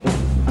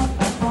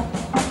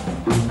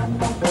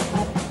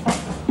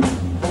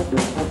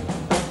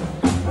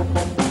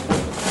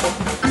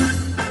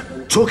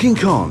Talking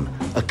Con,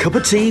 a cup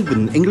of tea with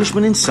an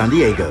Englishman in San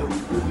Diego.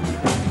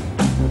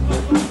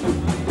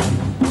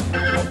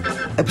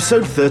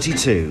 Episode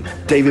 32,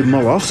 David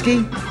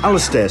Mollofsky,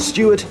 Alastair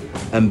Stewart,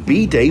 and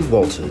B. Dave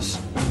Walters.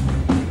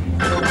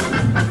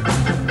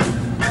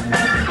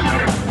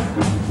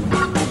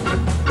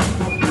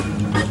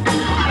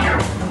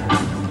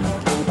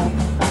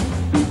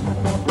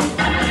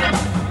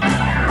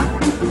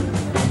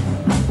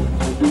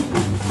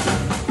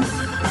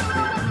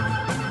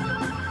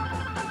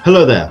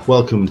 Hello there,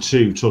 welcome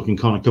to Talking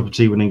Con, a cup of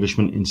tea with an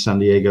Englishman in San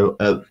Diego.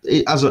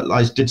 As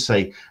I did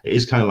say, it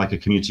is kind of like a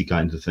community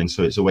kind of thing,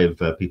 so it's a way of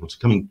people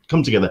to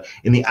come together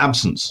in the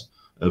absence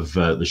of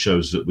the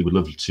shows that we would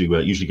love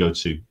to usually go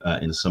to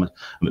in the summer.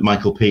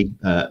 Michael P,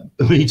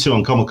 me too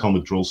on Comic-Con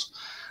withdrawals.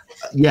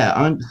 Yeah,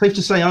 I'm safe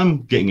to say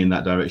I'm getting in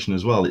that direction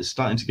as well. It's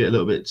starting to get a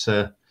little bit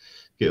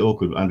get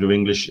awkward. Andrew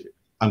English,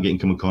 I'm getting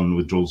Comic-Con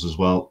withdrawals as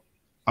well.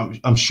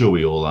 I'm sure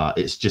we all are.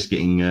 It's just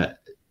getting,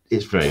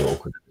 it's very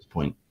awkward at this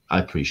point. I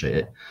appreciate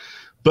it.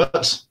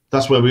 But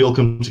that's where we all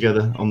come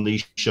together on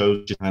these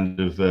shows to kind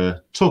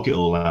of talk it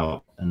all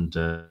out and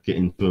get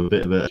into a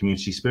bit of a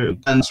community spirit.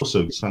 And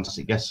also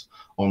fantastic guests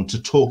on to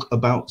talk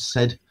about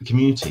said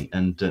community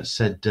and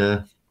said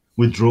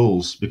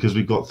withdrawals, because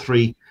we've got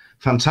three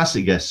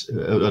fantastic guests,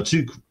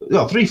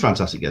 three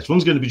fantastic guests.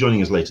 One's going to be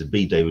joining us later,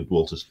 B. David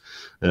Walters,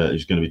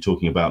 who's going to be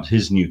talking about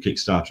his new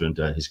Kickstarter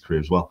and his career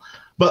as well.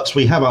 But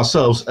we have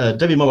ourselves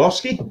David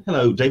Mollofsky.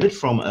 Hello, David,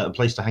 from A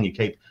Place to Hang Your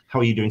Cape. How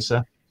are you doing,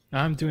 sir?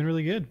 I'm doing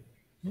really good.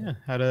 Yeah,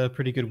 had a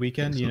pretty good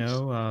weekend. Excellent. You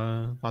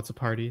know, lots of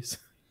parties.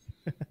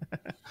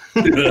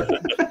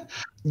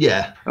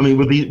 Yeah, I mean,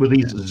 were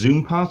these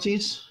Zoom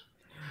parties?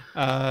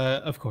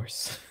 Of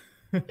course.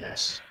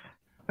 Yes.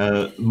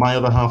 My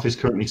other half is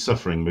currently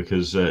suffering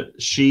because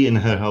she and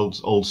her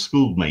old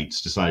schoolmates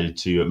decided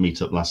to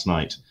meet up last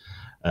night,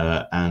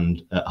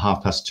 and at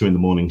 2:30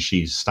 in the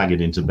she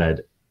staggered into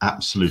bed,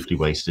 absolutely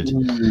wasted.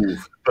 Ooh.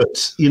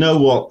 But you know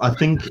what? I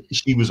think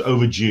she was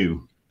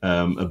overdue.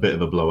 A bit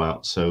of a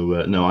blowout.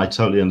 So, no, I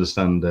totally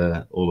understand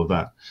all of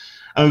that.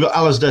 And we've got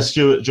Alastair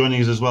Stewart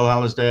joining us as well.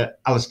 Alastair,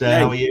 hey.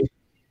 How are you?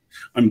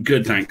 I'm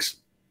good, thanks.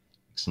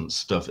 Excellent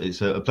stuff.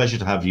 It's a pleasure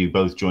to have you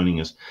both joining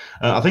us.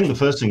 I think the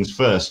first things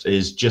first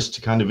is just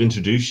to kind of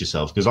introduce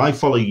yourself, because I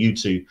follow you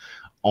two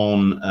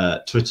on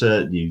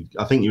Twitter.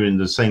 I think you're in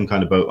the same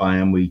kind of boat I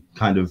am. We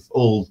kind of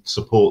all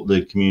support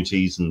the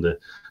communities and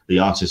the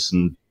artists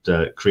and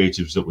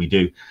creatives that we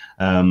do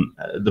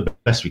the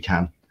best we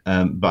can.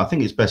 But I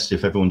think it's best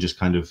if everyone just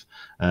kind of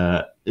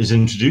is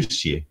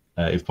introduced to you,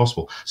 if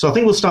possible. So I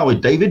think we'll start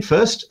with David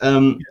first.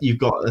 You've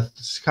got a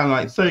kind of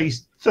like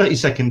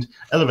 30-second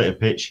elevator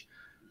pitch.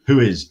 Who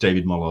is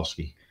David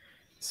Mollofsky?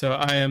 So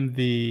I am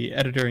the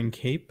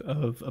editor-in-chief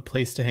of A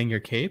Place to Hang Your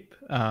Cape.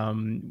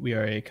 We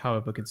are a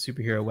comic book and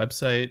superhero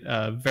website,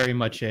 very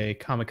much a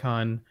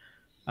Comic-Con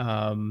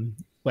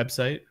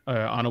website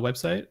on a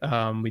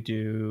website. We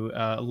do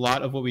a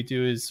lot of what we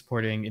do is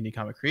supporting indie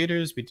comic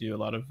creators. We do a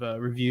lot of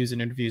reviews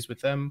and interviews with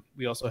them.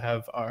 We also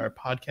have our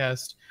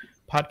podcast,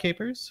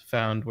 Podcapers,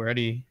 found where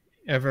any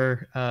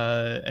good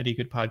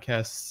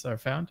podcasts are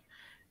found.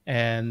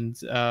 And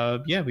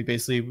we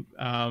basically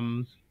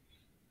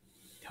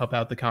help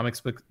out the comic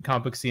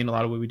book scene. A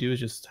lot of what we do is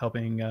just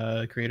helping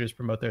creators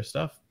promote their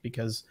stuff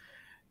because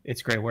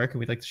it's great work and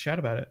we'd like to chat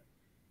about it.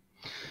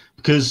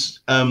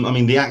 Because, I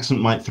mean, the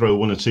accent might throw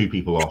one or two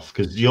people off,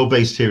 because you're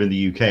based here in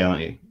the UK,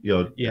 aren't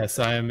you? Yes,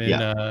 I am in,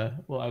 I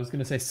was going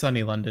to say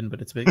sunny London,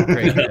 but it's a bit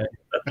great.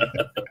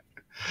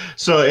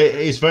 So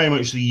it's very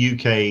much the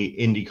UK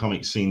indie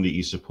comic scene that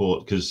you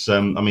support, because, I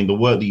mean, the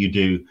work that you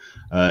do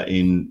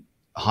in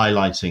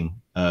highlighting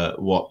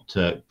what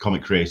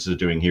comic creators are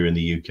doing here in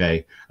the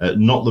UK,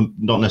 not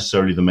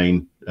necessarily the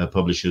main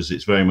publishers,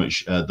 it's very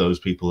much those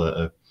people that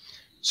are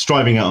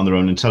striving out on their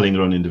own and telling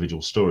their own individual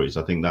stories.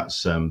 I think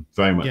that's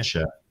very much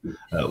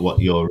what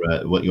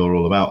you're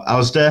all about.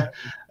 Alastair,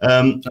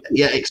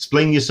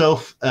 explain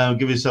yourself.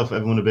 Give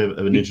everyone a bit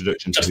of an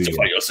introduction.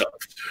 Justify yourself.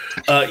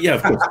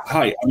 Of course.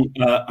 Hi,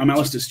 I'm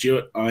Alastair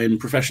Stewart. I'm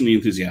professionally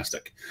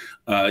enthusiastic.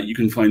 You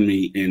can find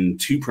me in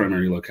two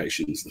primary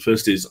locations. The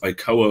first is I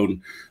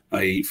co-own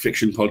a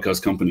fiction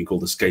podcast company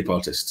called Escape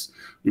Artists.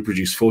 We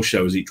produce 4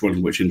 shows, each one of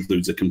which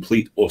includes a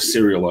complete or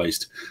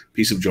serialized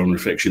piece of genre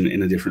fiction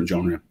in a different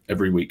genre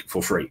every week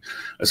for free.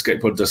 Escape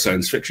Pod does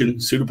science fiction,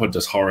 Pseudopod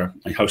does horror.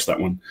 I host that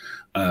one.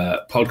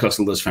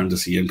 Podcastle does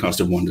fantasy, and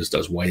Cast of Wonders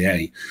does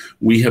YA.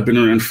 We have been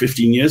around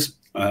 15 years.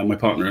 My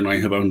partner and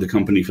I have owned the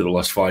company for the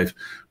last 5.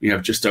 We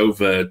have just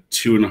over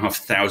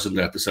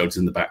 2,500 episodes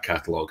in the back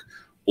catalogue,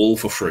 all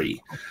for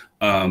free.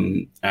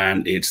 And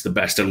it's the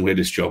best and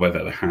weirdest job I've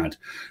ever had.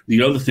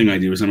 The other thing I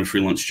do is I'm a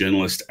freelance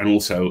journalist and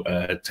also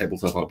a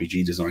tabletop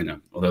RPG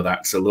designer, although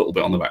that's a little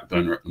bit on the back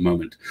burner at the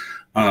moment.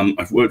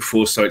 I've worked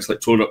for sites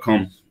like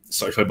Tor.com,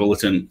 Sci-Fi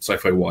Bulletin,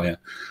 Sci-Fi Wire.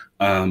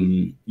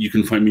 You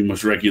can find me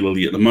most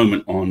regularly at the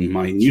moment on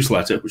my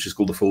newsletter, which is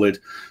called The Full Lid,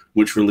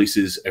 which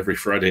releases every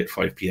Friday at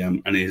 5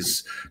 p.m. and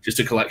is just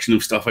a collection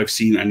of stuff I've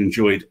seen and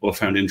enjoyed or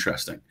found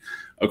interesting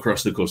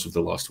across the course of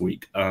the last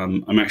week.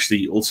 I'm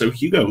actually also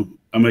Hugo.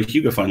 I'm a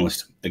Hugo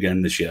finalist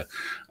again this year.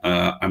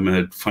 I'm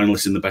a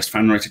finalist in the Best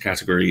Fan Writer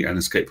category, and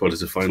Escape Pod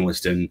is a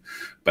finalist in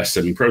Best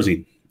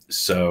Semi-Prozine.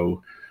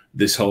 So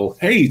this whole,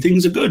 hey,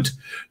 things are good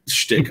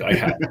shtick I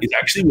had is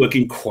actually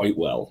working quite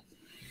well.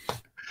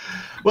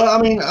 Well,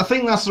 I mean, I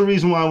think that's the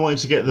reason why I wanted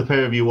to get the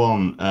pair of you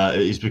on,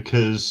 is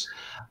because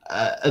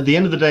at the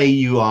end of the day,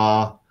 you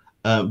are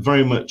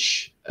very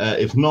much,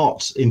 if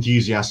not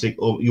enthusiastic,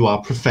 or you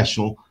are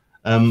professional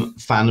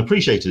fan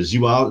appreciators.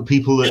 You are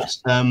people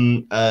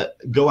that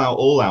go out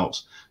all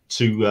out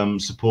to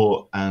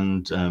support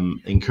and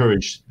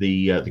encourage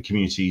the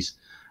communities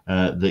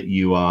that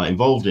you are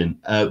involved in.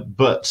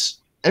 But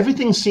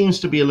everything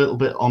seems to be a little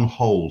bit on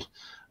hold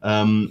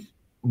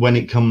when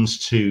it comes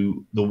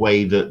to the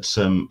way that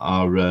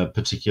our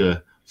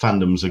particular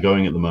fandoms are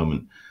going at the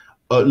moment,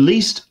 at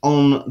least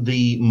on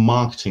the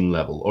marketing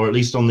level, or at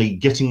least on the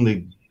getting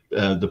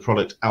the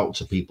product out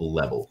to people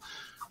level.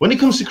 When it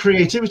comes to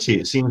creativity,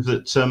 it seems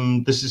that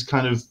this is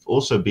kind of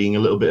also being a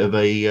little bit of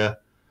a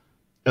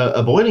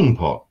boiling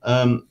pot.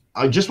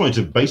 I just wanted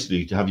to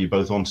basically have you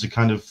both on to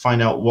kind of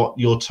find out what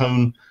your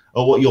tone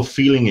or what your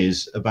feeling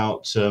is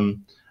about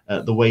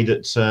the way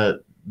that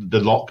the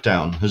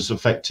lockdown has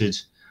affected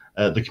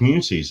the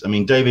communities. I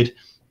mean, David,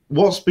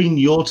 what's been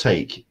your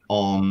take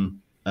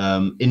on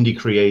indie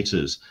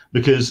creators?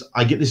 Because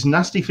I get this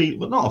nasty feeling,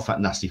 well, not a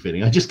fat nasty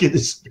feeling, I just get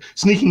this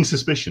sneaking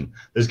suspicion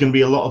there's going to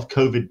be a lot of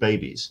COVID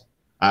babies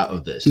out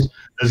of this.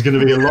 There's going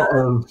to be a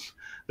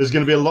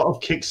lot of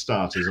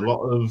Kickstarters, a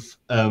lot of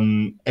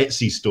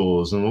Etsy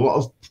stores, and a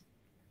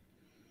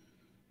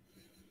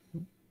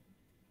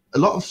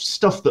lot of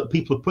stuff that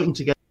people are putting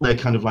together. They're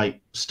kind of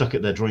like stuck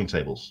at their drawing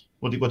tables.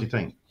 What do you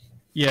think?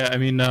 Yeah, I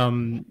mean,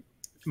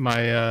 my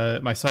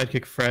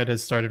sidekick Fred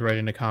has started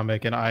writing a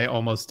comic, and I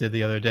almost did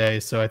the other day.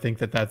 So I think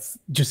that's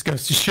just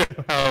goes to show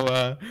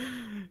how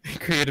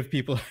creative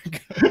people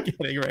are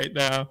getting right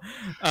now.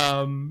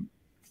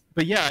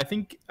 But yeah, I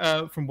think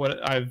from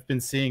what I've been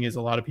seeing is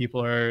a lot of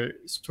people are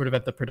sort of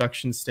at the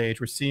production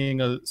stage. We're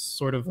seeing a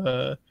sort of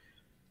a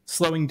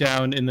slowing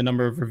down in the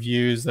number of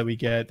reviews that we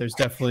get. There's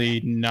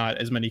definitely not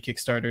as many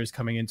Kickstarters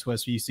coming into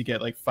us. We used to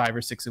get like 5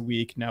 or 6 a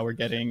week. Now we're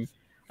getting,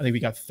 I think we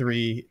got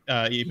 3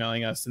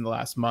 emailing us in the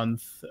last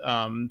month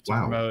to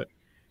promote.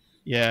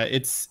 Yeah,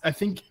 I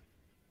think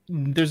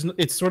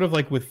it's sort of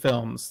like with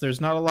films. There's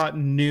not a lot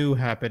new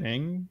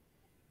happening,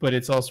 but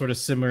it's all sort of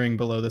simmering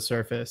below the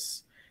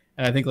surface.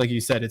 And I think, like you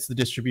said, it's the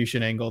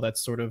distribution angle that's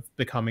sort of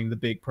becoming the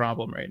big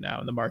problem right now,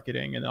 and the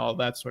marketing and all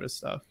that sort of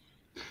stuff.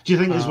 Do you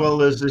think as well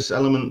there's this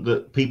element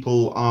that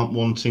people aren't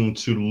wanting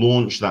to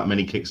launch that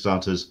many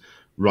Kickstarters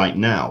right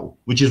now,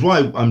 which is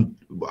why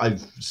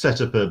I've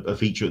set up a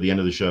feature at the end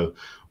of the show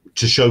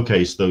to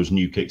showcase those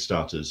new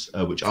Kickstarters,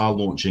 which are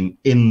launching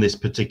in this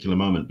particular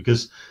moment,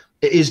 because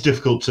it is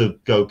difficult to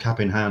go cap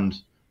in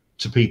hand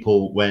to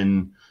people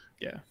when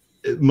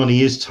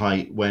money is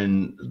tight,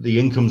 when the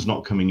income's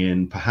not coming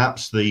in,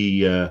 perhaps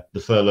the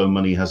furlough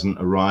money hasn't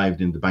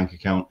arrived in the bank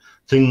account.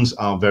 Things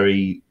are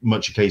very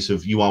much a case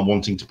of you are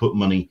wanting to put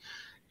money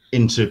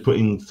into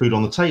putting food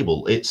on the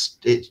table. It's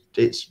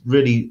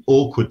really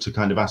awkward to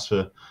kind of ask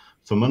for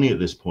money at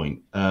this point.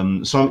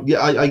 So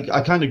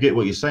I kind of get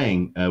what you're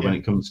saying when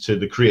it comes to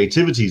the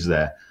creativities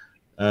there.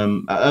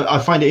 I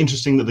find it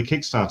interesting that the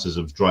Kickstarters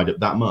have dried up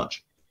that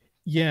much.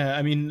 Yeah,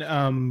 I mean,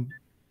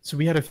 so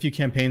we had a few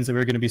campaigns that we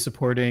were going to be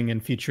supporting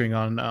and featuring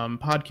on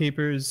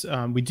Podcapers.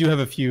 We do have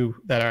a few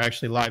that are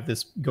actually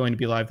going to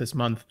be live this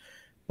month.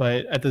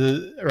 But at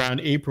around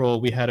April,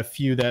 we had a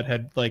few that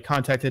had like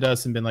contacted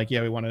us and been like,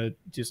 yeah, we want to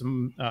do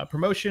some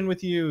promotion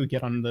with you,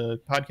 get on the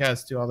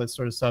podcast, do all that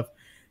sort of stuff.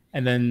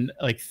 And then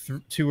like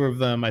 2 of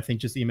them, I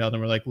think, just emailed and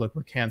were like, look,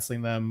 we're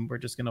canceling them. We're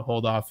just going to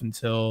hold off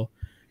until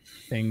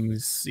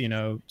things,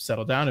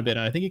 settle down a bit.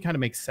 And I think it kind of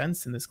makes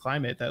sense in this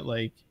climate that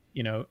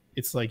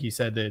it's like you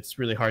said, that it's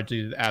really hard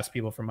to ask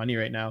people for money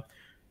right now.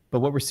 But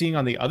what we're seeing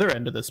on the other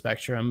end of the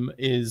spectrum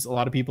is a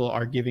lot of people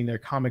are giving their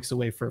comics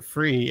away for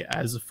free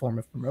as a form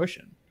of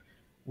promotion,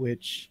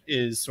 which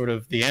is sort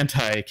of the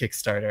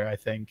anti-Kickstarter, I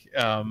think.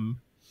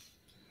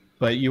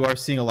 But you are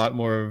seeing a lot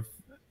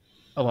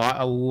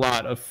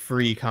of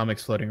free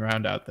comics floating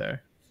around out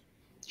there.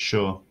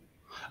 Sure.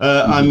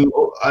 I'm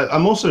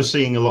also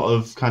seeing a lot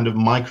of kind of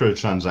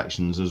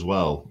microtransactions as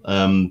well.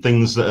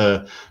 Things that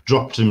are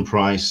dropped in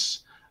price.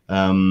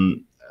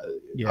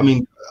 I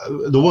mean,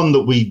 the one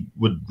that we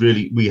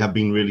have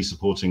been really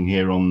supporting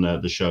here on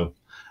the show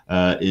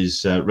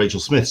is Rachel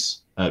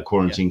Smith's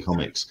Quarantine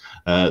Comics.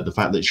 The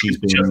fact that she's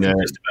been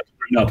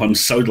up, I'm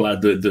so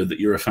glad that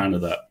you're a fan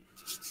of that.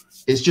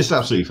 It's just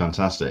absolutely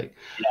fantastic.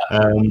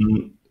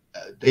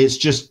 It's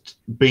just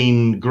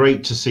been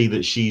great to see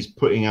that she's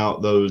putting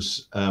out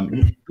those,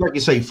 like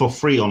you say, for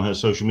free on her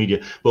social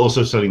media, but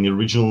also selling the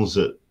originals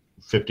at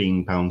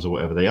 £15 or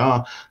whatever they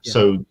are.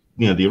 So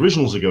the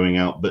originals are going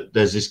out, but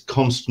there's this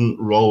constant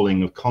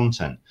rolling of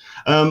content.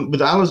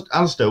 With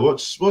Alistair,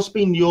 what's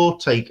been your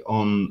take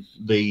on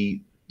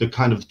the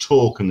kind of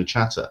talk and the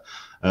chatter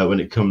when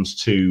it comes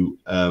to,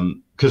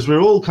 because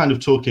we're all kind of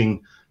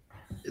talking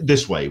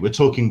this way, we're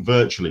talking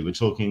virtually, we're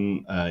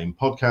talking in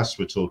podcasts,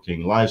 we're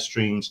talking live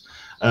streams.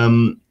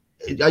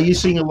 Are you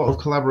seeing a lot of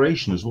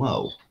collaboration as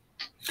well?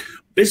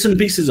 Bits and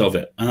pieces of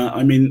it.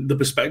 I mean, the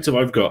perspective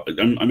I've got,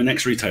 I'm an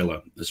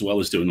ex-retailer as well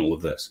as doing all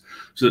of this.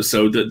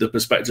 So the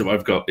perspective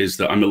I've got is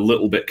that I'm a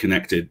little bit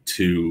connected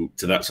to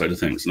that side of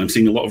things. And I'm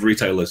seeing a lot of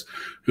retailers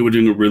who are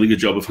doing a really good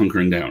job of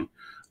hunkering down.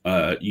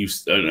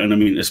 And I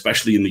mean,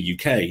 especially in the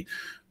UK,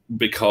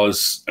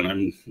 because,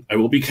 and I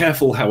will be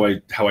careful how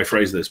I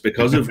phrase this,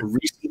 because of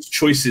recent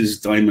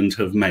choices Diamond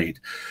have made,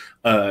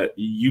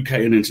 UK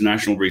and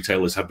international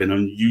retailers have been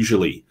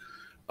unusually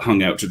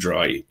hung out to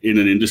dry in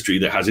an industry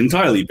that has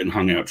entirely been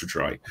hung out to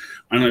dry.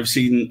 And I've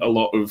seen a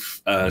lot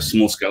of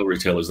small scale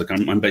retailers. Like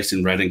I'm based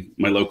in Reading.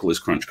 My local is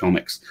Crunch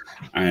Comics,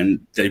 and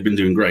they've been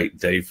doing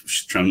great. They've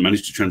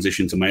managed to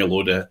transition to mail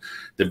order.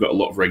 They've got a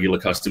lot of regular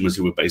customers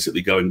who are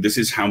basically going, this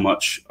is how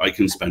much I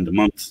can spend a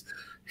month.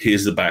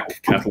 Here's the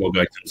back catalog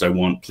items I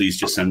want. Please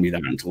just send me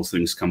that until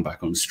things come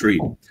back on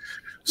stream.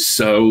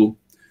 So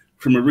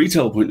from a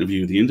retail point of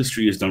view, the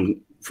industry has done,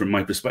 from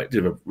my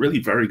perspective, a really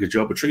very good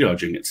job of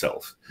triaging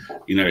itself.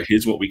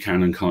 Here's what we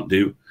can and can't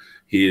do.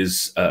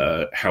 Here's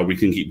how we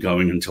can keep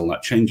going until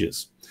that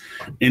changes.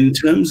 In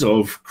terms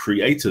of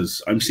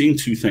creators, I'm seeing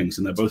two things,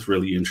 and they're both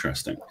really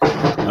interesting.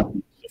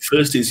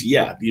 First is,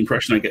 the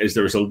impression I get is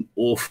there is an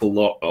awful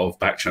lot of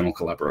back-channel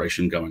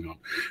collaboration going on.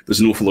 There's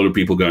an awful lot of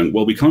people going,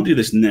 well, we can't do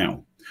this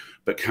now,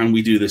 but can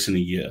we do this in a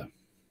year?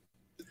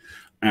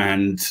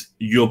 And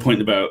your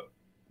point about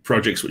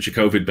projects which are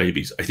COVID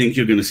babies, I think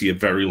you're going to see a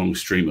very long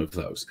stream of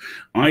those.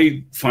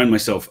 I find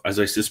myself, as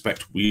I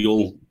suspect we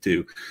all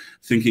do,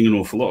 thinking an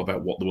awful lot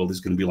about what the world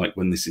is going to be like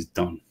when this is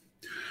done.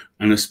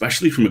 And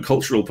especially from a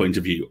cultural point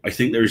of view, I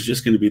think there's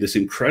just going to be this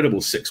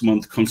incredible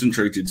 6-month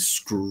concentrated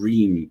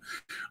scream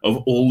of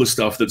all the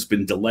stuff that's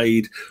been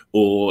delayed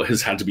or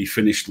has had to be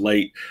finished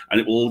late, and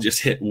it will all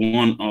just hit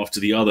one after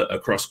the other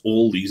across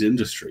all these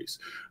industries.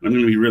 And I'm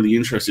going to be really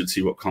interested to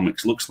see what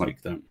comics looks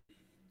like then.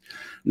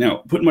 Now,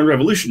 putting my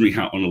revolutionary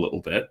hat on a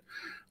little bit,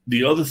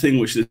 the other thing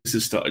which this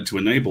has started to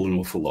enable an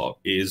awful lot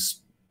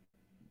is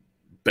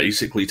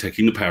basically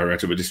taking the power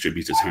out of a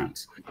distributor's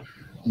hands,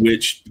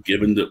 which,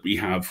 given that we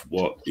have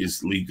what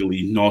is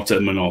legally not a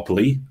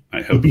monopoly,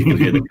 I hope you can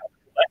hear the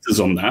letters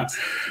on that,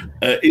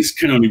 it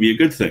can only be a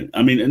good thing.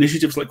 I mean,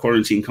 initiatives like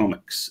Quarantine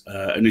Comics,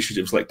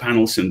 initiatives like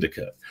Panel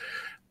Syndicate,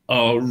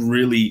 are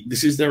really,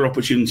 this is their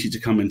opportunity to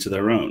come into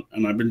their own.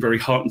 And I've been very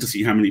heartened to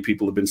see how many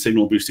people have been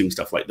signal boosting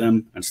stuff like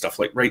them and stuff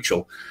like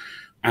Rachel,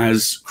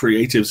 as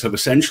creatives have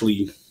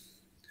essentially,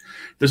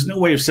 there's no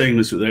way of saying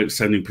this without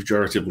sounding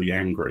pejoratively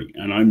angry.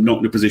 And I'm not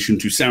in a position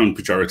to sound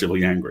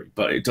pejoratively angry,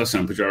 but it does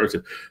sound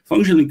pejorative.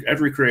 Functionally,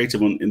 every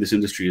creative in this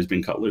industry has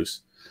been cut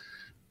loose.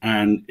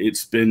 And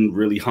it's been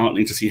really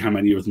heartening to see how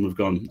many of them have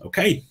gone,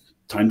 okay,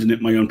 time to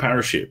knit my own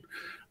parachute.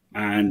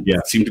 And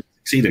seem to be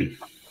succeeding.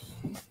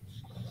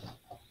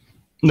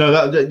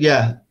 No,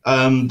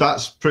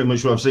 that's pretty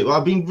much what I've seen. Well,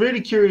 I've been really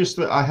curious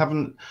that I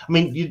haven't. I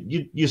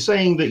mean, you're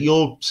saying that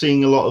you're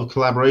seeing a lot of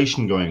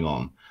collaboration going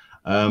on.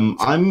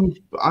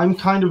 I'm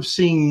kind of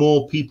seeing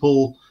more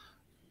people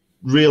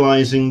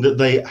realizing that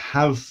they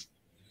have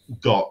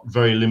got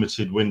very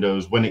limited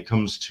windows when it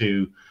comes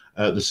to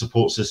the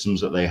support systems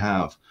that they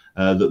have.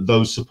 That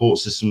those support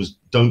systems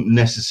don't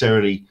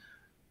necessarily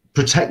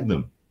protect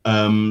them.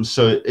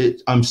 So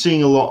I'm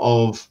seeing a lot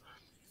of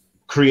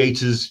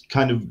creators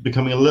kind of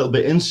becoming a little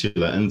bit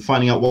insular and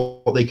finding out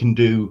what they can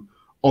do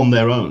on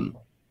their own,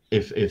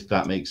 if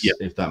that makes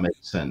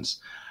sense.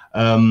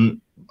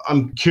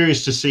 I'm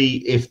curious to see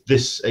if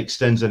this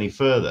extends any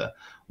further,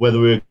 whether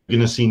we're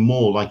going to see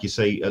more, like you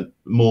say,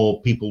 more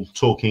people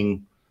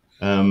talking,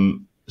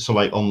 so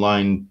like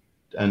online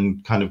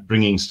and kind of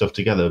bringing stuff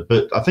together.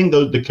 But I think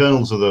the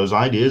kernels of those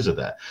ideas are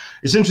there.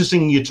 It's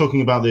interesting you're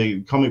talking about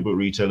the comic book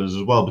retailers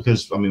as well,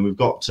 because I mean we've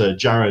got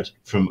Jared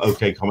from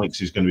OK Comics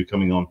who's going to be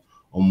coming on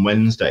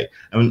Wednesday.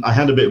 I mean, I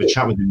had a bit of a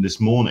chat with him this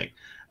morning,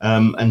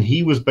 and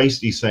he was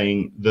basically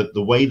saying that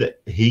the way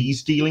that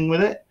he's dealing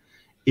with it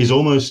is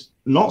almost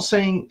not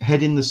saying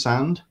head in the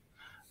sand,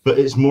 but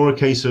it's more a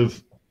case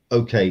of,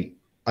 okay,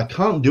 I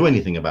can't do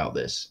anything about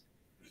this.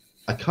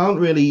 I can't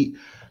really,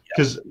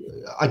 because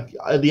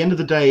at the end of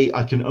the day,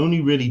 I can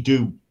only really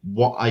do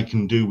what I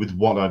can do with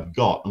what I've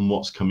got and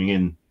what's coming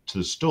in to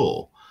the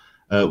store.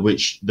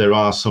 Which there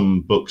are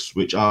some books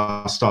which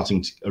are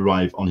starting to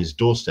arrive on his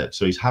doorstep.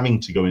 So he's having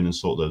to go in and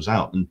sort those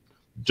out and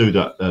do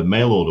that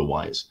mail order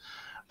wise.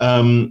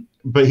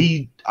 But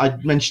I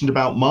mentioned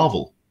about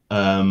Marvel,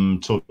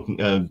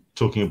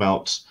 talking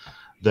about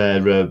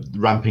their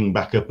ramping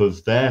back up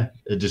of their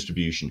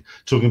distribution,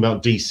 talking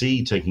about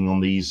DC taking on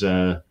these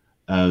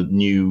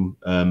new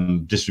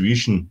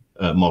distribution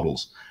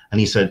models.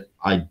 And he said,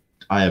 I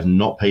have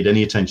not paid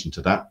any attention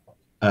to that.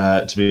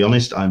 To be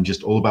honest, I'm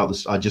just all about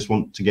this. I just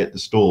want to get the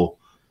store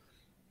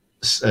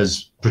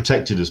as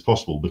protected as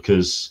possible,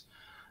 because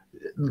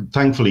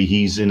thankfully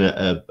he's in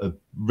a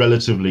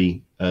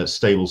relatively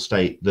stable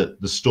state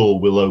that the store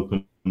will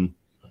open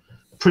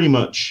pretty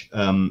much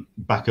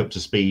back up to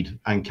speed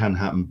and can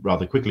happen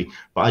rather quickly.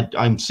 But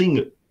I'm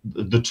seeing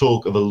the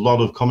talk of a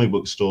lot of comic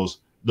book stores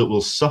that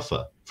will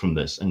suffer from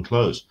this and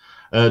close.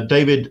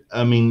 David,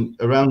 I mean,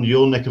 around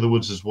your neck of the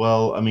woods as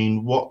well, I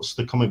mean, what's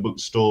the comic book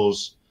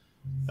stores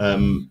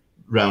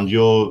around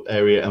your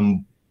area,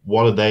 and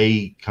what are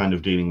they kind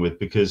of dealing with?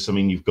 Because, I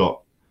mean, you've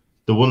got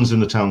the ones in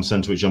the town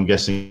centre, which I'm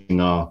guessing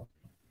are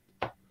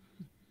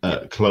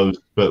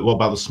closed, but what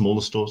about the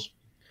smaller stores?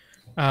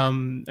 I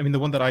mean, the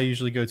one that I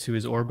usually go to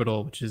is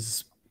Orbital, which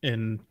is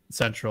in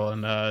Central,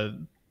 and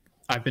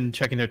I've been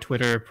checking their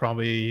Twitter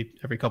probably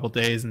every couple of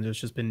days, and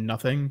there's just been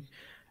nothing.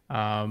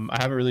 I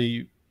haven't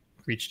really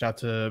reached out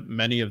to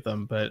many of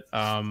them, but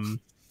from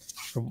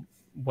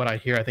what I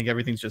hear, I think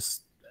everything's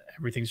just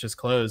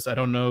closed. I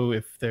don't know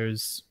if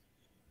there's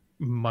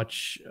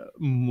much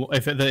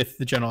if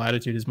the general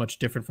attitude is much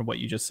different from what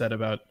you just said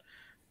about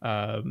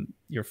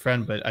your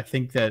friend, but I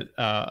think that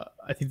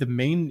the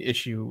main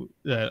issue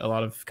that a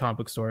lot of comic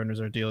book store owners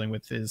are dealing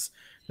with is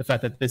the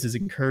fact that this is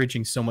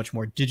encouraging so much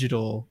more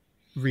digital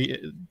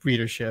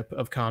readership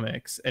of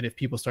comics, and if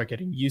people start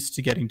getting used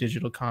to getting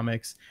digital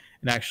comics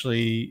and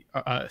actually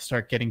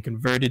start getting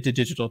converted to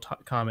digital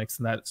comics,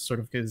 and that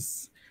sort of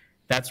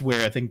that's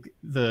where I think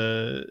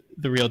the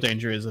real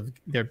danger is of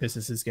their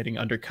businesses getting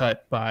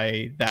undercut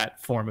by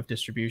that form of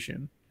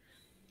distribution.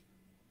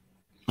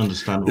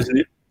 Understandable.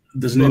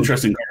 There's an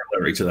interesting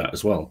corollary to that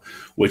as well,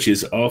 which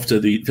is after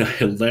the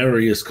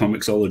hilarious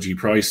Comixology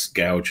price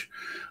gouge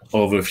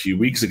of a few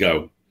weeks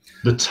ago.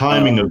 The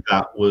timing of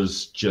that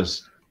was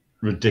just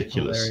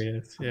ridiculous.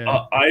 Hilarious,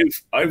 yeah.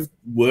 I've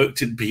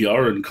worked in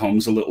PR and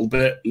comms a little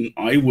bit, and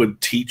I would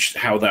teach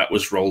how that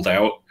was rolled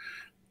out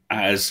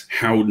as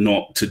how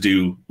not to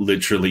do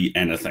literally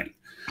anything.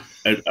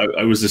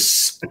 I was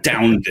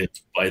astounded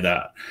by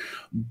that.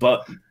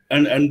 But I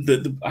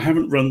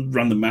haven't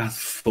run the math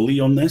fully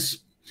on this,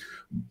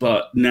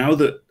 but now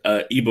that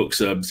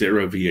ebooks are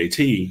zero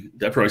VAT,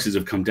 their prices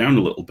have come down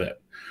a little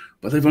bit,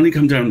 but they've only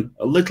come down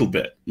a little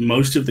bit.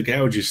 Most of the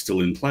gouge is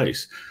still in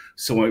place.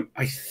 So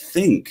I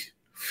think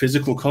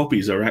physical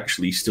copies are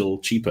actually still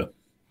cheaper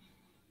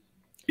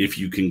if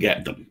you can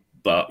get them.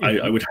 But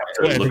I would have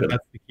to look at that.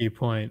 That's the key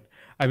point.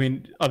 I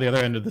mean, on the other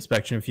end of the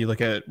spectrum, if you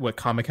look at what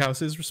Comic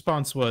House's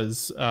response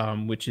was,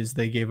 which is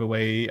they gave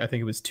away, I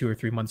think it was 2 or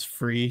 3 months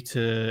free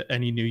to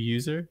any new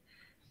user.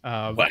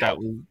 Wow.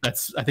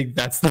 I think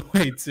that's the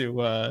way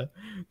to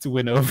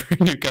win over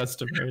new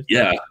customers.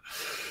 Yeah.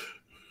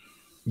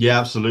 Yeah,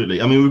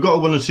 absolutely. I mean, we've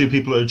got 1 or 2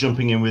 people that are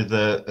jumping in with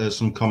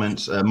some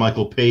comments.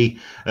 Michael P.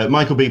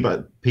 Michael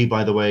P,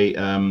 by the way,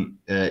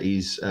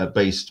 he's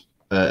based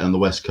on the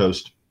West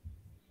Coast.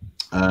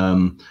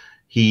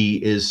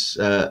 He is,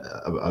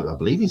 I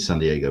believe he's San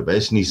Diego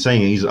based, and he's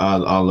saying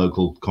our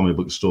local comic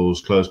book stores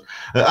closed.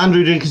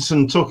 Andrew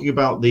Dickinson talking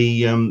about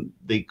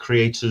the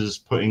creators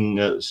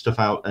putting stuff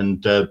out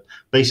and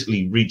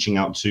basically reaching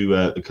out to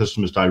the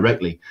customers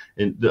directly.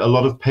 A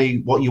lot of pay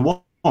what you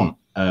want.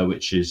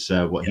 Which is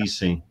what he's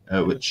seeing,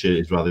 which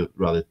is rather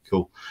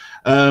cool.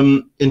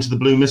 Into the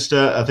Blue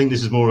Mister, I think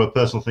this is more a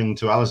personal thing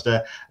to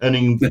Alistair,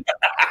 earning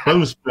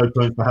bonus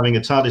points for having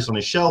a TARDIS on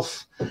his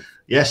shelf.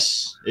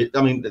 Yes,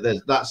 I mean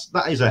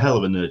that is a hell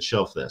of a nerd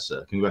shelf there,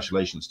 sir.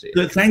 Congratulations to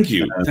you. Thank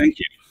you, thank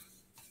you.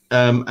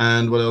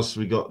 And what else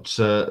we got?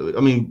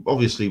 I mean,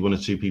 obviously 1 or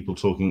 2 people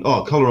talking.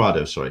 Oh,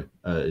 Colorado, sorry,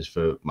 is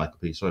for Michael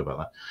P. Sorry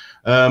about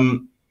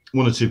that.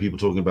 1 or 2 people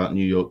talking about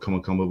New York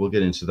Comic Con, but we'll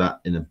get into that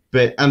in a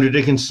bit. Andrew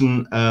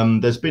Dickinson,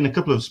 there's been a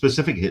couple of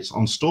specific hits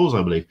on stores,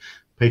 I believe.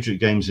 Patriot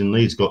Games in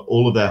Leeds got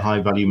all of their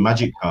high-value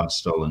Magic cards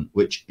stolen,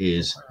 which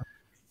is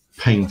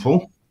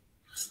painful.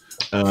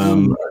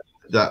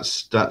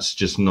 That's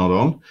just not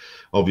on,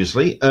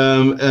 obviously.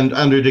 And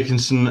Andrew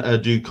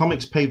Dickinson, do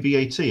comics pay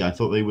VAT? I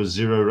thought they were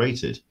 0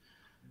 rated.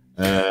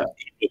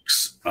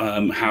 Ebooks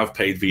have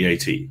paid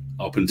VAT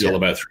up until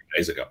about 3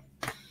 days ago.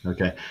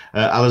 Okay.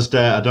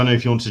 Alistair, I don't know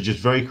if you want to just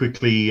very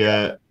quickly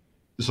sort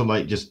of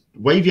like just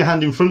wave your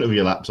hand in front of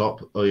your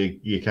laptop or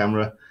your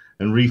camera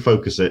and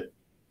refocus it.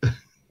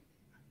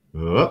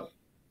 Oh.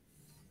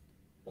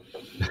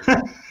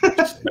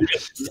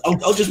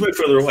 I'll just move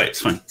further away.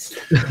 It's fine.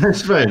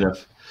 That's fair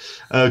enough.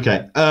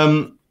 Okay.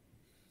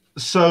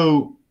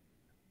 So,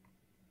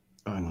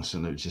 hang on,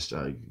 so just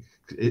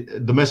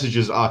the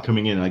messages are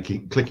coming in. I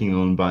keep clicking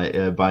on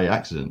by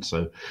accident,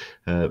 so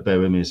bear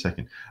with me a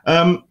second.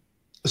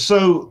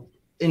 So,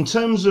 in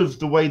terms of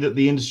the way that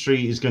the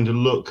industry is going to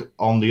look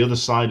on the other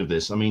side of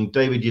this, I mean,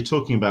 David, you're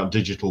talking about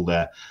digital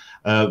there.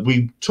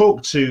 We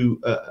talked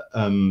to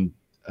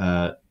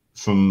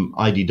from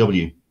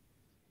IDW,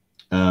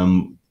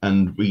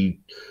 and we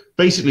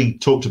basically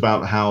talked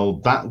about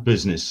how that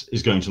business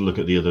is going to look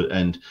at the other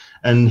end.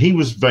 And he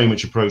was very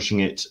much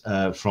approaching it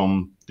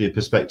from the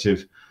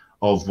perspective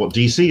of what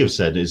DC have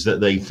said, is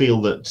that they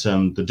feel that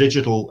the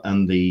digital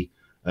and the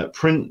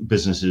print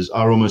businesses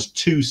are almost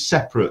 2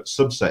 separate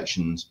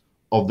subsections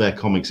of their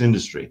comics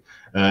industry,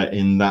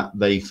 in that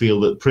they feel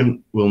that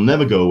print will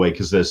never go away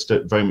because there's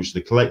very much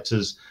the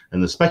collectors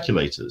and the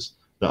speculators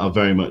that are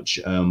very much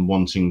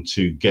wanting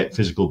to get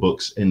physical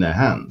books in their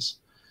hands.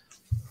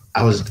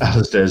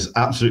 Alistair's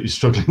absolutely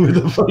struggling with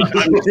the focus.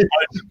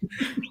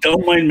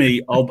 Don't mind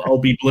me. I'll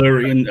be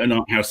blurry in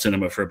art house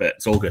cinema for a bit.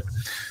 It's all good.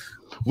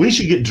 We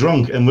should get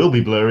drunk and we'll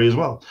be blurry as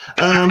well.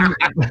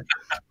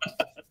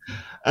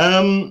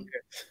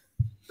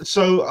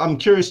 So I'm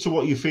curious to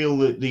what you feel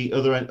that the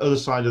other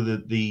side of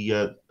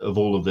of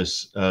all of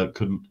this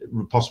could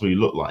possibly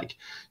look like.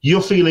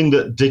 You're feeling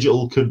that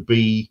digital could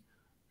be.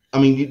 I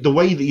mean, the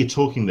way that you're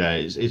talking there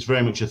is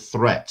very much a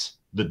threat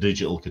that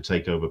digital could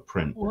take over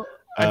print. Well,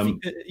 I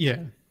think that,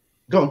 yeah.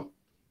 Go on.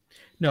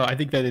 No, I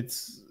think that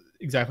it's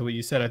exactly what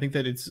you said. I think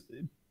that it's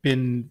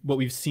been what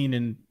we've seen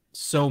in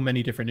so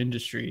many different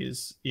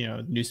industries. You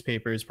know,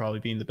 newspapers probably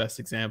being the best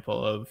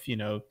example of, you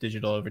know,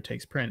 digital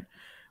overtakes print.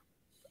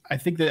 I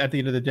think that at the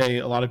end of the day,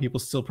 a lot of people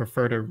still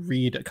prefer to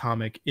read a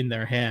comic in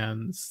their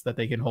hands that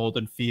they can hold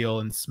and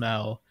feel and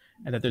smell,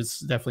 and that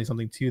there's definitely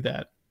something to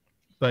that.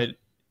 But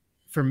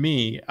for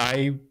me,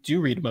 I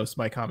do read most of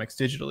my comics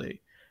digitally,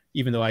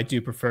 even though I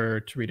do prefer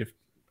to read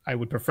I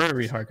would prefer to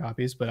read hard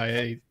copies, but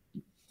I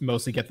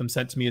mostly get them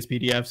sent to me as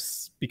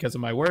PDFs because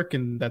of my work,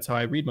 and that's how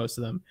I read most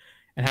of them.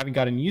 And having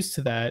gotten used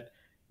to that,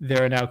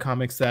 there are now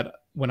comics that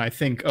when I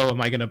think, oh,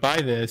 am I going to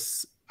buy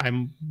this?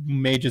 I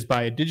may just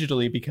buy it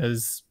digitally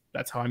because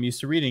that's how I'm used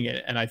to reading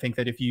it. And I think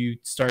that if you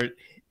start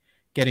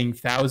getting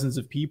thousands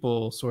of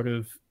people sort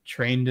of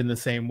trained in the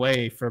same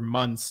way for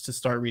months to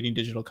start reading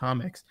digital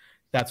comics,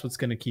 that's what's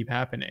going to keep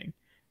happening.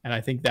 And I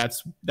think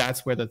that's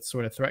where that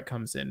sort of threat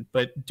comes in.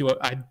 But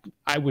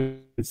I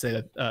wouldn't say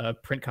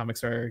that print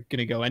comics are going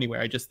to go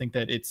anywhere. I just think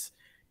that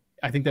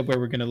I think that where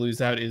we're going to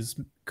lose out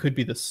could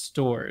be the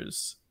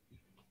stores,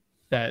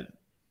 that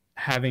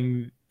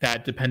having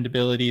that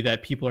dependability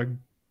that people are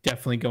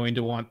definitely going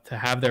to want to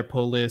have their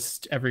pull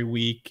list every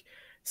week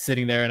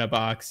sitting there in a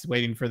box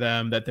waiting for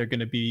them, that they're going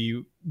to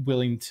be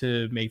willing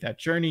to make that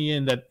journey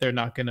in, that they're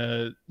not going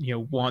to, you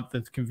know, want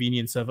the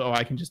convenience of, oh,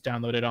 I can just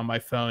download it on my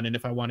phone, and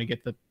if I want to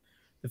get the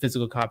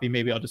physical copy,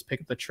 maybe I'll just pick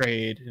up the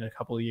trade in a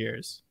couple of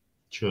years.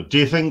 Sure. Do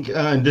you think,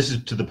 and this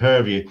is to the pair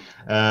of you,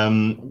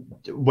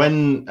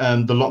 when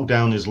the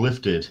lockdown is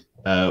lifted,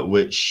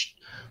 which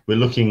we're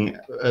looking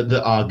at,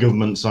 that our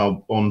governments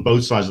are on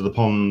both sides of the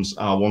ponds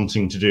are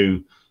wanting to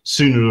do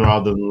sooner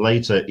rather than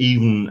later,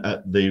 even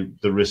at the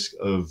risk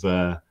of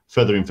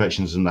further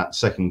infections in that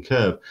second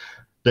curve,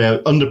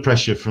 they're under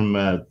pressure from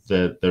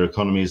their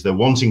economies. They're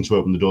wanting to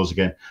open the doors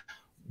again.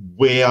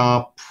 We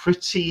are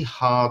pretty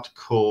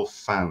hardcore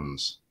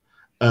fans,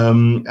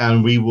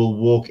 and we will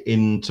walk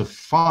into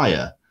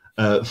fire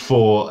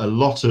for a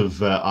lot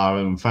of our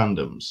own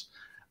fandoms.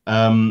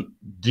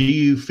 Do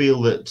you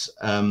feel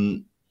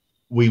that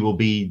we will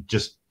be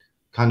just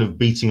kind of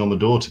beating on the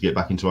door to get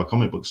back into our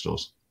comic book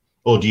stores?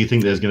 Or do you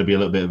think there's going to be a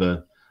little bit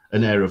of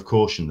an air of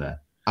caution there?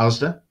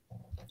 Alistair?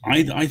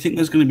 I think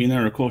there's going to be an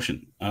air of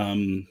caution.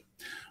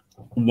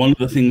 One of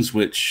the things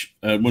which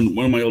one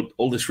of my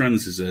oldest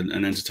friends is an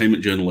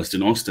entertainment journalist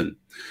in Austin,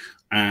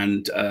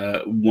 and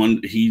there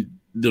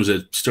was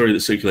a story that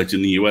circulated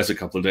in the US a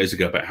couple of days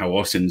ago about how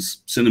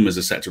Austin's cinemas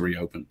are set to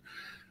reopen,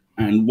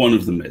 and one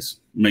of them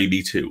is,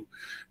 maybe two.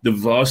 The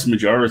vast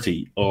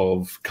majority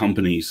of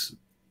companies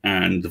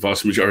and the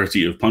vast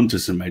majority of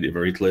punters have made it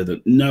very clear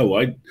that no,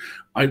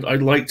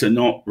 I'd like to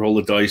not roll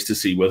a dice to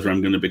see whether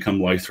I'm going to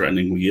become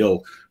life-threateningly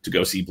ill to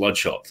go see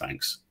Bloodshot.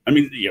 Thanks. I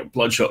mean, yeah,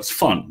 Bloodshot's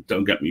fun.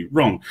 Don't get me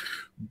wrong,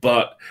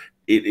 but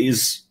it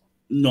is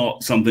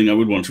not something I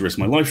would want to risk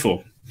my life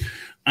for.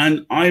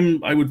 And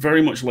I would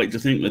very much like to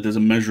think that there's a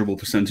measurable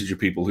percentage of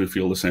people who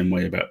feel the same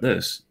way about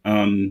this.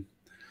 And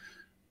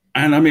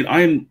I mean,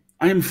 I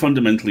am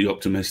fundamentally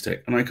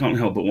optimistic, and I can't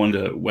help but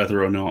wonder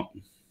whether or not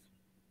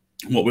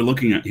what we're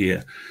looking at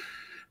here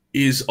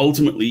is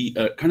ultimately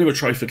kind of a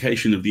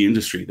trifurcation of the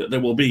industry, that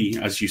there will be,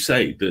 as you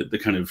say, the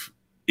kind of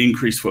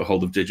increased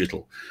foothold of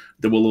digital.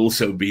 There will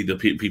also be the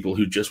people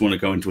who just want to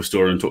go into a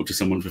store and talk to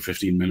someone for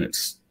 15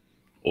 minutes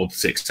or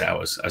 6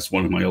 hours, as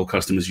one of my old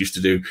customers used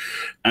to do,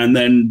 and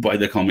then buy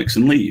their comics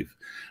and leave.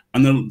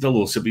 And then there'll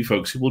also be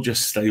folks who will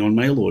just stay on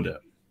mail order.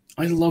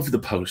 I love the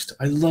post.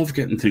 I love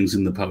getting things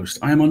in the post.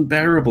 I am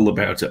unbearable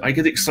about it. I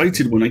get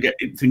excited when I get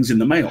things in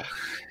the mail.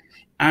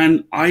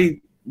 And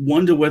I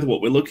wonder whether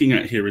what we're looking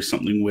at here is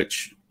something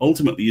which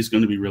ultimately is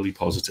going to be really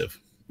positive,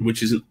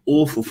 which is an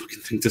awful fucking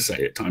thing to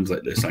say at times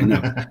like this, I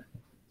know.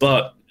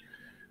 But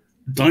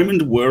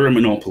Diamond were a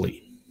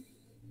monopoly.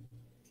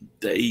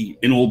 They,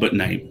 in all but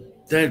name,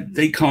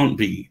 they can't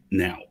be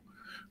now.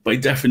 By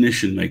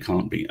definition, they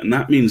can't be. And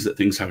that means that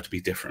things have to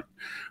be different.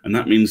 And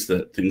that means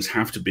that things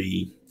have to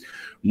be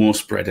more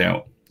spread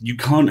out. You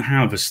can't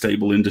have a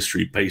stable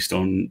industry based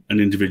on an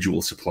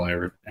individual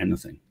supplier of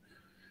anything.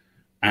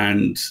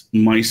 And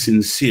my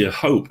sincere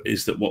hope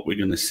is that what we're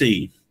going to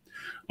see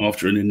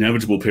after an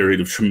inevitable period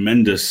of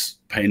tremendous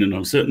pain and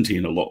uncertainty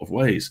in a lot of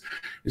ways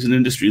is an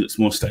industry that's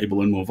more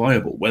stable and more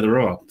viable, where there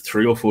are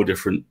 3 or 4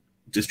 different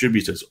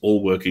distributors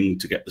all working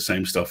to get the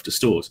same stuff to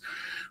stores,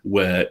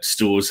 where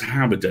stores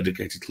have a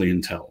dedicated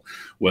clientele,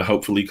 where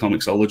hopefully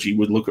Comixology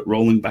would look at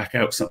rolling back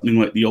out something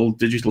like the old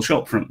digital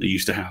shopfront they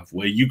used to have,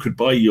 where you could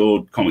buy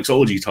your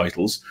Comixology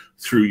titles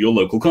through your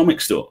local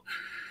comic store.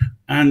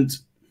 And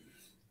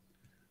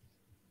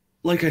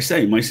like I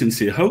say, my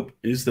sincere hope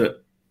is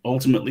that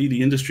ultimately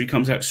the industry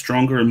comes out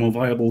stronger and more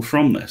viable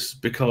from this,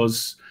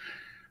 because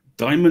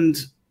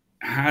Diamond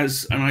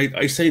has, and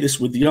I say this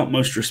with the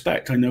utmost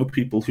respect, I know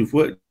people who've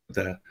worked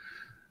there,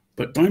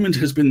 but Diamond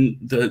has been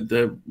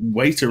the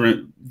weight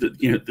around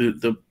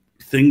the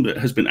thing that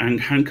has been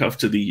handcuffed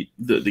to the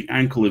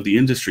ankle of the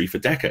industry for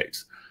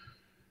decades,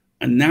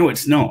 and now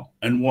it's not.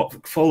 And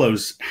what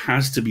follows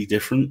has to be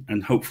different,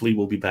 and hopefully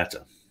will be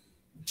better.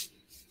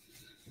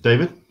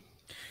 David?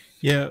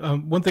 Yeah,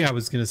 one thing I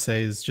was going to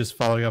say is just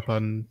following up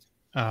on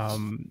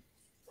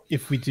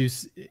if we do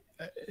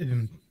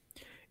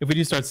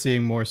start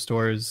seeing more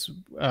stores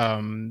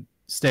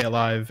stay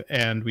alive,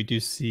 and we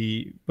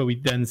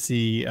then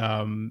see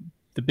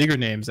the bigger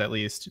names at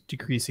least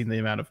decreasing the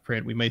amount of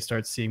print, we may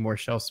start seeing more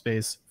shelf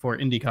space for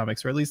indie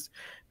comics, or at least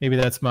maybe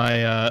that's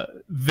my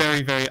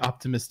very, very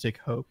optimistic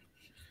hope.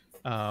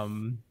 At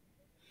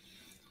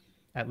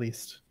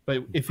least,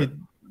 but if it,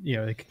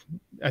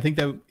 I think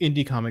that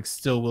indie comics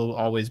still will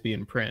always be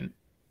in print,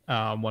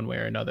 one way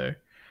or another.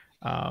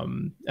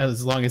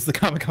 As long as the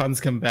Comic-Cons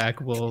come back,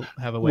 we'll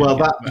have a way. Well,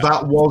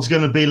 that was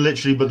going to be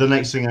literally, but the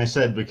next thing I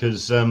said,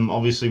 because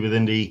obviously with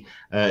indie,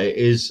 it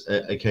is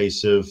a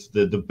case of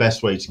the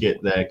best way to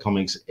get their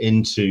comics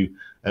into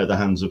the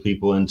hands of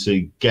people and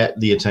to get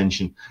the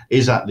attention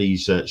is at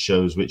these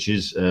shows, which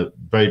is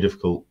very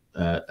difficult.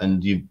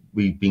 And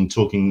we've been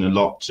talking a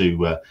lot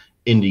to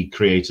indie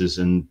creators,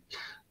 and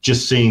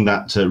just seeing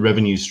that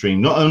revenue stream,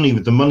 not only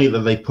with the money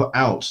that they put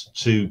out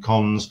to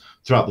cons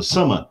throughout the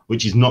summer,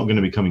 which is not going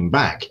to be coming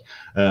back,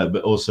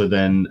 but also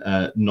then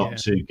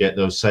to get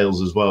those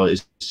sales as well.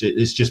 It's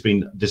just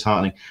been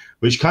disheartening,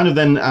 which kind of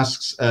then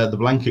asks the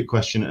blanket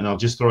question, and I'll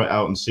just throw it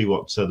out and see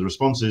what the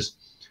response is.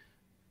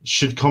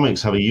 Should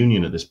comics have a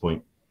union at this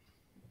point?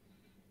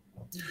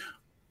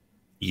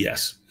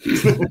 Yes.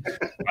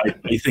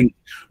 I think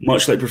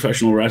much like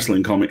professional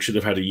wrestling, comics should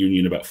have had a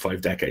union about 5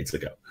 decades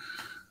ago.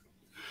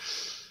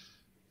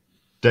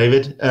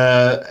 David,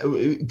 I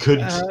mean,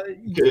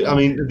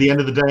 at the end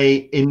of the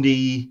day,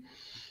 indie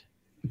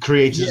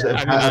creators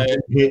have been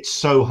hit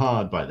so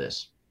hard by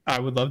this. I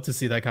would love to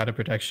see that kind of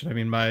protection. I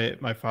mean,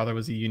 my father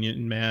was a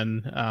union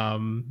man.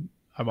 I'm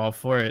all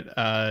for it.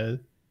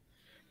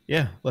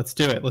 Yeah, let's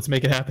do it. Let's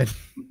make it happen.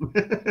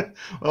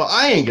 Well,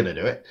 I ain't gonna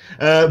do it,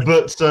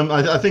 but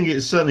I think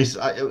it's certainly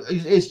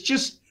it's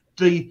just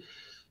the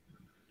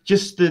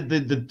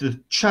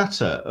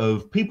chatter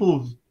of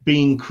people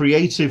being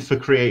creative for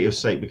creative's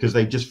sake, because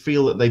they just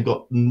feel that they've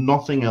got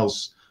nothing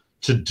else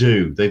to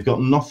do. They've got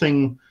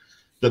nothing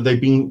that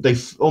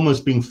they've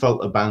almost been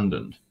felt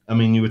abandoned. I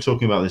mean, you were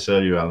talking about this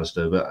earlier,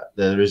 Alistair, but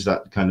there is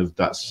that kind of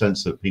that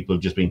sense that people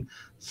have just been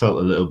felt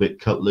a little bit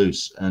cut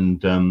loose. And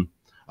the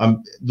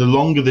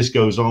longer this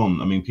goes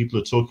on, I mean, people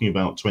are talking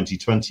about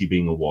 2020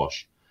 being a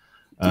wash,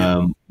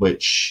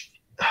 which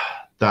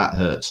that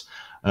hurts.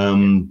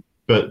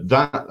 But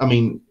that, I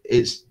mean,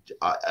 it's,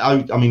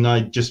 I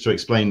mean, just to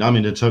explain, I'm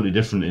in a totally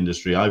different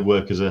industry. I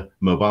work as a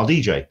mobile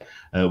DJ,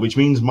 which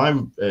means my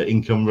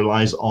income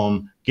relies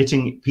on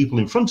getting people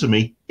in front of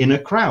me in a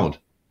crowd.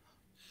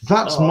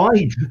 That's my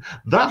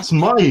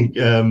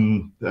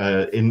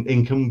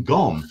income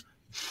gone,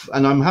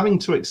 and I'm having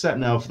to accept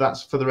now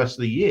that's for the rest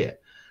of the year,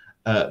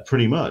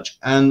 pretty much.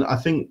 And I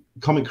think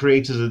comic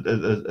creators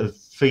are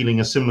feeling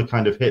a similar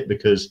kind of hit,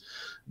 because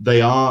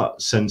they are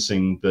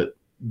sensing that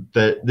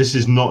this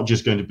is not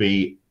just going to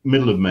be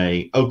middle of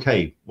May.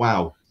 Okay,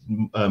 wow,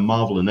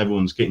 Marvel and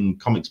everyone's getting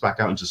comics back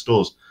out into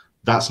stores.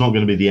 That's not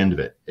going to be the end of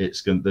it.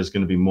 There's going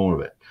to be more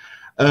of it.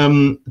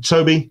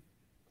 Toby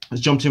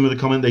has jumped in with a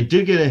comment. They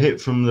did get a hit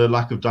from the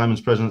lack of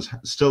Diamond's presence.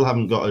 Still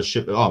haven't got a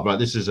ship. Oh, right.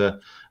 This is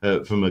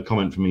from a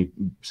comment from me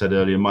said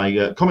earlier.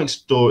 My comic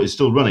store is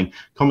still running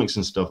comics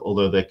and stuff,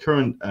 although their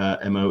current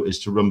MO is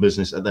to run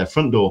business at their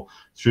front door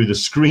through the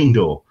screen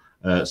door.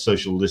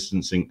 Social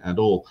distancing and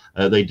all.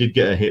 They did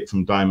get a hit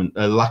from Diamond,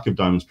 lack of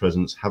Diamond's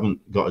presence, haven't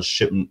got a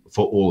shipment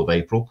for all of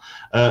April.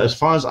 As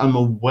far as I'm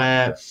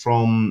aware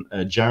from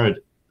Jared,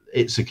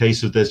 it's a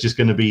case of there's just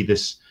going to be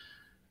this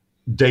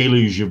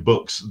deluge of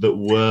books that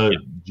were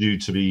due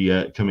to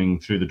be coming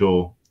through the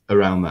door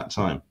around that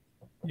time.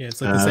 Yeah,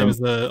 it's like the same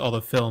as all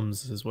the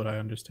films, is what I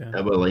understand.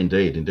 Well,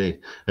 indeed.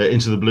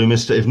 Into the Blue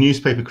Mist. If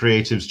newspaper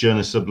creatives,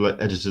 journalists,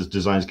 sub-editors,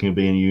 designers can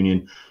be in a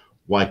union,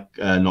 why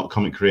not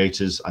comic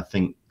creators? I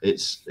think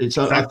it's.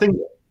 I think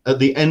at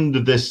the end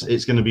of this,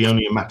 it's going to be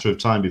only a matter of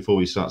time before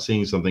we start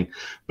seeing something.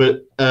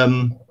 But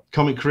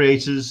comic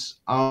creators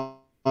are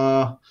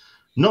not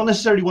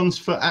necessarily ones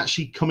for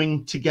actually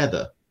coming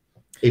together,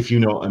 if you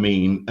know what I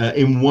mean,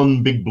 in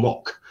one big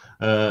block.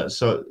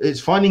 So it's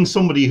finding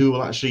somebody who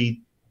will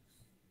actually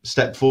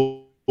step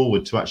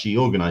forward to actually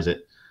organize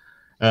it.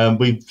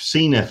 We've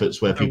seen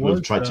efforts where people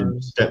have tried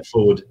to step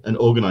forward and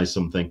organize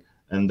something,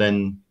 and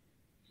then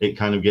it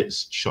kind of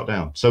gets shot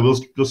down. So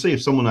we'll see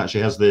if someone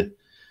actually has the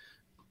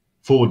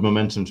forward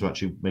momentum to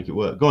actually make it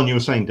work. Go on, you were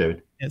saying,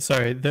 David. Yeah,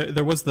 sorry,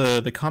 there was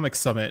the Comic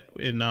Summit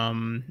in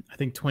I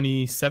think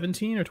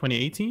 2017 or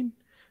 2018,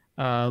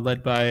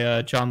 led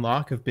by John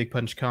Locke of Big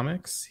Punch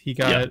Comics. He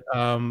got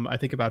I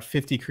think about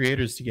 50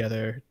 creators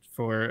together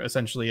for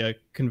essentially a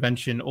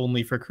convention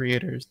only for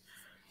creators.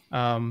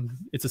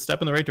 It's a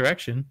step in the right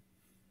direction.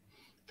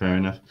 Fair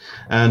enough.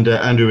 And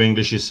Andrew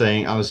English is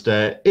saying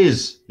Alistair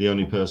is the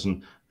only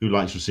person who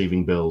likes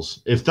receiving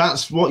bills. If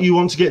that's what you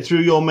want to get through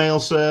your mail,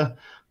 sir,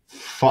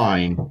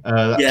 fine.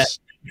 Yeah,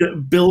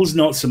 bills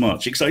not so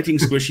much. Exciting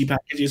squishy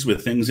packages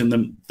with things in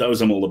them,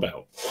 those I'm all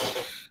about.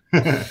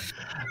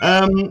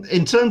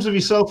 In terms of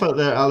yourself out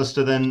there,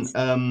 Alistair, then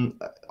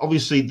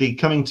obviously the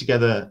coming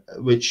together,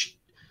 which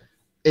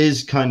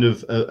is kind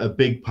of a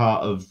big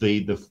part of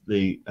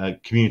the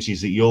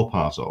communities that you're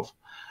part of.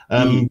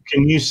 Can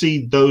you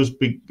see those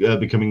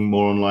becoming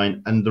more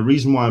online? And the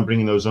reason why I'm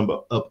bringing those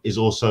up is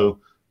also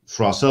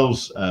for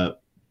ourselves,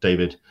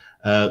 David,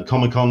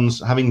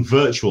 Comic-Cons having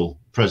virtual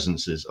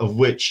presences, of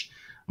which,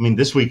 I mean,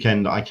 this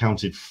weekend I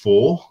counted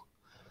 4,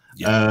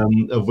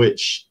 of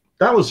which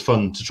that was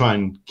fun to try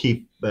and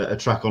keep a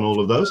track on all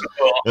of those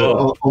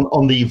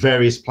on the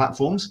various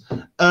platforms.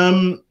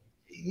 Do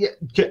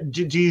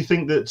you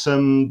think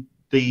that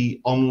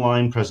the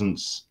online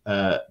presence,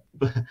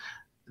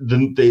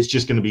 it's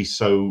just going to be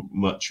so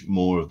much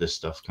more of this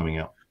stuff coming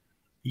out?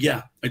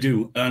 Yeah, I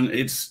do, and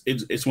it's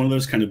one of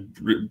those kind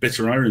of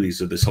bitter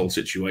ironies of this whole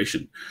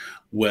situation,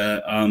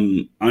 where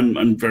I'm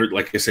very,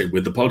 like I said,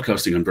 with the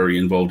podcasting, I'm very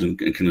involved in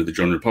kind of the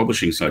genre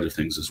publishing side of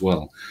things as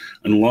well.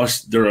 And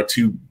there are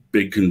 2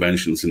 big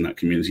conventions in that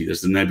community.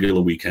 There's the Nebula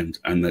Weekend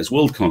and there's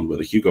Worldcon, where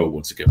the Hugo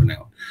Awards are given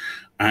out.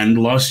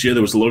 And last year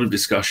there was a lot of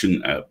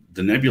discussion at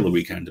the Nebula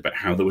Weekend about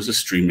how there was a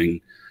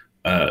streaming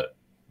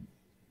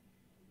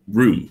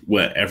room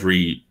where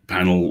every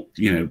panel,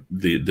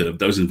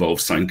 those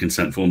involved signed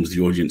consent forms,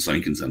 the audience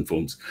signed consent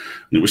forms,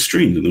 and it was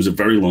streamed. And there was a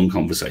very long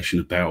conversation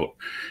about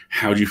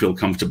how do you feel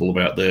comfortable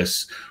about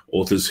this?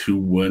 Authors who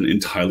weren't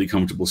entirely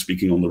comfortable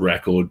speaking on the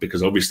record,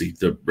 because obviously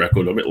the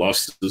record of it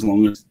lasts as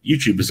long as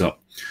YouTube is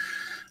up.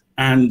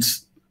 And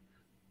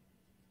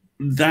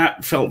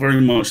that felt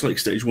very much like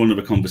stage 1 of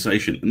a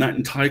conversation. And that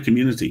entire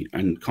community,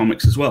 and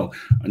comics as well,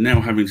 are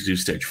now having to do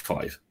stage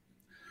 5.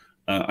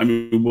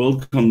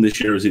 Worldcon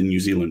this year is in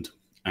New Zealand,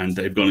 and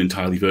they've gone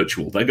entirely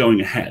virtual. They're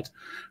going ahead.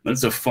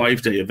 That's a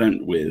 5-day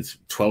event with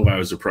 12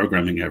 hours of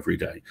programming every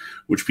day,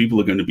 which people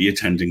are going to be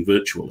attending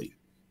virtually.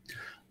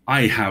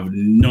 I have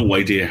no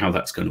idea how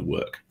that's going to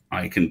work.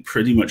 I can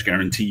pretty much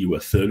guarantee you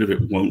 1/3 of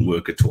it won't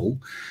work at all.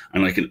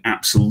 And I can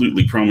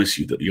absolutely promise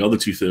you that the other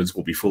 2/3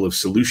 will be full of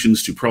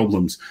solutions to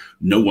problems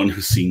no one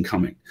has seen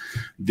coming.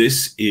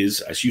 This is,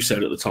 as you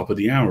said at the top of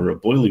the hour, a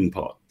boiling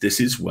pot.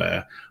 This is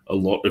where a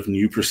lot of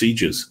new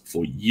procedures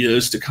for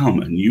years to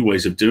come and new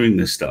ways of doing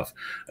this stuff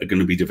are going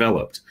to be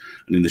developed.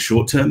 And in the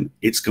short term,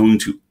 it's going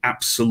to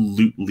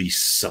absolutely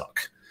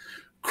suck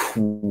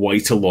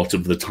quite a lot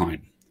of the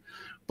time.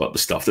 But the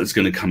stuff that's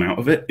going to come out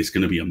of it is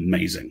going to be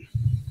amazing.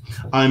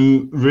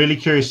 I'm really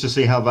curious to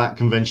see how that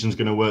convention is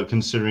going to work,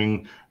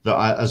 considering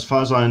that, as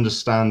far as I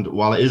understand,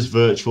 while it is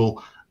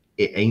virtual,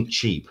 it ain't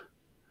cheap.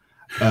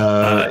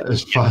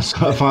 As far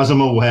as I'm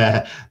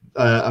aware,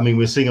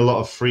 we're seeing a lot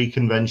of free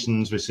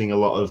conventions. We're seeing a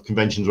lot of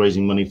conventions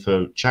raising money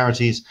for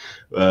charities.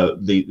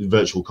 The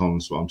virtual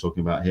cons, what I'm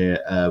talking about here.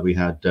 We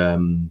had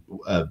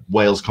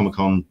Wales Comic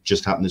Con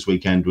just happened this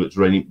weekend, which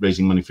was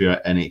raising money for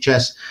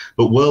NHS.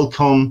 But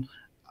Worldcon,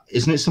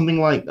 isn't it something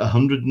like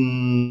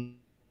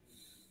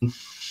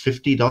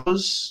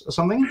 $150 or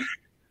something?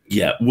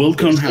 Yeah,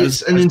 Worldcon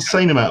has an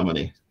insane amount of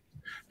money.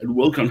 And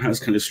Worldcon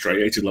has kind of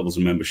striated levels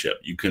of membership.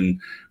 You can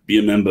be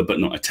a member but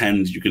not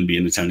attend. You can be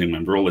an attending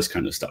member, all this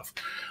kind of stuff.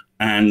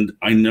 And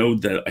I know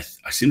that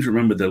I seem to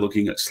remember they're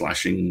looking at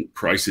slashing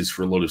prices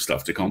for a lot of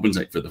stuff to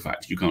compensate for the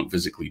fact you can't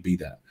physically be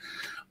there.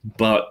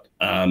 But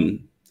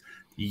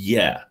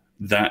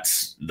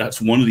that's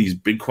one of these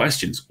big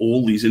questions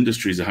all these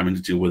industries are having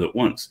to deal with at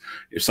once.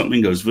 If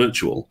something goes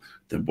virtual,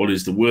 then what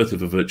is the worth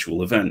of a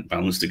virtual event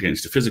balanced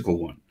against a physical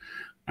one?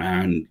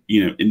 And,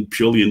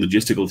 purely in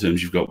logistical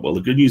terms, you've got, well,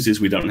 the good news is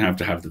we don't have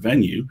to have the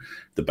venue.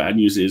 The bad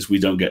news is we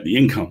don't get the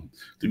income.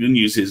 The good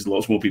news is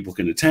lots more people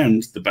can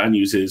attend. The bad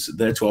news is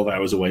they're 12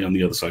 hours away on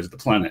the other side of the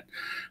planet.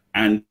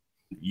 And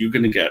you're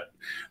going to get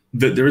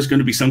that there is going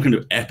to be some kind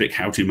of epic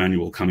how-to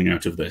manual coming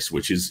out of this,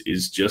 which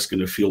is just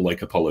going to feel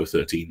like Apollo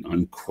 13.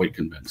 I'm quite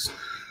convinced.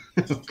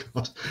 Oh,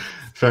 God.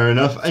 Fair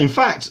enough. In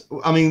fact,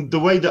 the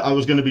way that I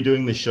was going to be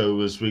doing this show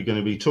was we're going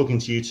to be talking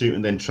to you two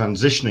and then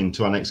transitioning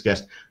to our next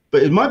guest.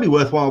 But it might be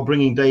worthwhile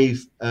bringing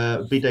Dave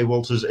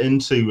Walters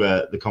into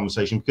the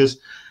conversation because,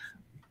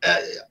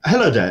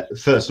 hello there,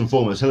 first and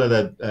foremost. Hello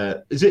there.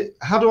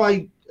 How do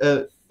I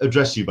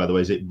address you, by the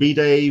way? Is it B.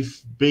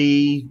 Dave,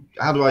 B?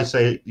 How do I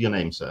say your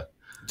name, sir?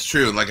 It's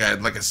true. Like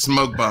a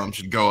smoke bomb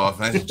should go off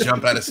and I should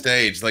jump out of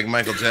stage like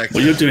Michael Jackson.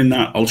 Well, you're doing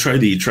that. I'll try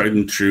the tried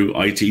and true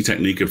IT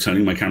technique of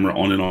turning my camera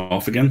on and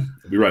off again.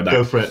 I'll be right back.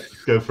 Go for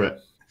it.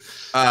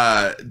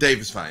 Dave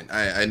is fine.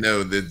 I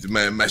know that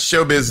my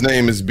showbiz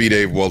name is B.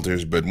 Dave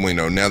Walters, but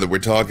now that we're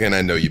talking,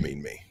 I know you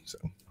mean me. So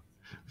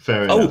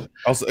fair enough.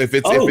 Also, if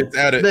it's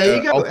out of there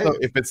you go. also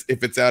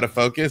if it's out of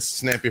focus,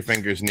 snap your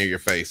fingers near your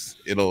face.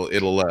 It'll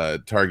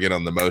target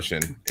on the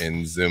motion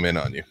and zoom in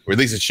on you, or at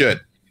least it should.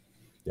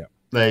 Yeah.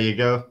 There you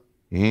go.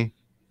 Mm-hmm.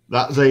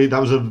 That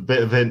was a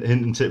bit of a hint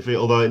and tip for you.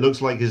 Although it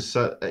looks like is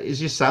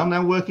your sound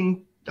now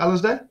working,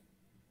 Alasdair?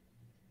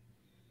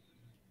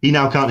 He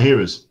now can't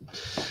hear us.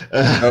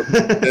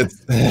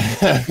 It's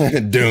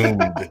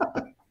doomed.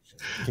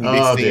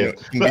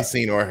 Can be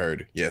seen or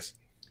heard. Yes.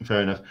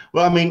 Fair enough.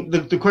 Well, I mean,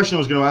 the question I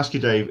was going to ask you,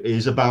 Dave,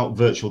 is about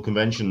virtual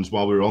conventions.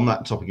 While we're on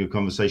that topic of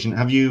conversation,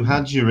 have you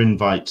had your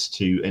invites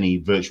to any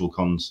virtual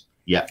cons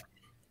yet?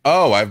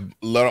 Oh, I've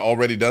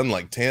already done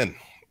like 10.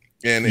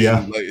 And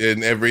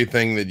in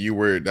everything that you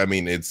were, I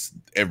mean, it's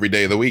every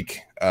day of the week.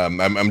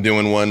 I'm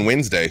doing one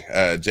Wednesday,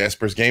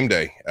 Jasper's Game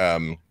Day.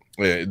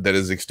 That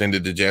is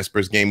extended to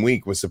Jasper's Game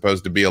Week. Was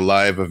supposed to be a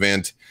live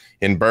event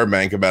in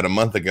Burbank about a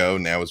month ago.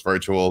 Now it's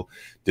virtual.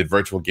 Did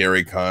virtual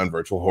Gary Con,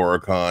 virtual Horror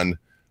Con.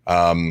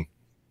 Where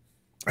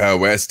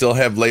I still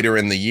have later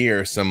in the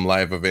year some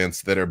live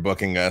events that are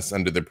booking us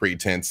under the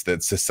pretense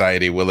that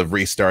society will have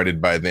restarted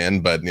by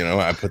then. But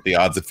I put the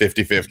odds at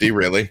 50-50,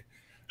 really.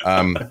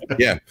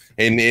 Yeah,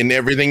 and in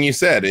everything you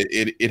said,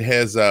 it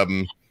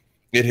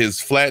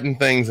has flattened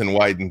things and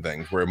widened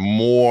things where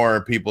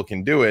more people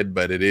can do it,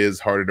 but it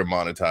is harder to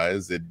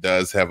monetize. It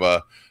does have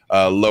a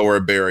lower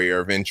barrier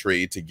of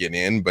entry to get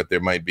in, but there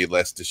might be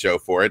less to show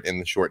for it in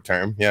the short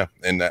term. Yeah,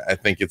 and I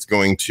think it's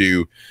going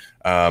to,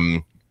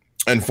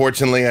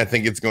 unfortunately, I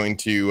think it's going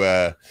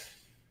to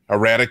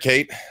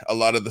eradicate a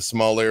lot of the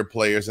smaller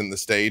players in the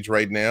stage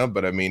right now.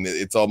 But I mean,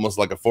 it's almost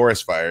like a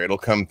forest fire. It'll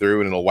come through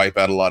and it'll wipe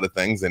out a lot of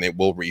things, and it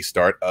will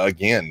restart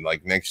again.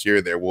 Like next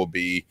year, there will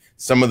be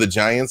some of the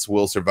giants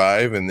will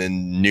survive, and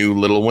then new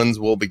little ones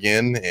will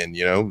begin. And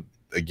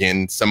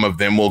again, some of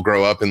them will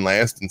grow up and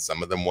last, and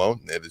some of them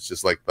won't. It's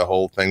just like the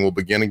whole thing will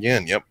begin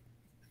again. Yep.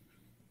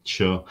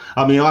 Sure.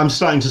 I mean, I'm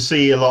starting to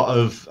see a lot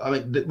of. I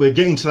mean, we're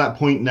getting to that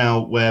point now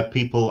where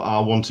people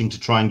are wanting to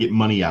try and get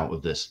money out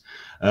of this.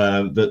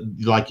 That,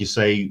 like you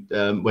say,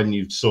 when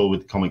you saw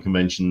with comic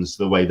conventions,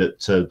 the way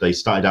that they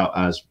started out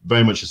as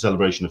very much a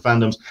celebration of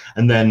fandoms,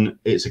 and then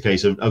it's a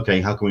case of,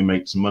 okay, how can we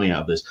make some money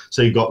out of this?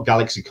 So you've got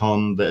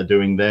GalaxyCon that are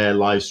doing their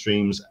live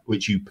streams,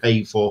 which you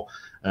pay for,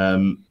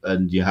 and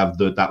you have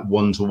that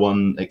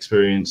one-to-one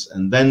experience,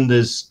 and then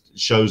there's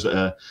shows that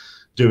are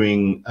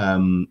doing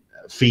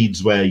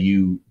feeds where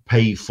you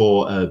pay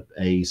for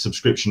a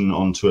subscription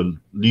onto a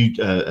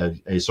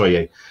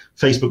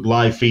Facebook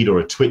live feed or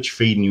a Twitch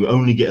feed, and you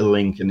only get a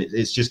link, and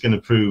it's just going to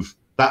prove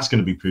that's going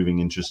to be proving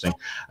interesting.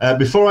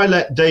 Before I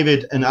let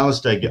David and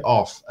Alasdair get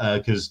off,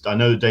 because I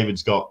know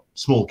David's got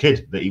small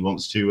kid that he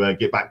wants to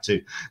get back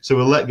to, so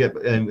we'll get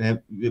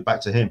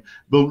back to him.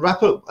 We'll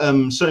wrap up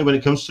certainly when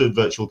it comes to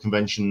virtual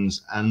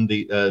conventions and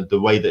the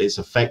way that it's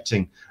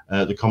affecting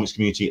the comics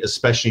community,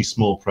 especially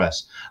small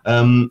press.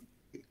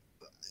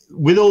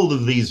 With all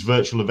of these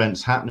virtual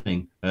events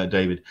happening,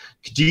 David,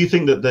 do you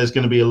think that there's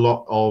going to be a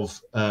lot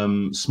of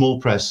small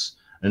press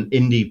and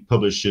indie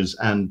publishers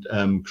and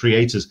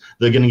creators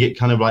that are going to get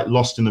kind of like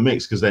lost in the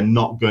mix because they're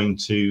not going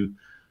to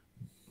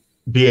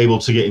be able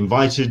to get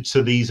invited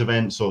to these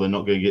events, or they're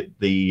not going to get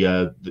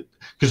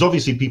because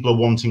obviously people are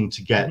wanting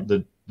to get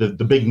the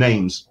big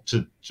names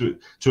to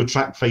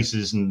attract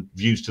faces and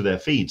views to their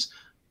feeds,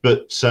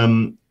 but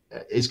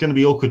it's going to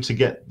be awkward to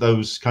get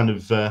those kind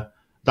of that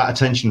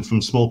attention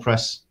from small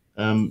press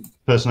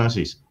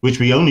personalities, which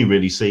we only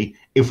really see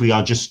if we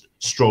are just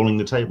strolling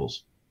the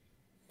tables.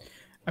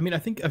 I mean, I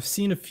think I've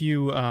seen a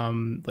few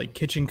like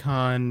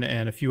KitchenCon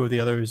and a few of the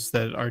others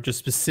that are just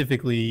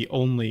specifically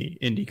only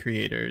indie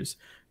creators.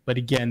 But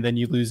again, then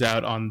you lose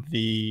out on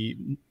the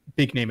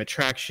big name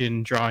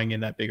attraction, drawing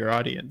in that bigger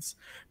audience.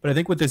 But I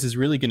think what this is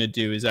really going to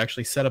do is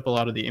actually set up a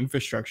lot of the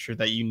infrastructure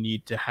that you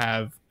need to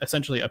have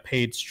essentially a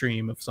paid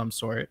stream of some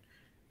sort,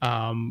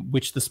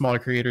 which the smaller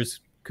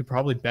creators could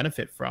probably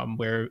benefit from,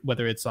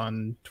 whether it's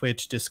on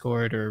Twitch,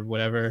 Discord, or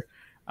whatever,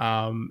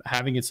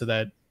 having it so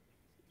that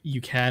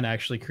you can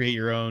actually create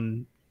your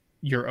own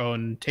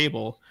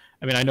table.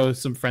 I mean, I know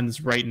some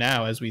friends right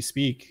now as we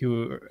speak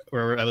who,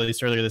 or at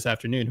least earlier this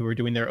afternoon, who are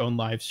doing their own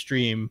live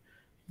stream,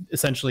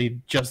 essentially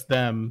just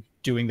them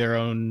doing their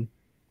own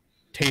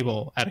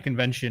table at a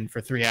convention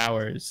for 3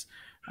 hours,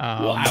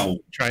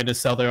 trying to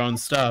sell their own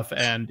stuff.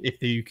 And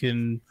if you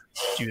can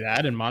do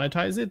that and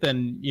monetize it,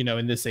 then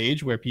in this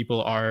age where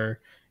people are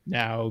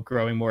now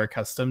growing more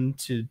accustomed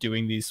to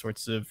doing these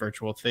sorts of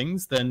virtual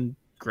things, then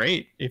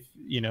great. If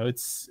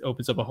it's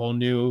opens up a whole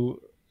new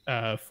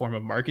form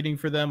of marketing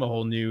for them, a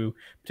whole new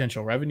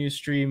potential revenue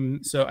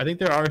stream. So I think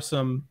there are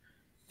some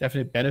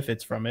definite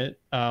benefits from it.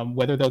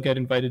 Whether they'll get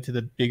invited to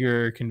the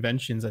bigger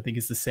conventions, I think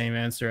is the same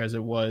answer as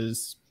it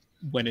was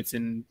when it's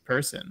in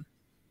person.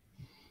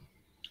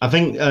 I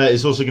think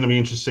it's also going to be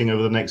interesting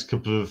over the next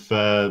couple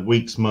of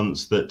weeks,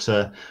 months, that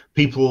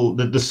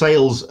the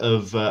sales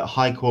of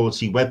high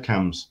quality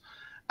webcams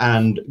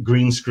and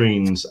green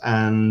screens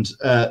and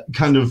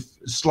kind of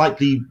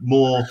slightly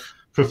more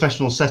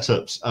professional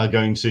setups are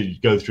going to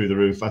go through the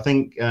roof. I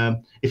think,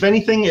 if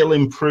anything, it'll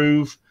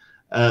improve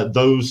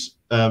those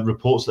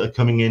reports that are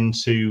coming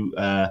into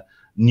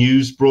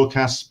news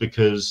broadcasts,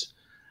 because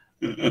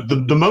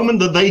the moment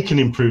that they can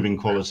improve in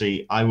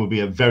quality, I will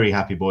be a very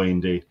happy boy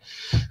indeed.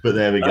 But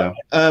there we go.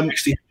 I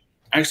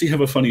actually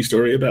have a funny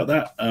story about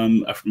that.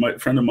 My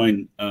friend of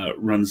mine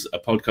runs a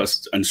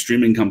podcast and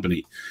streaming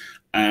company,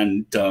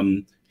 and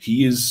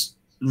he is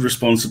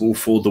responsible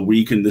for the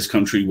week in this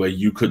country where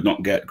you could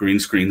not get green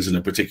screens in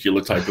a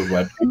particular type of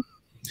webcam.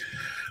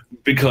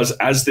 Because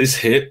as this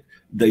hit,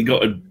 they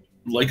got,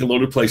 like a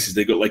lot of places,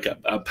 they got like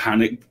a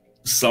panic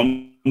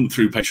sum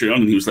through Patreon,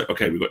 and he was like,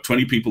 okay, we've got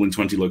 20 people in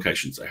 20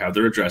 locations. I have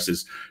their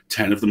addresses.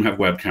 10 of them have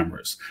web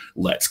cameras.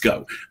 Let's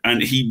go.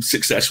 And he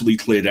successfully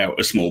cleared out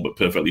a small but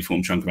perfectly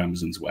formed chunk of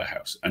Amazon's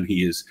warehouse, and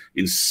he is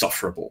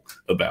insufferable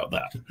about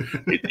that.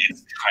 It's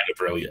kind of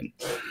brilliant.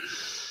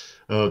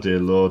 Oh, dear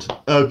Lord.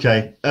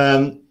 Okay.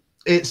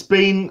 It's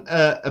been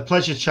a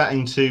pleasure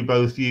chatting to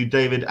both you,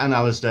 David and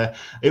Alistair.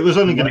 It was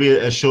only going to be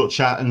a short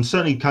chat and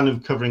certainly kind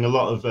of covering a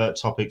lot of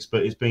topics,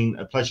 but it's been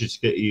a pleasure to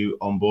get you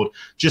on board.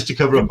 Just to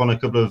cover up on a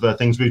couple of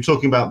things, we were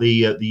talking about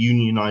the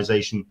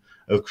unionization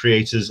of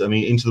creators. I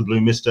mean, Into the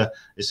Blue Mister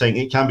is saying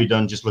it can be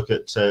done. Just look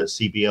at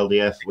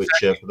CBLDF, which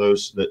for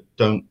those that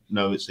don't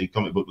know, it's the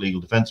Comic Book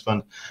Legal Defense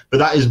Fund. But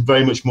that is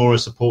very much more a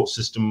support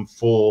system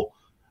for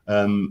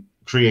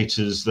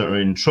creators that are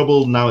in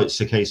trouble. Now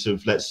it's a case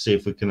of, let's see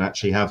if we can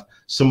actually have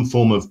some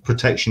form of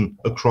protection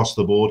across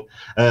the board.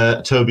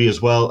 Toby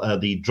as well,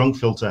 the drunk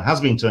filter has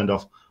been turned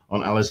off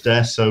on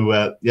Alistair.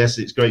 So yes,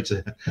 it's great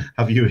to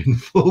have you in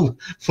full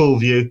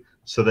view.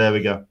 So there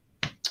we go.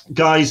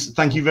 Guys,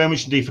 thank you very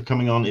much indeed for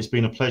coming on. It's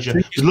been a pleasure.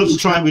 We'd love to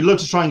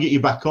try and get you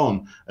back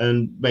on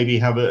and maybe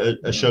have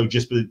a show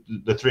just with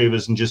the three of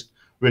us and just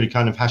really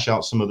kind of hash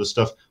out some of the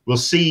stuff. We'll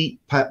see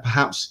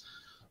perhaps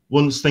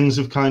once things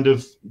have kind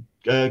of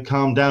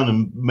calm down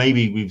and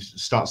maybe we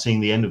start seeing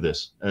the end of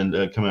this and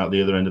coming out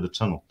the other end of the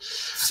tunnel.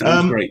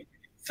 Sounds great.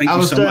 Thank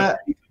you so much for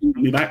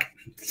having me back.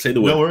 Say the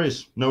word.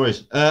 No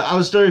worries.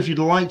 Alistair, if you'd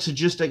like to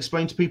just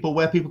explain to people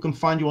where people can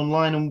find you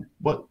online and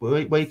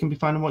where you can be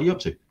finding what you're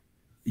up to.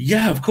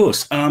 Yeah, of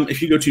course.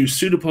 If you go to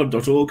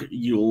pseudopod.org,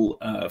 you'll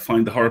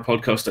find the horror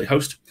podcast I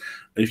host.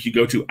 If you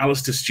go to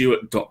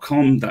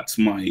alistairstewart.com, that's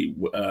my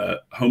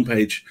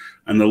homepage,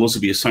 and there'll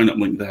also be a sign-up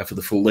link there for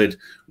The Full Lid,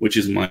 which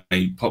is my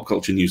pop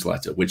culture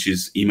newsletter, which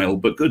is email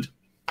but good.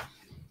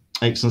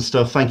 Excellent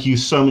stuff. Thank you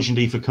so much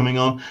indeed for coming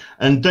on.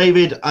 And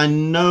David, I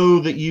know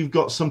that you've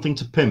got something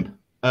to pimp,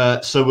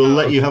 so we'll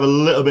let you have a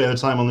little bit of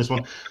time on this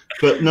one.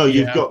 But no,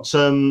 you've got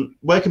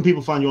where can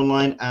people find you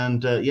online?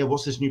 And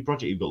what's this new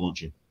project you've got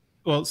launching?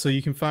 Well, so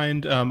you can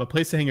find a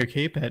place to hang your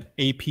cape at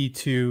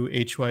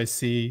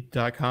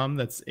ap2hyc.com.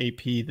 That's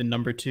AP, the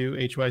number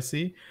 2, HYC.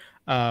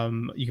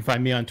 You can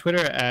find me on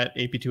Twitter at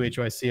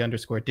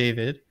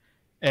ap2hyc_David.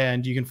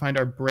 And you can find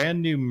our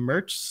brand new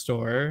merch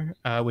store,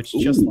 which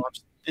just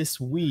launched this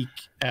week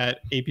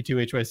at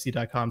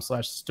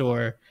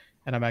ap2hyc.com/store.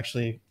 And I'm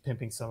actually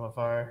pimping some of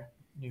our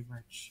new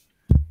merch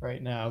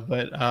right now.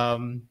 But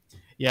I'm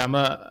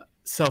a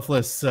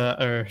selfless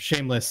or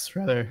shameless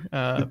rather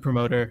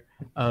promoter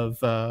of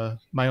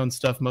my own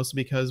stuff,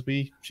 mostly because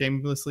we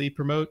shamelessly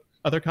promote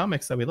other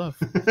comics that we love.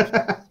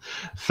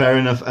 Fair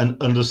enough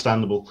and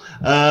understandable.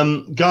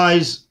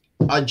 Guys,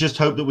 I just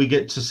hope that we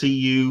get to see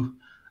you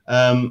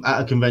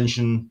at a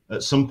convention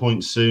at some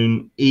point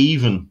soon,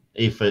 even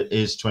if it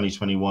is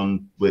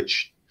 2021,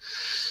 which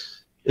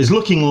is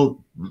looking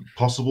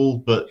possible,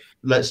 but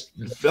let's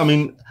put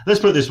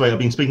it this way. I've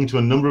been speaking to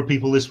a number of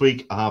people this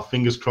week. I have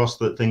fingers crossed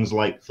that things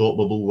like Thought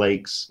Bubble,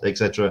 Lakes,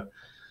 etc.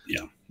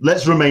 Yeah.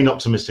 Let's remain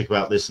optimistic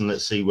about this and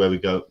let's see where we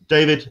go.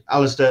 David,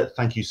 Alistair,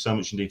 thank you so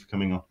much indeed for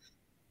coming on.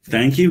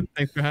 Thank you.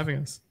 Thanks for having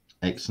us.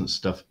 Excellent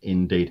stuff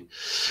indeed.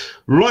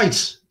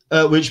 Right,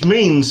 which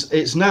means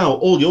it's now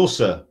all yours,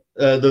 sir.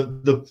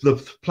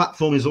 The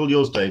platform is all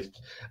yours, Dave.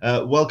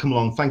 Welcome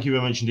along. Thank you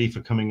very much indeed for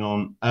coming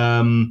on.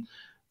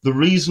 The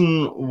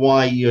reason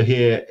why you're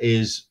here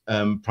is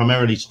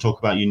primarily to talk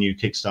about your new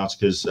Kickstarter,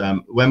 because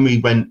when we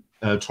went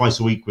twice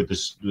a week with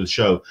the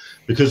show,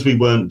 because we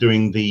weren't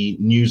doing the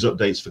news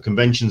updates for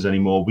conventions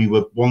anymore, we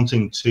were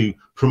wanting to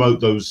promote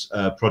those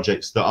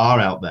projects that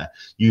are out there.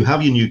 You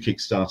have your new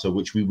Kickstarter,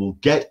 which we will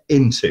get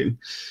into.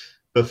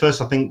 But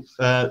first, I think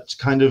to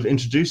kind of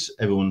introduce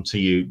everyone to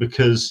you,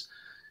 because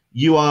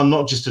you are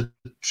not just a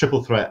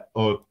triple threat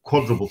or a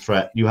quadruple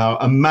threat. You are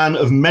a man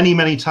of many,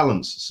 many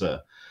talents,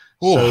 sir.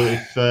 Ooh.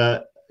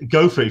 So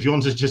go for it. If you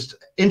want to just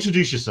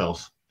introduce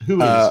yourself,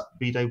 who is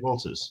B. Dave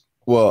Walters?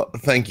 Well,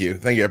 thank you.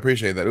 I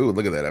appreciate that. Ooh,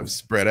 look at that. I'm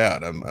spread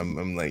out.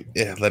 I'm like,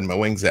 letting my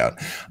wings out.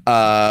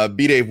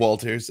 B. Dave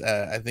Walters.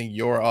 I think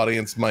your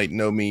audience might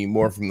know me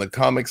more from the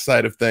comic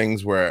side of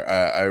things, where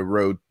I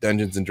wrote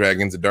Dungeons and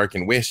Dragons: A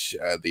Darkened Wish,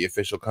 the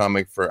official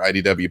comic for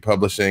IDW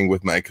Publishing,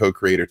 with my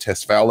co-creator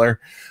Tess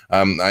Fowler.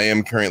 I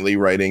am currently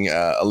writing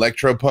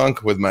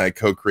Electropunk with my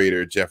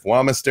co-creator Jeff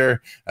Wamister.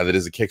 That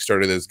is a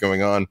Kickstarter that's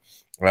going on.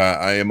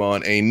 I am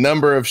on a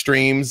number of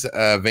streams: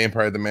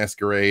 Vampire the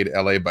Masquerade,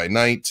 LA by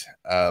Night,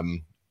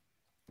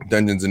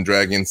 Dungeons and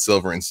Dragons,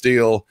 Silver and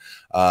Steel.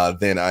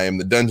 Then I am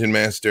the Dungeon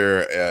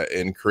Master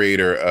and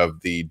creator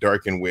of the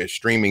Dark and Wish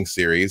streaming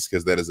series,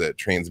 because that is a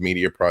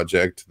transmedia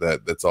project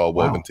that's all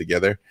woven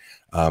together.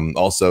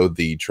 Also,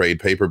 the trade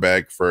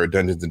paperback for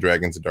Dungeons and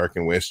Dragons and Dark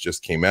and Wish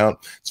just came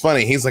out. It's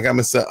funny. He's like, I'm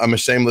a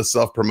shameless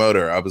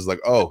self-promoter. I was like,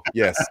 oh,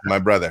 yes, my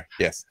brother.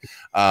 Yes.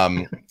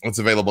 It's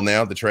available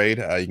now, the trade.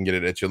 You can get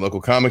it at your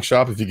local comic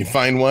shop if you can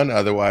find one.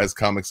 Otherwise,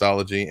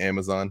 Comixology,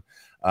 Amazon.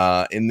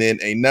 And then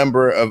a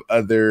number of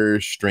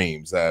other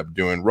streams.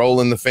 Doing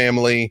Roll in the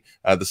Family,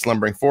 the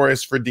Slumbering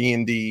Forest for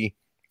D&D.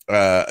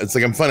 It's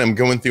like I'm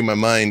going through my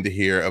mind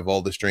here of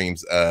all the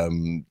streams.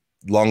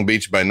 Long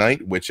Beach by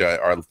Night, which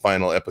our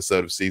final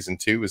episode of season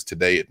 2 is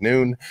today at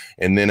noon.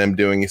 And then I'm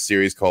doing a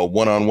series called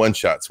One-on-One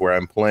Shots, where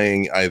I'm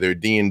playing either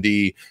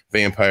D&D,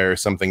 Vampire, or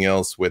something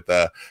else with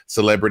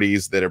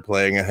celebrities that are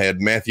playing. I had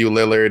Matthew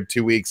Lillard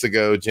 2 weeks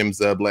ago, Jim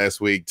Zub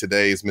last week.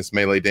 Today is Miss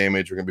Melee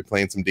Damage. We're going to be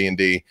playing some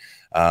D&D.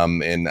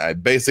 And I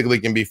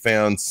basically can be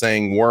found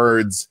saying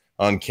words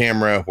on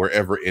camera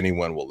wherever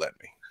anyone will let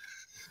me.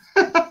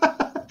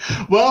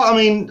 Well, I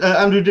mean,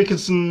 Andrew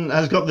Dickinson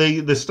has got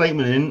the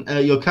statement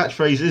in. Your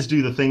catchphrase is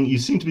 "do the thing." You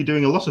seem to be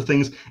doing a lot of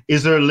things.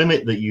 Is there a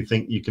limit that you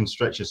think you can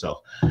stretch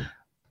yourself?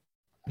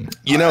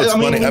 You know, it's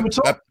funny.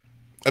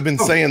 I've been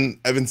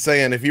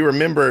saying, if you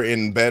remember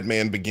in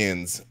Batman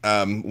Begins,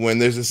 when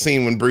there's a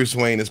scene when Bruce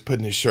Wayne is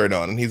putting his shirt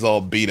on and he's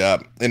all beat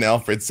up, and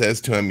Alfred says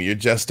to him, "You're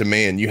just a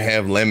man. You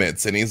have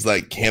limits," and he's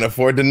like, "Can't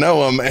afford to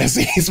know him," as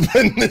he's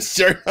putting his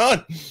shirt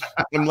on.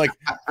 I'm like,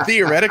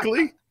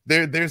 theoretically,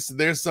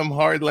 there's some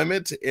hard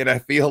limit, and I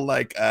feel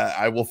like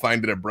I will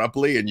find it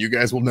abruptly, and you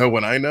guys will know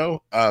when I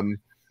know.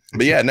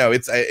 But yeah, no,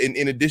 it's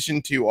in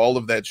addition to all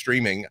of that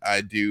streaming,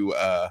 I do.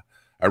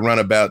 I run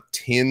about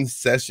 10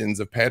 sessions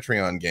of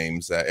Patreon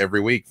games every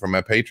week for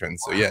my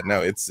patrons. So yeah,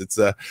 no,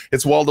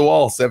 it's wall to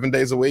wall, 7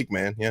 days a week,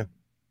 man. Yeah.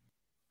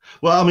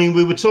 Well, I mean,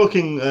 we were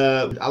talking,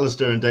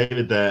 Alistair and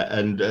David there,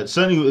 and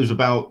certainly it was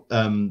about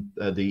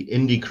the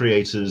indie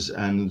creators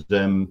and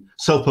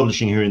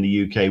self-publishing here in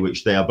the UK,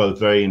 which they are both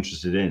very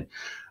interested in.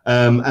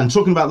 And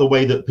talking about the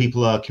way that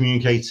people are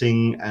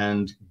communicating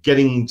and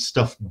getting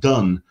stuff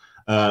done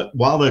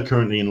while they're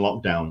currently in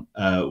lockdown,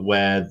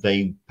 where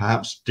they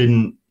perhaps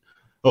didn't,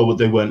 or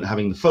they weren't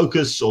having the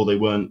focus, or they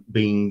weren't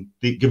being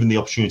given the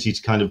opportunity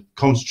to kind of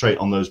concentrate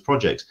on those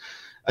projects.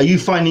 Are you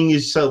finding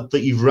yourself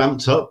that you've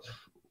ramped up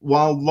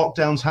while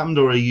lockdowns happened,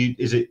 or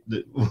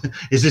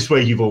is this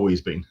where you've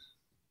always been?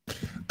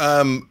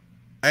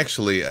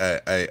 Actually,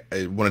 I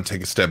want to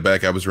take a step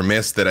back. I was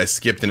remiss that I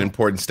skipped an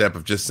important step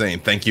of just saying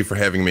thank you for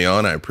having me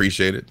on. I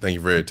appreciate it. Thank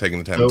you for taking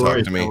the time to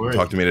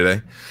talk to me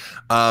today.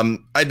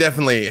 I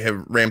definitely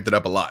have ramped it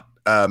up a lot.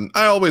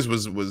 I always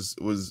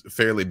was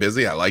fairly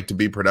busy. I like to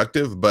be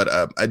productive, but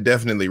I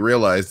definitely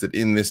realized that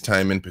in this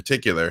time in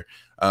particular,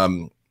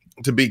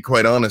 to be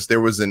quite honest,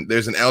 there's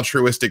an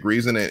altruistic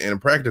reason and a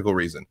practical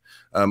reason.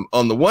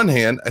 On the one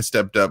hand, I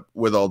stepped up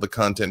with all the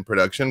content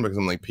production because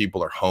I'm like,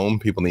 people are home,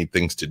 people need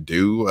things to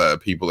do,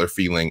 people are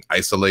feeling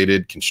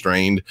isolated,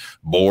 constrained,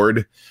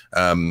 bored,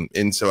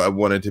 and so I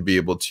wanted to be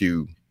able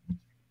to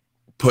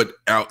put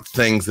out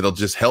things that'll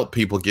just help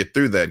people get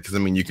through that, because I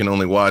mean, you can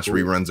only watch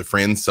reruns of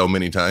Friends so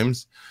many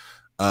times.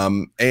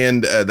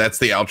 And that's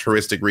the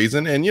altruistic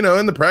reason. And, you know,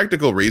 and the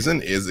practical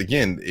reason is,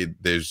 again,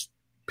 there's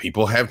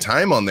people have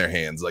time on their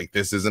hands. Like,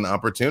 this is an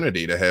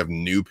opportunity to have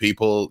new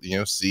people, you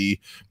know,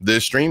 see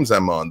the streams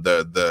I'm on,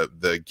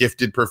 the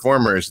gifted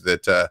performers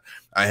that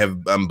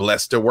I'm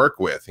blessed to work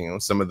with, you know,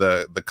 some of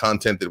the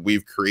content that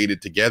we've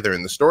created together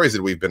and the stories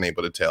that we've been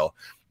able to tell,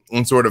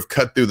 and sort of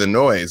cut through the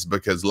noise,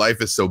 because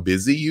life is so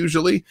busy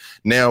usually.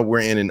 Now we're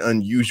in an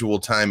unusual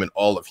time in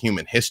all of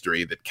human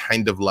history that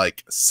kind of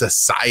like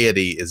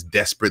society is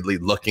desperately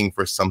looking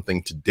for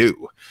something to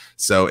do.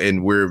 So,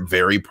 and we're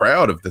very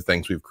proud of the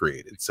things we've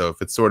created. So if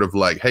it's sort of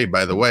like, hey,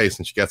 by the way,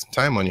 since you got some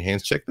time on your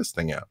hands, check this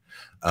thing out.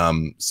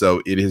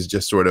 So it has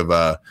just sort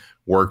of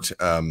worked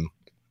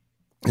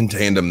in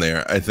tandem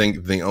there. I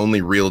think the only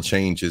real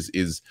change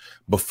is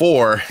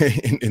before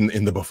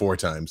in the before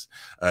times,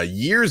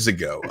 years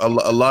ago, a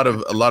lot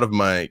of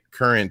my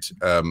current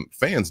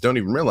fans don't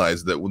even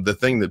realize that the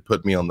thing that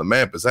put me on the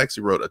map is I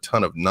actually wrote a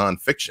ton of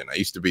nonfiction. I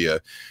used to be a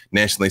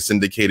nationally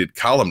syndicated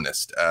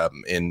columnist,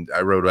 and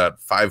I wrote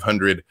about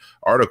 500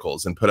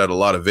 articles and put out a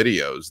lot of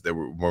videos that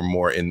were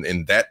more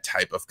in that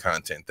type of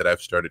content, that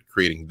I've started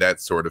creating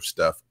that sort of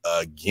stuff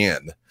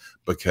again.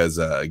 Because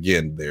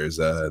again, there's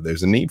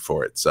a need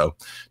for it. So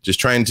just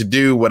trying to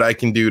do what I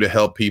can do to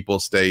help people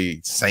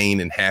stay sane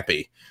and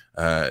happy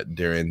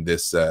during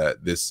this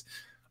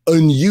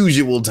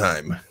unusual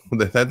time.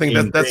 I think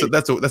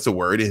that's a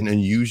word, an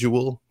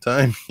unusual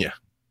time. Yeah,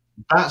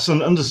 that's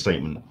an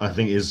understatement, I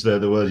think, is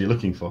the word you're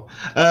looking for.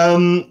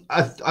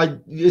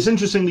 It's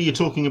interesting that you're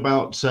talking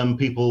about some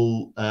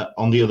people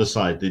on the other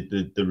side,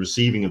 the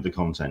receiving of the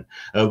content.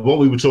 What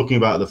we were talking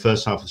about at the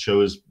first half of the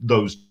show is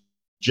those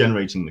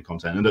generating the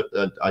content,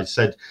 and I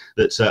said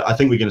that I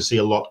think we're going to see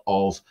a lot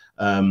of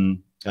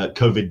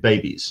COVID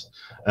babies.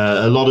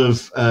 A lot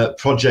of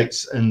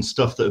projects and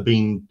stuff that have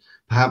been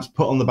perhaps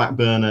put on the back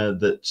burner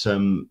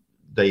that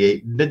they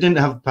didn't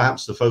have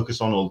perhaps the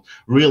focus on, or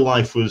real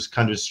life was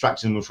kind of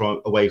distracting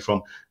them away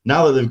from.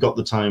 Now that they've got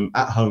the time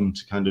at home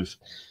to kind of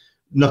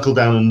knuckle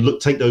down and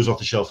take those off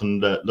the shelf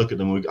and look at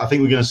them, I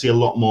think we're going to see a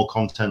lot more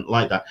content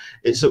like that.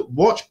 It's at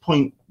what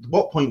point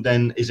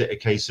then is it a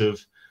case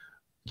of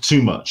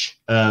too much?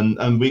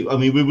 And we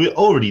were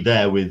already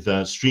there with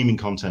streaming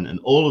content and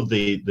all of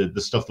the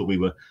stuff that we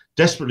were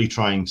desperately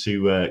trying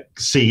to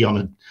see on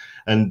a.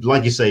 And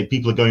like you say,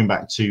 people are going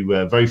back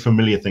to very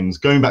familiar things,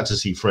 going back to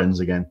see Friends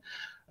again.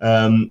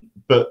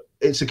 But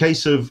it's a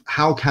case of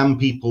how can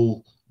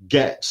people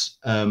get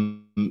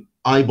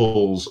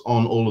eyeballs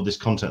on all of this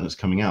content that's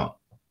coming out?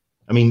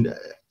 I mean,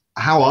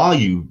 how are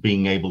you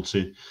being able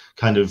to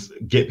kind of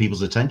get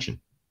people's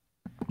attention?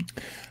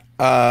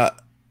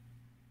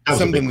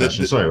 Something that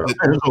sorry,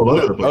 all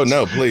over the place. Oh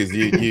no, please,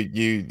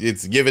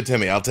 it's give it to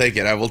me. I'll take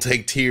it. I will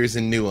take tears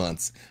and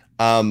nuance.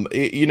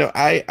 You know,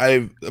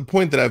 a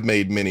point that I've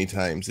made many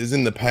times is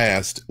in the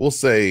past, we'll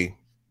say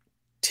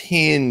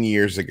 10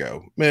 years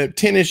ago,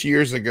 10-ish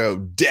years ago,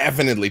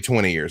 definitely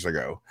 20 years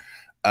ago,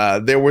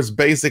 there was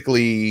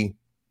basically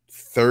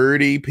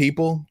 30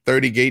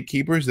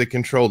 gatekeepers that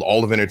controlled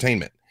all of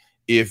entertainment.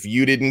 If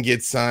you didn't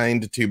get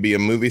signed to be a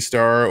movie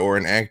star or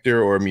an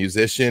actor or a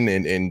musician,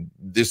 and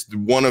just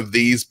one of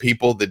these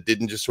people that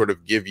didn't just sort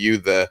of give you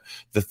the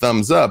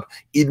thumbs up,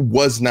 it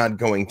was not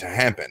going to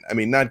happen. I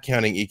mean, not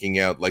counting eking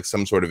out like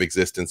some sort of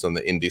existence on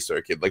the indie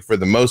circuit. Like for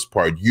the most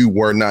part, you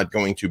were not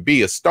going to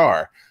be a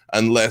star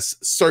unless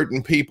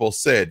certain people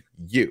said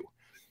you.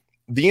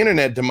 The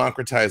internet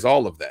democratized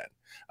all of that.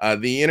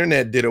 The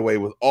internet did away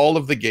with all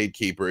of the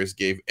gatekeepers,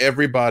 gave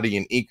everybody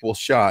an equal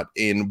shot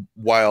in,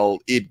 while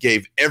it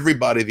gave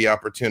everybody the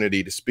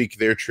opportunity to speak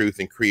their truth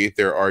and create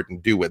their art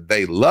and do what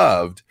they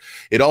loved,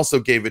 it also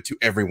gave it to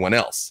everyone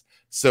else.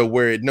 So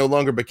where it no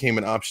longer became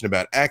an option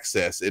about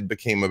access, it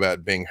became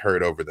about being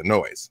heard over the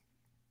noise.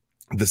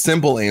 The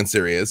simple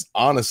answer is,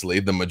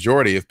 honestly, the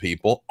majority of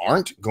people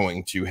aren't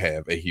going to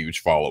have a huge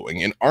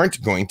following and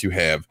aren't going to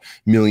have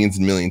millions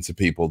and millions of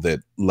people that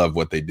love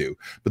what they do.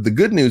 But the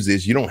good news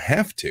is you don't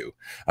have to.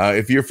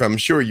 I'm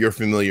sure you're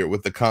familiar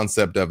with the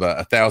concept of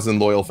 1,000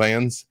 loyal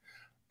fans.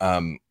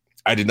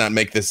 I did not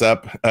make this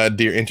up,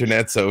 dear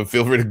internet, so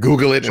feel free to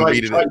Google it and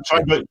read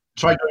it.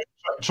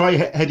 Try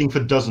heading for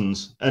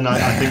dozens, and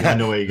I think I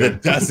know where you go. The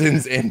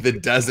dozens and the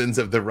dozens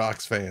of the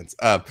Rocks fans.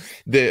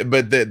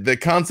 The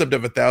concept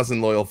of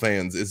 1,000 loyal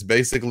fans is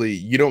basically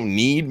you don't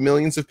need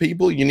millions of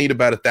people. You need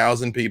about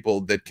 1,000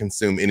 people that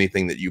consume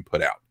anything that you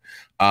put out.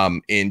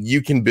 And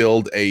you can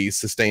build a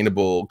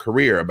sustainable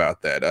career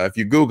about that. If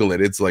you Google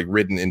it, it's like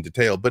written in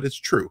detail, but it's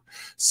true.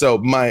 So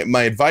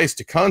my advice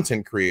to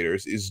content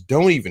creators is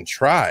don't even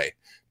try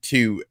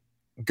to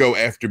go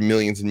after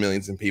millions and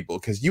millions of people,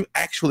 because you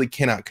actually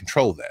cannot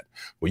control that.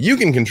 What you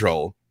can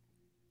control,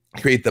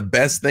 create the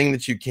best thing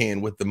that you can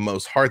with the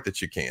most heart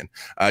that you can.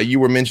 You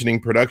were mentioning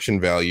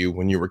production value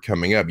when you were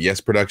coming up.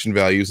 Yes, production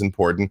value is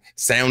important.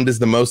 Sound is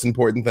the most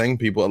important thing.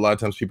 A lot of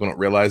times people don't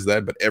realize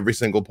that, but every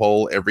single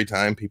poll, every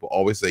time, people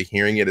always say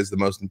hearing it is the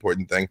most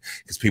important thing,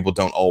 because people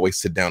don't always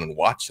sit down and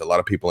watch. A lot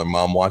of people are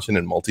mom watching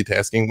and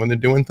multitasking when they're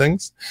doing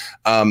things.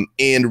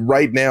 And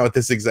right now at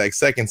this exact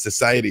second,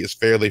 society is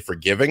fairly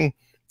forgiving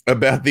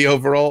about the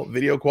overall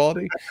video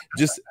quality.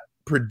 Just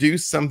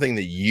produce something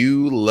that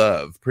you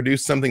love,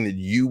 produce something that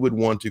you would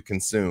want to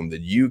consume,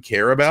 that you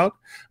care about,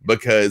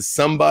 because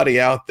somebody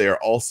out there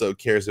also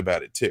cares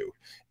about it too.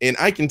 And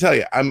I can tell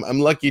you, I'm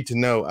lucky to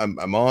know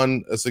I'm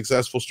on a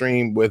successful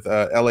stream with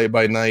LA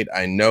by Night.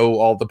 I know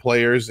all the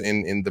players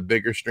in the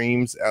bigger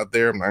streams out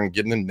there. I'm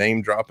getting them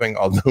name dropping,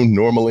 although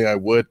normally I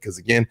would, because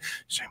again,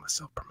 shameless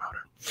self-promoter.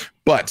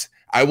 But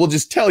I will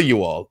just tell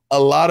you all, a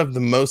lot of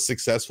the most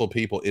successful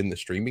people in the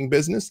streaming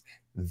business,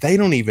 they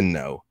don't even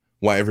know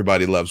why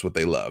everybody loves what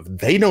they love.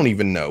 They don't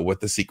even know what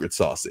the secret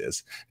sauce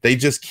is. They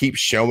just keep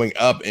showing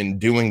up and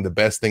doing the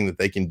best thing that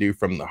they can do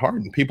from the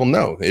heart, and people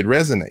know it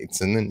resonates,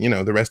 and then, you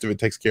know, the rest of it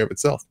takes care of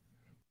itself.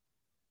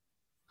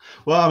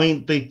 Well, I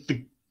mean,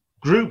 the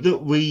group that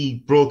we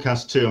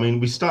broadcast to, I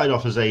mean, we started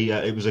off as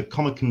it was a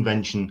comic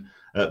convention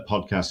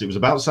podcast. It was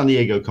about San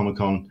Diego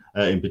Comic-Con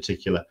in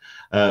particular,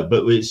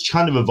 but it's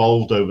kind of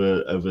evolved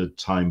over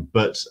time.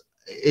 But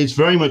it's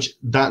very much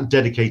that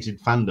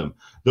dedicated fandom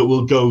that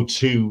will go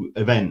to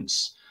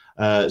events.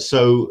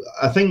 So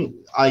I think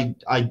I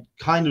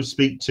kind of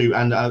speak to,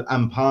 and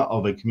I'm part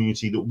of a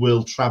community that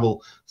will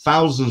travel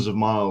thousands of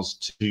miles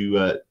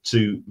to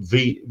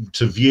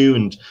view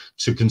and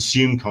to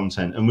consume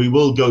content, and we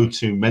will go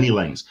to many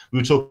lengths. We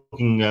were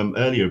talking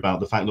earlier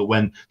about the fact that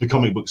when the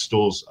comic book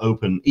stores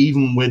open,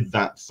 even with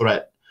that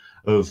threat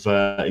of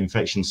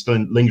infection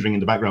still lingering in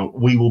the background,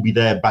 we will be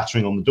there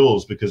battering on the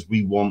doors, because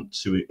we want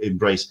to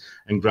embrace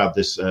and grab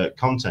this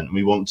content, and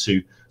we want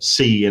to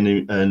see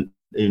and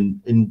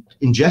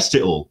ingest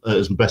it all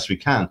as best we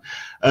can.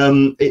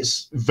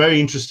 It's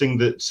very interesting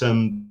that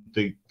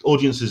the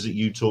audiences that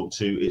you talk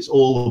to, it's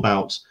all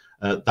about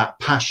that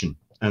passion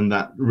and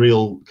that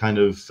real kind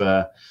of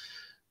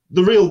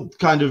the real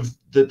kind of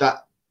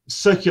that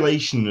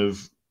circulation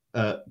of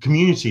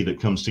community that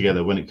comes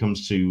together when it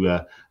comes to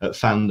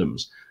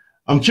fandoms.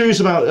 I'm curious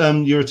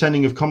about your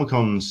attending of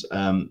Comic-Cons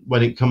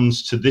when it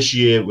comes to this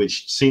year,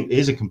 which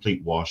is a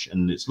complete wash,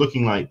 and it's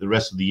looking like the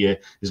rest of the year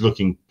is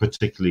looking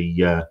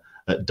particularly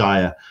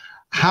dire.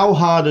 How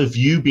hard have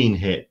you been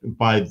hit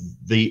by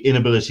the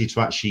inability to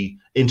actually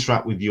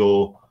interact with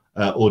your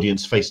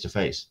audience face to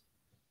face?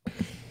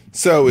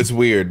 So it's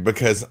weird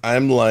because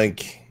I'm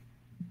like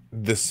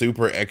the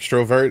super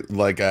extrovert.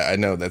 Like I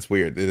know that's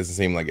weird. It doesn't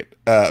seem like it.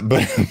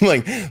 But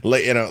like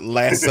you know,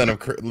 last son of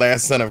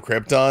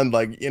Krypton.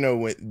 Like, you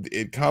know,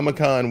 at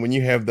Comic-Con, when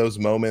you have those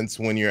moments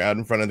when you're out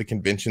in front of the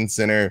convention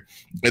center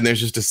and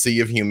there's just a sea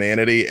of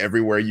humanity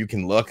everywhere you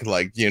can look,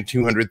 like, you know,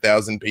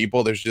 200,000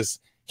 people. There's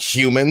just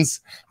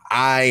humans.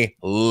 I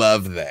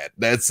love that.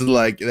 It's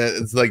like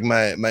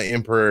my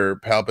Emperor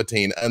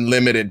Palpatine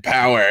unlimited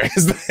power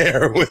is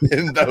there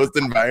within those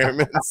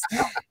environments.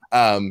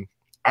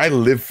 I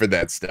live for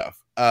that stuff.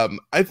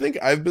 I think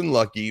I've been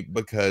lucky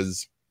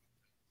because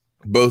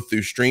both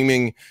through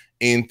streaming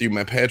and through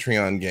my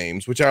Patreon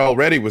games, which I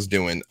already was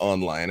doing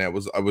online, I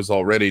was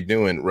already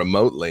doing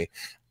remotely,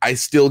 I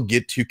still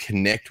get to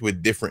connect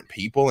with different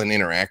people and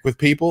interact with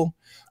people.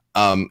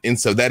 And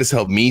so that has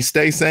helped me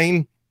stay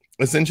sane,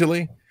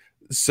 essentially.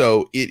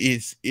 So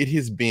it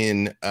has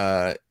been,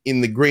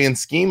 in the grand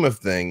scheme of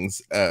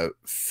things,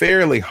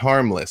 fairly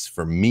harmless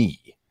for me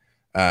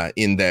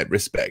in that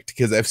respect,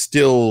 because I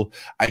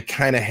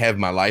kind of have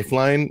my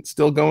lifeline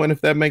still going,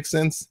 if that makes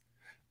sense.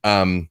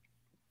 And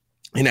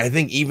I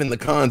think even the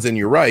cons, and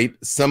you're right,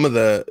 some of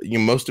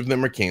most of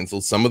them are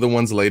canceled. Some of the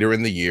ones later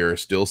in the year are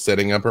still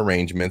setting up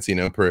arrangements, you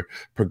know,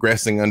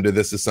 progressing under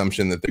this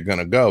assumption that they're going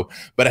to go.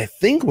 But I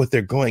think what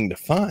they're going to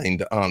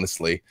find,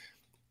 honestly,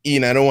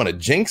 and I don't want to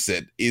jinx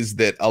it, is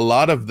that a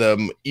lot of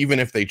them, even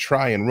if they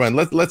try and run,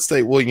 let's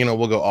say, well, you know,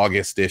 we'll go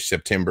August-ish,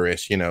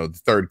 September-ish, you know, the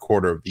third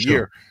quarter of the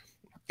year.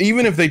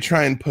 Even if they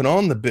try and put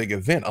on the big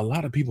event, a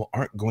lot of people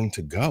aren't going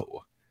to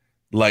go.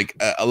 Like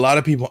a lot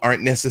of people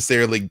aren't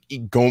necessarily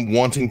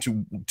wanting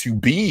to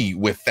be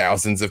with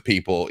thousands of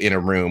people in a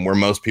room where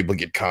most people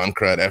get con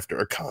crud after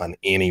a con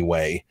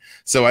anyway.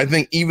 So I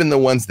think even the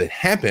ones that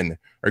happen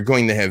are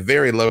going to have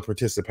very low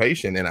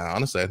participation. And I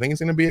think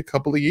it's going to be a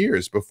couple of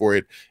years before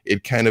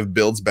it kind of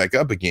builds back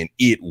up again.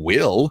 It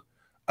will.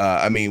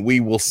 I mean,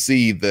 we will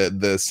see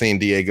the San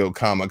Diego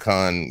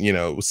Comic-Con, you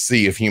know,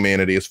 sea of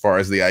humanity as far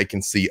as the eye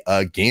can see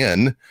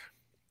again.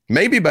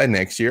 Maybe by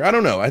next year. I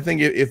don't know. I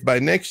think if by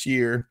next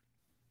year,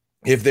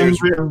 if there's...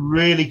 I'm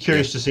really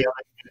curious to see how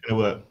it's going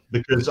to work,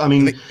 because, I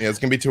mean... it's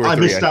going to be 2 or 3, I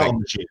missed out on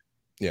this year.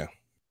 Yeah.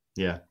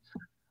 Yeah.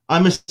 I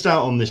missed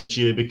out on this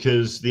year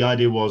because the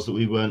idea was that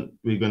we were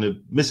going to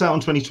miss out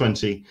on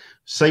 2020,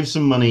 save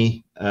some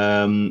money.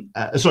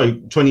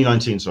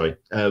 2019, sorry.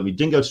 We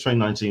didn't go to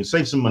 2019,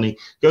 save some money,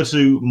 go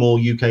to more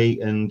UK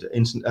and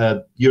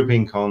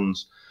European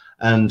cons,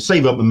 and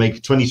save up and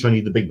make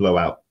 2020 the big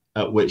blowout,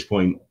 at which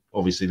point,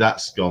 obviously,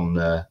 that's gone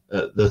the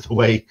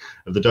way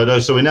of the dodo.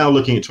 So we're now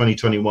looking at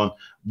 2021.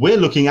 We're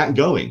looking at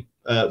going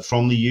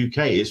from the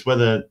UK. It's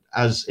whether,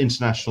 as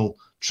international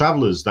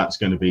travelers, that's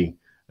going to be...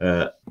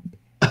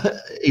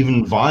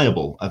 even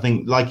viable. I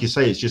think, like you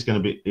say, it's just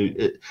going to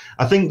be...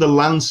 I think the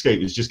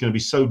landscape is just going to be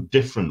so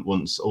different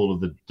once all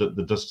of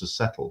the dust has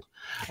settled.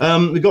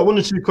 We've got 1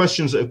 or 2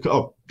 questions that have...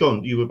 Oh, go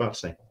on. You were about to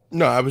say.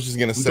 No, I was just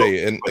going to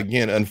say, and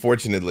again,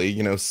 unfortunately,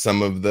 you know,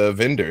 some of the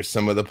vendors,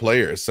 some of the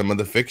players, some of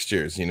the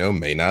fixtures, you know,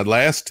 may not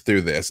last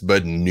through this,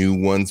 but new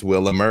ones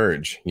will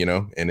emerge, you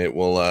know, and it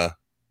will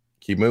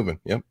keep moving.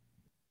 Yep.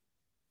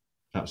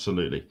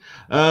 Absolutely.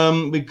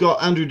 We've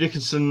got Andrew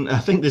Dickinson. I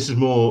think this is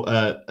more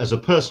as a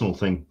personal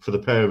thing for the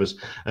pair of us.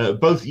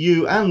 Both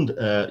you and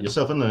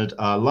yourself and Leonard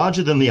are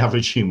larger than the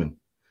average human.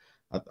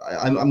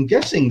 I'm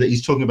guessing that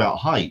he's talking about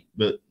height,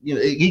 but you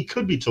know, he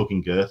could be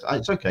talking girth.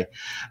 It's okay.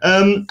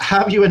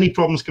 Have you any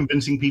problems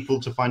convincing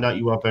people to find out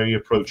you are very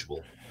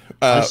approachable?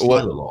 I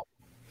smile a lot.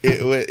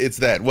 It's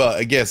that. Well,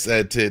 I guess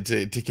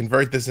to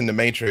convert this into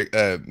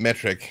not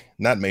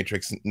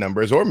matrix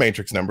numbers or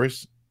matrix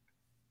numbers.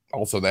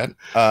 Also that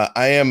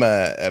I am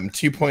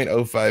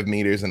 2.05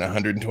 meters and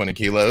 120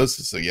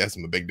 kilos. So yes,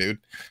 I'm a big dude.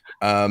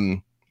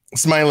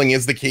 Smiling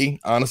is the key,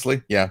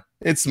 honestly. Yeah,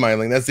 it's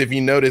smiling. That's, if you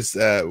notice,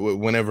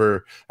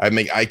 whenever I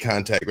make eye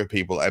contact with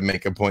people, I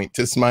make a point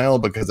to smile,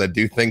 because I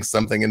do think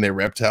something in their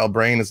reptile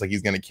brain is like,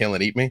 he's going to kill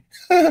and eat me,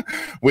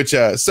 which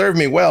served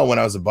me well when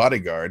I was a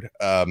bodyguard,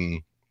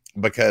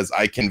 because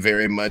I can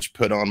very much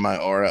put on my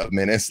aura of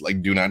menace,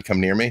 like do not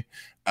come near me.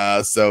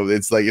 So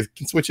it's like, it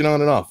can switch it on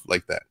and off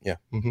like that. Yeah.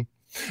 Mm-hmm.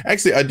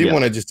 Actually, I do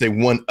want to just say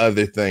one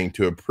other thing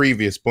to a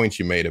previous point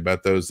you made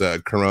about those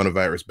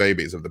coronavirus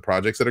babies of the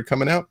projects that are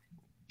coming out.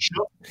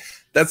 Sure.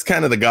 That's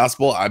kind of the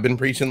gospel I've been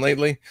preaching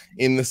lately,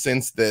 in the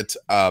sense that,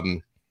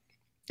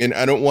 and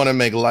I don't want to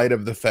make light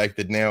of the fact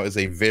that now is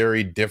a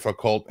very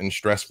difficult and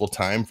stressful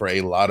time for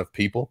a lot of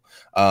people.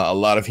 A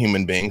lot of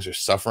human beings are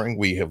suffering.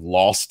 We have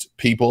lost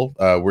people.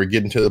 We're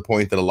getting to the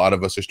point that a lot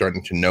of us are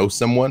starting to know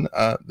someone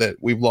that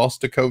we've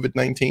lost to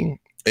COVID-19.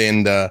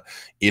 And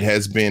it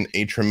has been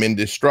a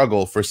tremendous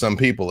struggle for some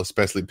people,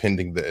 especially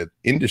pending the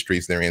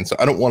industries they're in. So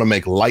I don't want to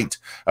make light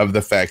of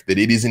the fact that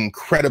it is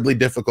incredibly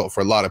difficult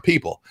for a lot of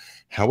people.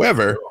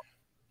 However,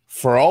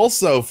 for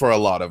a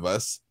lot of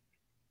us,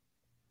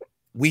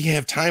 we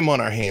have time on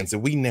our hands that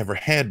we never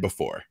had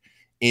before.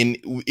 And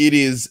it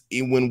is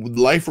when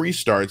life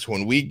restarts,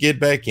 when we get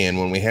back in,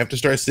 when we have to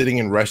start sitting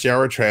in rush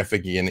hour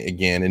traffic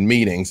again in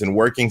meetings and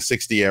working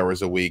 60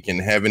 hours a week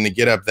and having to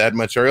get up that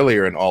much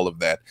earlier and all of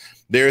that,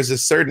 there's a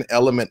certain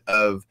element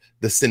of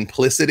the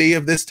simplicity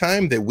of this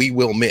time that we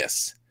will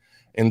miss.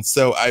 And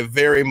so I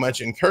very much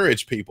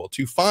encourage people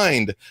to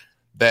find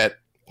that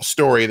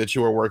story that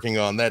you were working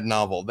on, that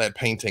novel, that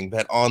painting,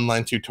 that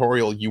online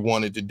tutorial you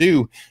wanted to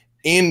do,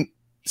 and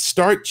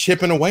start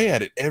chipping away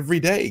at it every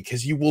day,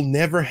 because you will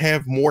never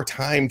have more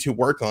time to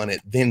work on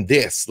it than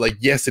this. Like,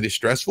 yes, it is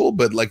stressful,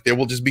 but like there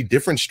will just be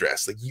different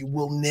stress. Like, you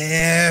will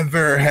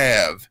never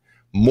have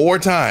more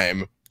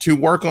time to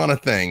work on a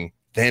thing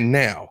than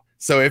now.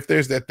 So if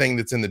there's that thing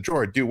that's in the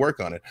drawer, do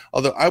work on it.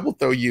 Although I will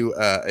throw you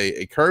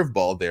a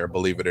curveball there,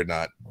 believe it or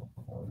not.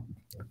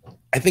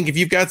 I think if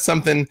you've got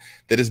something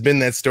that has been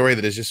that story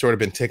that has just sort of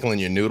been tickling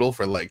your noodle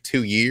for like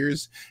 2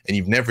 years and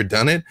you've never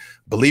done it,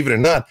 believe it or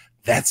not,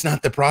 that's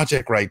not the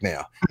project right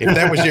now. If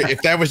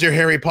that was your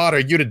Harry Potter,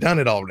 you'd have done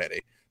it already.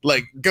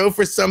 Like, go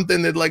for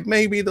something that, like,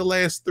 maybe the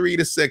last 3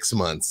 to 6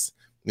 months,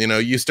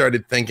 you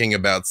started thinking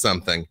about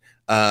something.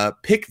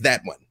 Pick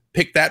that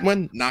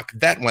one, knock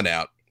that one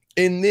out.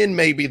 And then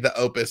maybe the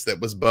opus that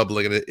was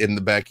bubbling in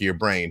the back of your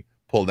brain,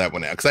 pull that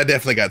one out. Because I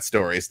definitely got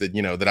stories that,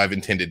 that I've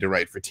intended to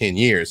write for 10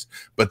 years.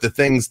 But the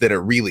things that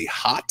are really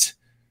hot,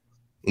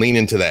 lean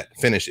into that,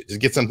 finish it,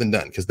 just get something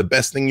done. Because the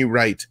best thing you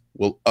write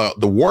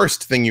the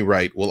worst thing you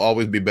write will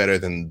always be better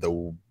than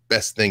the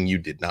best thing you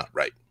did not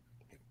write.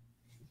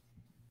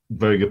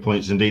 Very good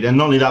points indeed. And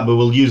not only that, but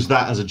we'll use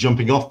that as a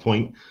jumping off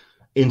point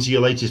into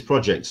your latest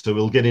project. So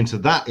we'll get into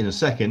that in a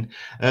second.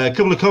 A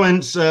couple of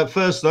comments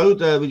first,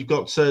 though. We've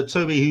got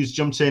Toby, who's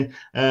jumped in,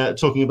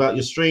 talking about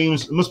your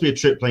streams. It must be a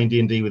trip playing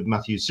D&D with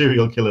Matthew's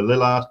serial killer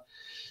Lillard.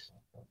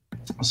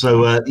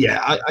 So,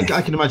 yeah,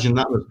 I can imagine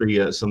that must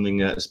be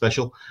something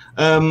special.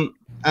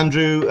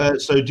 Andrew,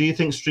 so do you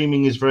think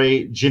streaming is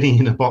very genie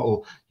in a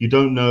bottle? You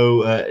don't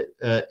know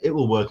it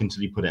will work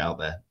until you put it out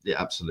there.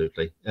 Yeah,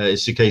 absolutely.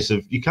 It's a case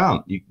of you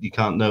can't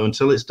know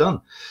until it's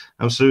done.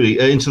 Absolutely.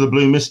 Into the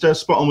Blue Mister,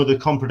 spot on with the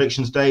con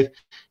predictions, Dave.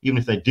 Even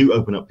if they do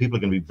open up, people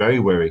are going to be very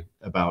wary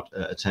about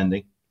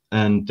attending.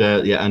 And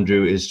yeah,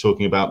 Andrew is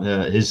talking about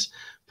his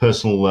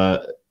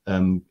personal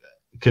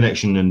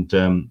connection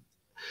and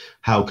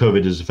how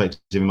COVID has affected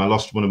him. I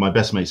lost one of my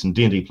best mates and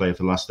D&D player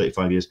for the last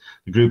 35 years.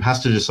 The group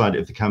has to decide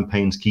if the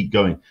campaigns keep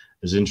going,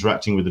 as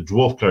interacting with the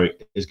dwarf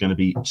cleric is going to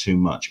be too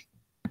much.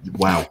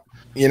 Wow.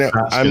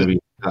 That's going to be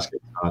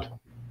hard.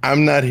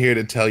 I'm not here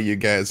to tell you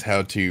guys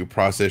how to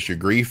process your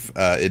grief.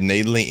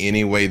 Innately,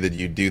 any way that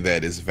you do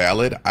that is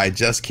valid. I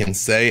just can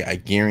say, I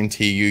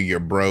guarantee you, your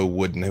bro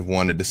wouldn't have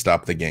wanted to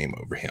stop the game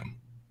over him.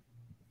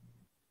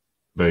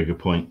 Very good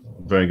point.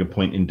 Very good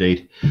point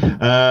indeed.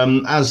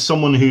 As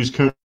someone who's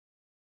currently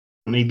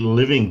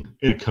living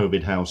in a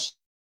COVID house,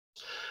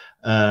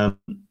 I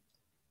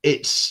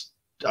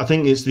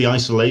think it's the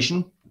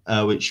isolation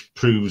which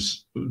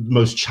proves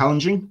most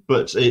challenging,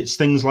 but it's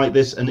things like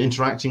this and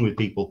interacting with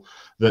people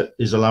that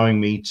is allowing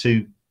me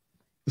to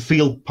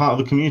feel part of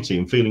the community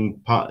and feeling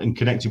part and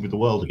connected with the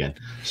world again.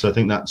 So I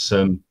think that's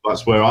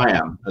where I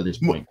am at this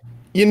point.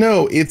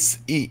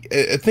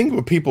 I think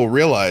what people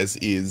realize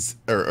is,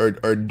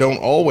 or don't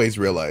always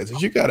realize,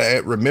 is you got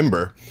to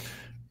remember,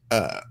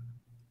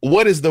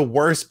 what is the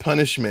worst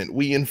punishment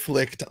we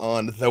inflict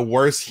on the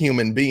worst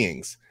human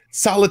beings?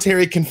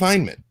 Solitary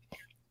confinement.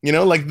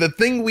 Like the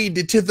thing we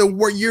did to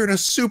you're in a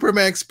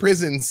supermax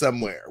prison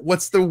somewhere.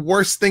 What's the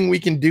worst thing we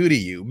can do to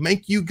you?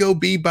 Make you go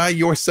be by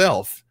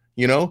yourself.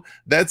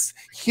 That's,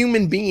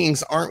 human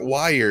beings aren't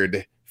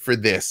wired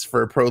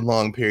for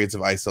prolonged periods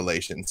of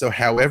isolation. So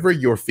however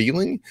you're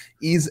feeling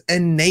is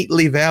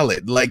innately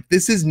valid. Like,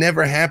 this has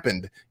never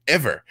happened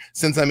ever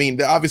since,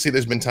 obviously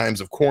there's been times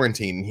of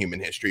quarantine in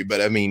human history, but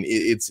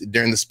it's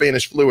during the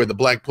Spanish flu or the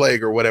Black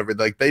Plague or whatever,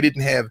 like they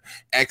didn't have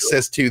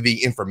access to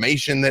the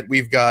information that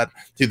we've got,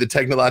 to the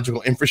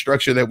technological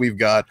infrastructure that we've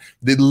got.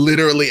 That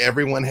literally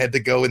everyone had to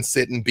go and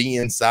sit and be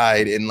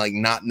inside and like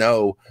not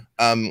know.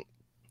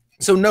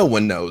 So no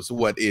one knows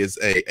what is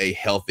a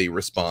healthy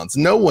response.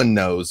 No one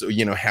knows,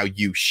 how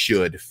you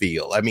should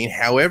feel.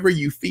 However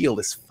you feel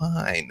is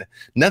fine.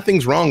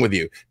 Nothing's wrong with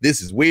you.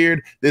 This is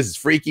weird. This is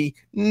freaky.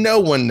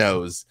 No one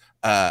knows,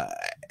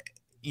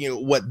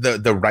 what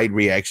the right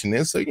reaction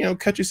is. So,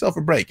 cut yourself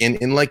a break.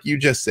 And like you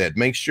just said,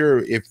 make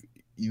sure, if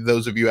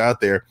those of you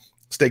out there,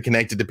 stay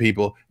connected to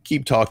people,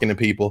 keep talking to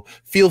people.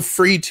 Feel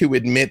free to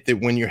admit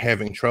that when you're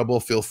having trouble.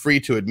 Feel free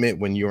to admit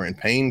when you're in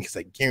pain, because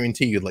I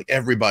guarantee you, like,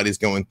 everybody's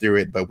going through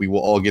it, but we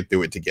will all get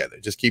through it together.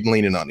 Just keep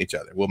leaning on each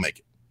other. We'll make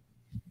it.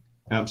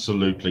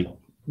 Absolutely.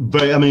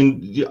 But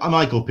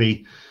Michael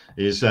P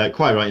is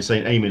quite right in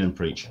saying amen and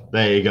preach.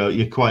 There you go.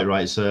 You're quite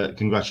right, sir.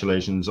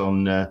 Congratulations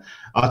on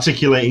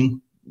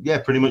articulating yeah,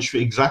 pretty much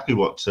exactly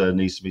what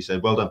needs to be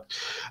said. Well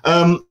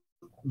done.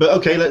 But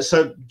okay, let's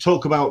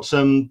talk about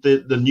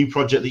the new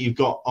project that you've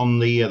got on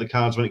the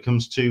cards when it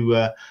comes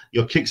to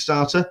your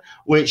Kickstarter,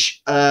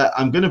 which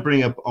I'm going to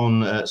bring up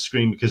on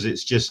screen because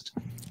it's just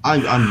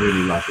I'm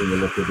really liking the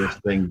look of this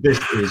thing. This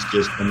is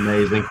just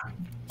amazing.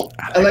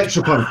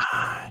 Electropunk,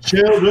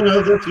 Children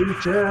of the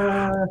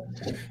Future.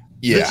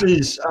 Yeah,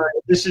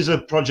 this is a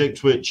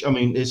project which, I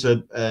mean, it's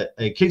a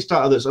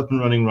Kickstarter that's up and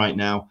running right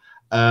now.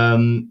 I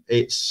mean,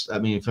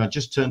 if I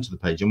just turn to the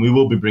page, and we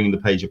will be bringing the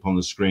page up on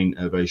the screen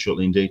very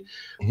shortly indeed,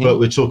 but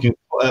we're talking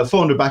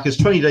 400 backers,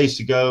 20 days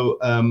to go.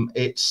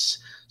 It's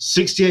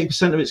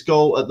 68% of its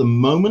goal at the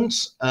moment,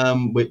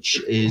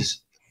 which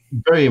is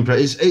very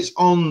impressive. It's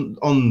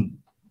on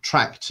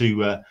track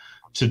to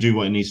do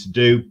what it needs to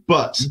do.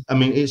 But I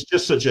mean, it's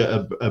just such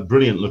a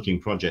brilliant looking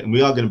project, and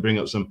we are going to bring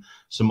up some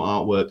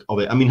artwork of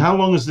it. I mean, how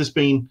long has this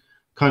been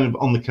kind of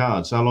on the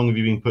cards? How long have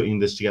you been putting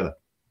this together?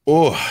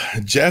 Oh,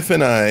 Jeff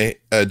and I,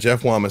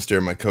 Jeff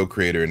Wamister, my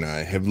co-creator, and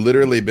I have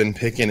literally been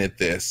picking at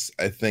this,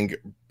 I think,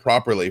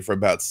 properly for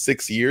about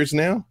 6 years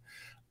now.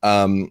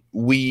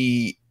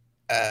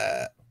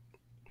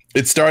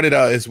 It started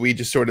out as we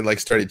just sort of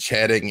started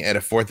chatting at a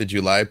 4th of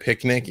July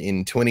picnic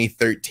in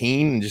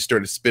 2013 and just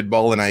started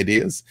spitballing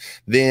ideas.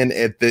 Then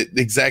at the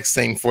exact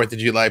same 4th of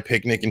July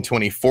picnic in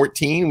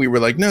 2014, we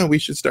were like, no, we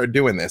should start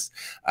doing this.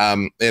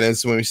 And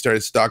that's when we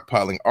started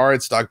stockpiling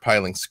art,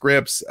 stockpiling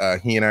scripts.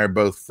 He and I are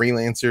both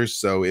freelancers.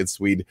 So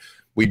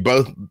we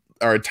both,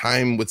 our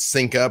time would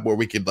sync up where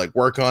we could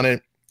work on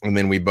it. And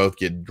then we both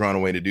get drawn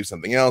away to do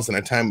something else, and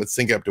our time would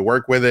sync up to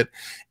work with it.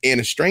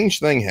 And a strange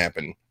thing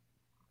happened,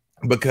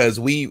 because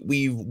we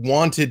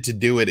wanted to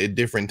do it at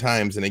different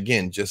times, and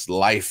again, just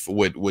life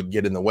would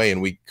get in the way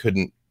and we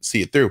couldn't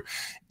see it through.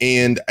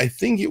 And I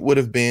think it would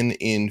have been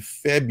in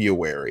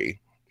February.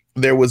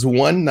 There was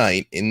one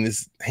night in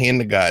this,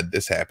 hand to God,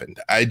 this happened.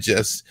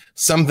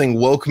 Something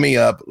woke me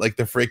up like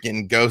the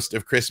freaking ghost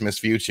of Christmas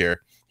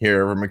Future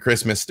here from A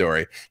Christmas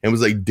Story, and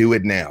was like, do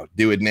it now,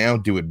 do it now,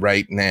 do it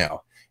right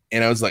now.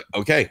 And I was like,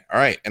 okay, all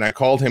right. And I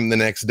called him the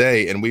next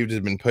day, and we've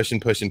just been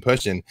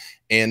pushing.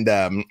 And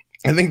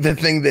I think the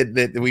thing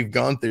that we've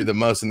gone through the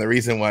most, and the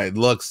reason why it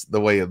looks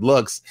the way it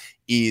looks,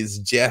 is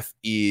Jeff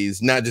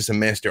is not just a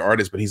master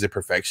artist, but he's a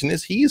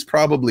perfectionist. He's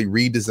probably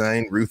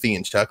redesigned Ruthie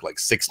and Chuck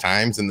 6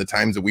 times in the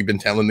times that we've been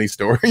telling these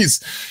stories.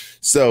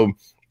 So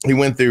he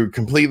went through,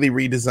 completely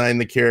redesigned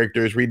the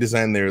characters,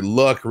 redesigned their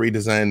look,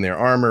 redesigned their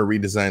armor,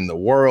 redesigned the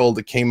world.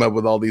 It came up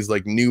with all these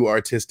new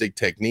artistic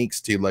techniques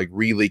to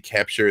really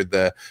capture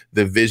the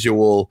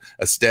visual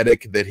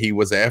aesthetic that he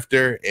was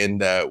after.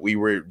 And we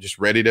were just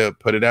ready to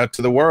put it out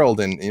to the world.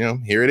 And,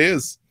 here it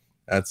is.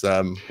 That's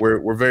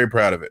we're very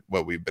proud of it,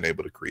 what we've been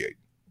able to create.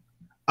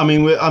 I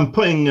mean, I'm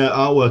putting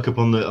artwork up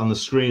on the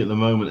screen at the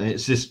moment, and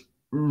it's this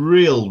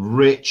real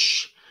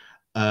rich,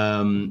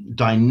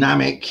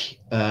 dynamic,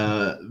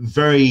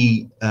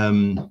 very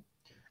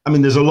I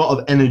mean, there's a lot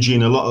of energy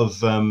and a lot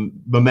of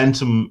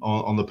momentum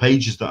on the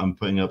pages that I'm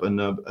putting up, and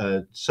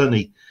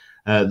certainly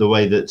the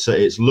way that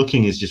it's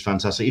looking is just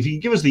fantastic. If you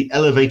could give us the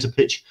elevator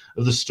pitch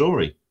of the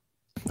story.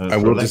 I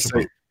will just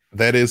say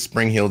that is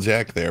Spring Heel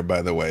Jack there,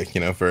 by the way,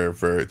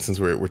 for since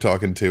we're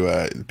talking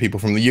to people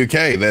from the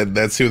UK,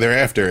 that's who they're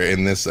after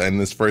in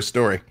this first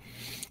story.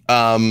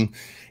 The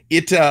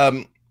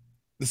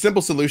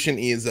simple solution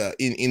is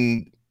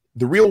in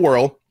the real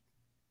world,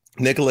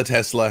 Nikola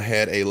Tesla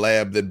had a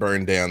lab that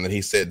burned down that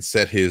he said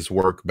set his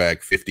work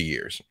back 50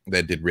 years.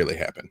 That did really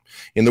happen.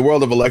 In the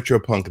world of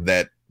electropunk,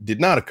 that did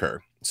not occur.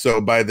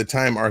 So by the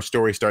time our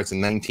story starts in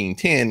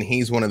 1910,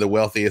 he's one of the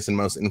wealthiest and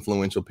most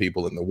influential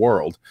people in the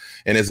world.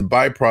 And as a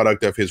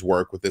byproduct of his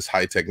work with this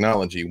high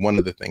technology, one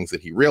of the things that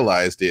he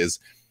realized is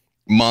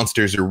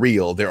monsters are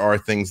real. There are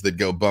things that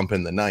go bump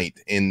in the night,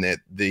 and that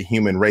the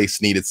human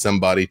race needed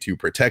somebody to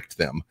protect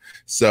them.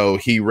 So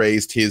he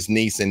raised his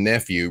niece and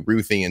nephew,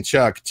 Ruthie and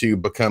Chuck, to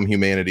become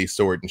humanity's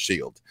sword and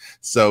shield.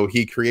 So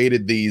he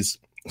created these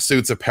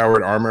suits of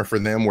powered armor for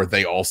them where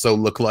they also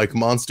look like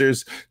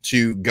monsters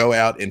to go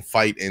out and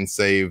fight and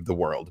save the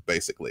world,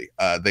 basically.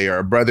 They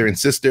are brother and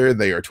sister.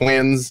 They are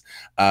twins.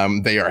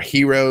 They are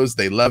heroes.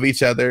 They love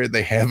each other.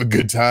 They have a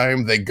good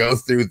time. They go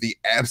through the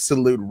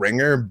absolute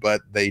ringer,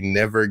 but they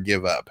never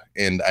give up.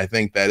 And I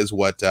think that is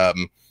what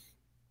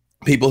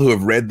people who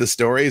have read the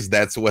stories,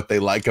 that's what they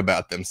like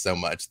about them so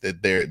much,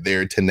 that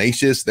they're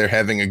tenacious, they're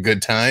having a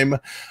good time,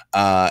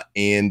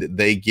 and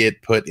they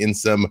get put in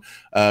some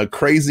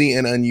crazy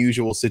and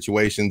unusual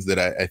situations that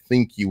I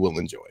think you will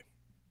enjoy.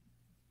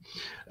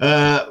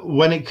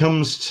 When it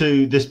comes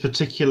to this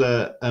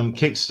particular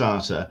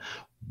Kickstarter,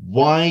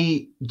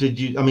 why did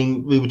you, I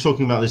mean, we were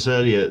talking about this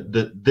earlier,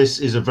 that this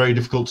is a very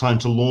difficult time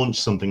to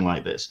launch something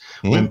like this,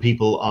 when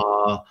people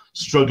are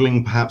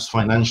struggling perhaps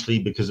financially,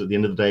 because at the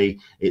end of the day,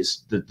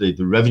 it's the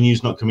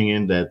revenue's not coming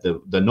in, they're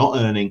not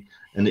earning,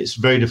 and it's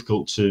very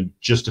difficult to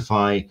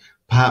justify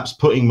perhaps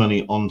putting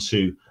money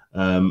onto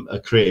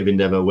a creative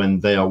endeavor when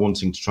they are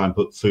wanting to try and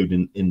put food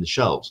in the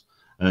shelves,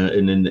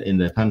 in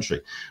their pantry.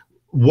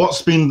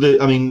 what's been the?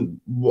 I mean,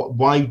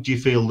 why do you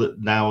feel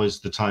that now is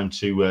the time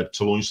to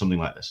launch something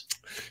like this?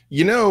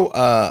 You know,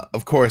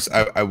 of course,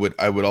 I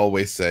would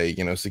always say,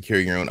 you know, secure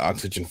your own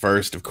oxygen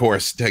first. Of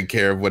course, take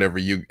care of whatever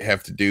you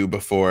have to do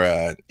before,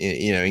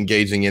 you know,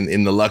 engaging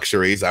in the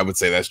luxuries. I would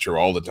say that's true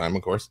all the time,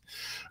 of course.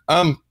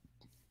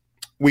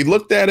 We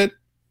looked at it,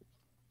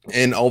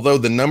 and although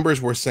the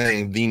numbers were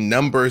saying the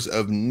numbers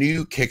of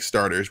new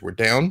Kickstarters were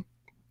down,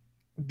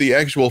 the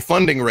actual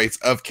funding rates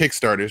of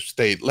Kickstarters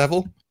stayed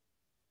level.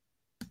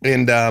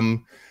 And,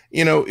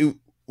 you know,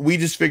 we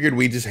just figured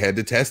we just had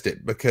to test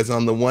it, because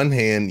on the one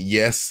hand,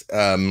 yes,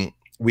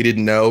 we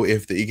didn't know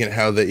if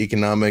how the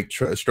economic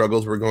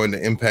struggles were going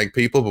to impact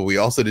people, but we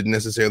also didn't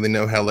necessarily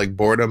know how like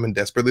boredom and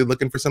desperately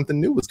looking for something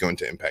new was going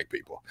to impact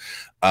people.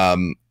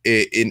 I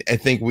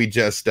think we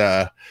just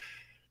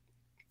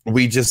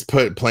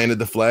planted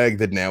the flag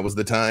that now was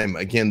the time.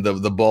 Again,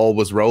 the ball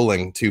was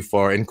rolling too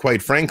far, and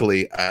quite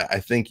frankly, I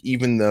think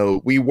even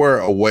though we were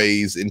a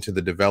ways into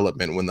the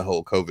development when the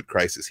whole COVID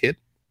crisis hit,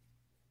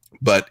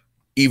 but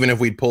even if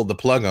we'd pulled the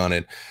plug on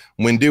it,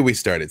 when do we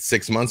start it?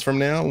 6 months from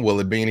now? Will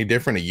it be any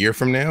different? A year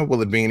from now?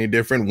 Will it be any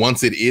different?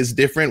 Once it is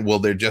different, will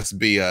there just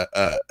be a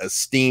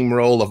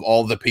steamroll of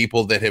all the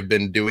people that have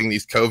been doing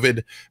these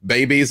COVID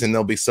babies, and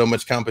there'll be so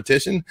much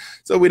competition?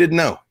 So we didn't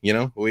know, you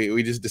know,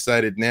 we just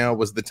decided now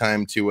was the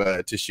time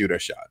to shoot our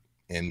shot.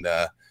 And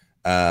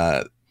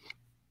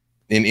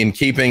in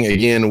keeping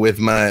again with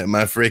my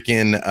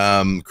freaking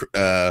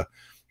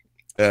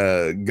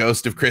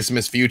Ghost of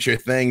Christmas Future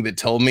thing that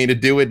told me to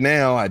do it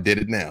now, I did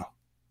it now.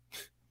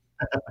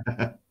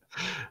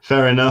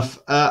 Fair enough.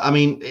 I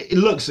mean, it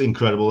looks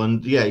incredible,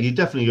 and yeah, you're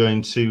definitely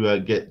going to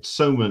get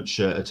so much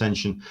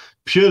attention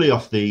purely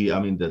off the, I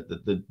mean,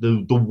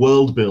 the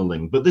world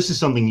building. But this is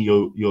something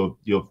you're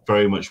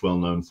very much well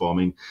known for. I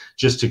mean,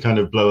 just to kind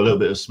of blow a little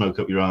bit of smoke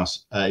up your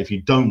ass, if you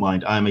don't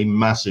mind, I'm a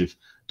massive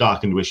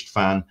Darkened Wished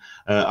fan.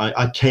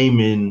 I came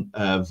in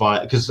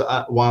via, because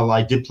while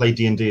I did play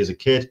D&D as a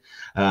kid,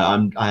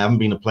 I haven't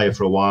been a player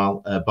for a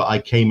while, but I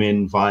came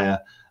in via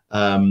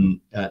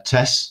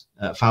Tess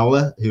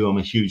Fowler, who I'm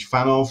a huge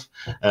fan of,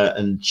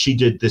 and she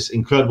did this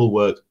incredible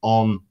work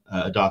on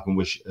Darkened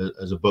Wished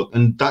as a book,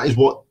 and that is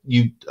what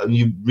you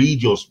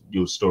read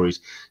your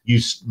stories, you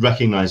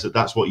recognize that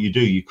that's what you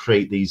do. You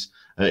create these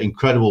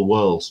incredible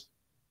worlds.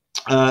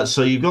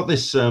 So you've got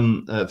this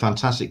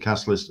fantastic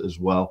cast list as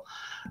well,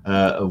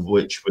 of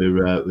which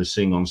we're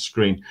seeing on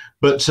screen.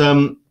 But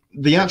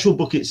the actual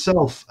book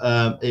itself,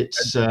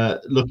 it's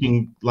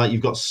looking like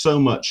you've got so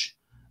much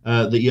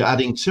that you're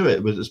adding to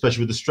it,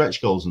 especially with the stretch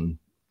goals and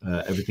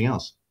everything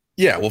else.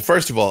 Yeah, well,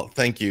 first of all,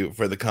 thank you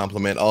for the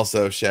compliment.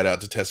 Also, shout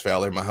out to Tess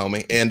Fowler, my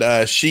homie.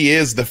 And she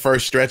is the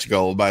first stretch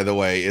goal, by the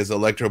way, is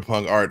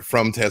electropunk art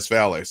from Tess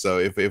Fowler. So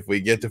if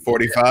we get to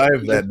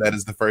 45, that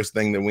is the first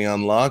thing that we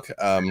unlock.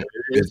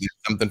 Is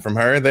something from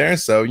her there.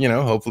 So, you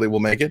know, hopefully we'll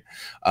make it.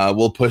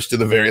 We'll push to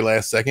the very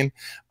last second.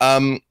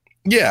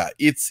 Yeah,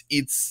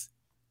 it's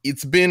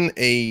been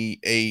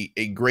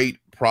a great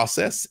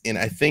process. And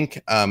I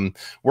think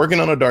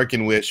working on A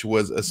Darkened Wished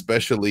was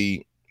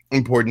especially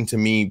important to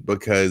me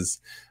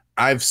because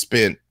I've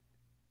spent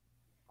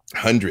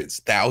hundreds,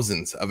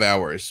 thousands of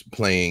hours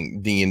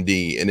playing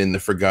D&D and in the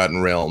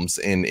Forgotten Realms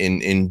and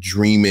in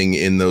dreaming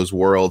in those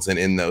worlds and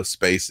in those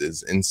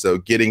spaces. And so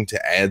getting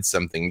to add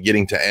something,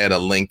 getting to add a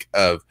link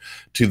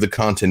to the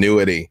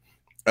continuity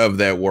of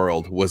that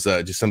world was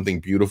just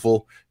something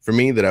beautiful for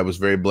me that I was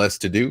very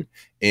blessed to do.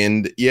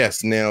 And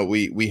yes, now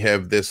we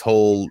have this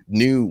whole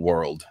new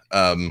world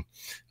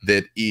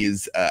that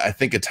is, I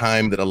think, a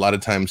time that a lot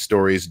of times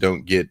stories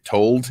don't get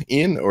told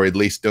in, or at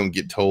least don't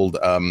get told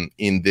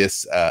in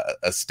this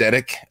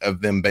aesthetic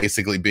of them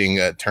basically being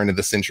turn of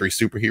the century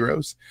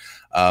superheroes.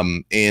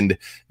 And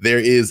there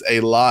is a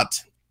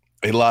lot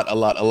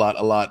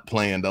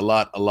planned, a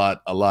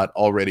lot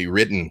already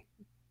written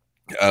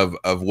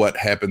of what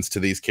happens to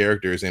these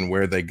characters and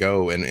where they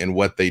go and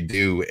what they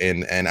do.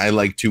 And I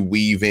like to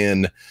weave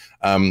in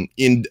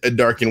A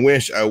Darkened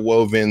Wished, I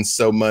wove in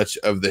so much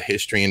of the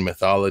history and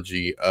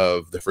mythology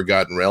of the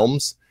Forgotten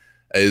Realms,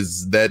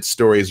 as that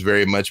story is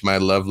very much my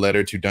love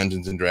letter to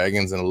Dungeons and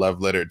Dragons and a love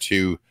letter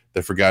to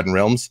the Forgotten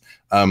Realms.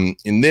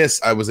 In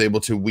this, I was able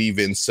to weave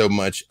in so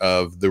much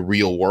of the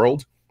real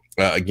world.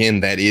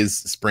 Again, that is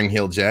Spring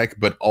Heel Jack,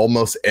 but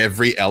almost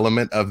every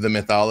element of the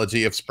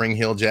mythology of Spring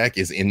Heel Jack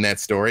is in that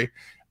story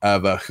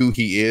of who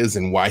he is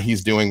and why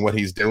he's doing what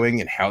he's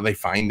doing and how they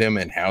find him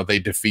and how they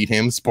defeat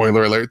him.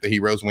 Spoiler alert, the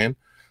heroes win.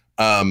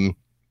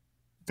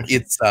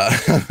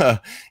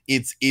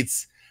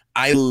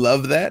 I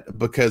love that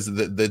because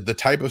the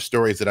type of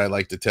stories that I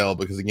like to tell,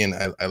 because again,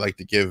 I like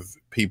to give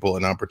people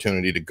an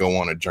opportunity to go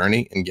on a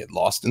journey and get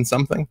lost in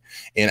something.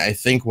 And I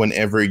think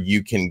whenever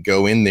you can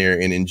go in there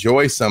and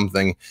enjoy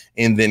something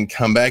and then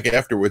come back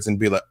afterwards and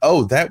be like,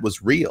 oh, that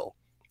was real.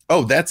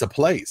 Oh, that's a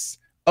place.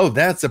 Oh,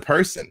 that's a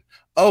person.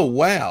 Oh,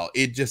 wow.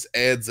 It just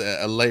adds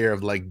a layer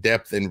of like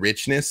depth and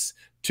richness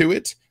to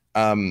it.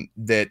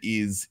 That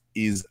is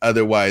is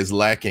otherwise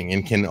lacking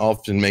and can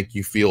often make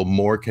you feel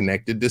more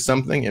connected to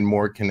something and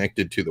more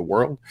connected to the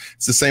world.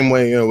 It's the same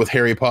way, with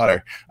Harry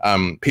Potter.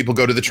 People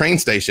go to the train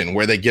station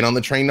where they get on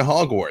the train to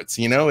Hogwarts.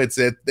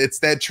 It's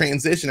that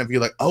transition of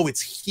you're like, oh,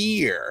 it's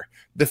here.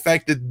 The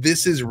fact that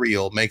this is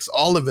real makes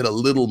all of it a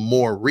little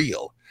more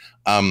real.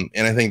 And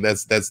I think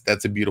that's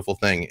a beautiful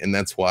thing, and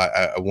that's why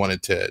I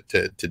wanted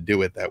to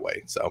do it that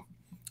way. So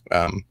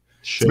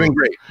It's been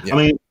great. Yeah. I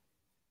mean,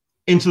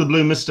 Into the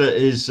Blue Mister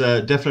is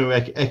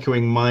definitely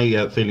echoing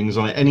my feelings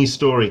on it. Any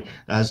story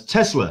that has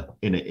Tesla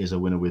in it is a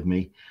winner with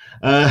me.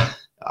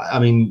 I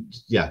mean,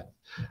 yeah,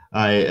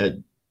 a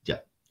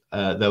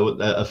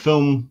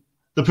film,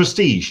 The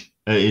Prestige,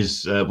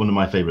 is one of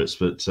my favorites,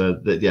 but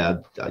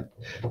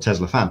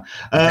Tesla fan.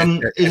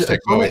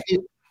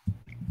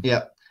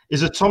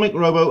 Is Atomic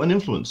Robo an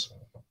influence?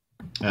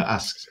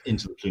 Asks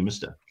Into the Blue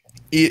Mister.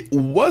 It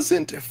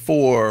wasn't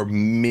for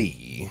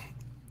me.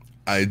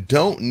 I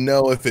don't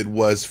know if it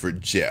was for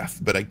Jeff,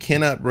 but I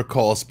cannot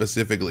recall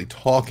specifically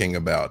talking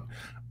about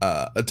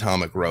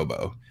Atomic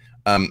Robo.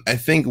 I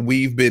think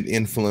we've been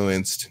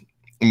influenced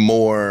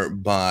more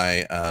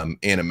by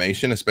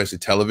animation, especially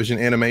television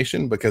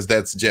animation, because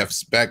that's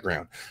Jeff's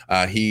background.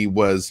 He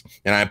was,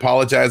 and I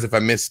apologize if I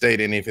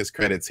misstate any of his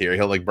credits here.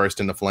 He'll like burst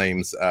into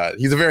flames.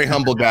 He's a very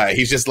humble guy.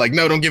 He's just like,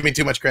 no, don't give me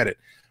too much credit.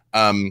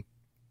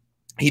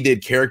 He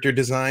did character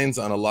designs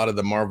on a lot of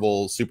the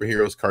Marvel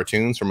superheroes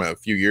cartoons from a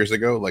few years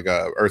ago, like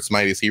Earth's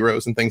Mightiest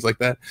Heroes and things like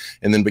that,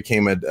 and then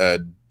became a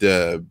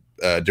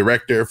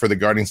director for the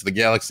Guardians of the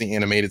Galaxy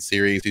animated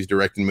series. He's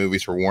directing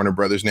movies for Warner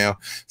Brothers now.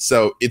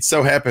 So it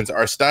so happens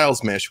our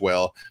styles mesh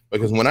well,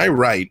 because when I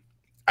write,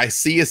 I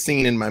see a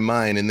scene in my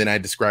mind and then I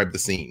describe the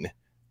scene.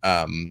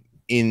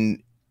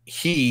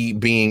 He,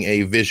 being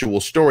a visual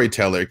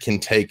storyteller, can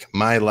take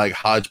my like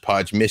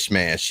hodgepodge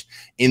mishmash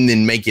and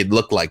then make it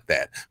look like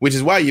that, which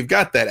is why you've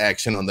got that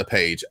action on the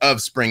page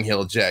of Spring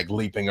Hill Jack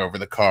leaping over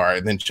the car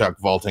and then Chuck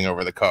vaulting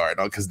over the car,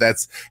 because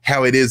that's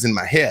how it is in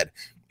my head.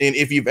 And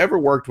if you've ever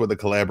worked with a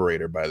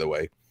collaborator, by the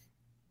way,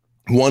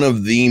 one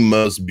of the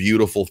most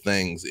beautiful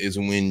things is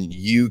when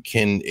you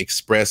can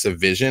express a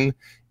vision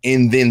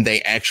and then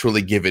they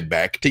actually give it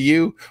back to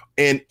you,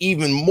 and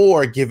even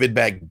more, give it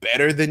back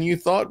better than you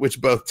thought, which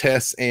both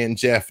Tess and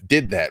Jeff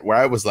did that, where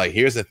I was like,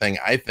 here's the thing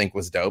I think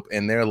was dope.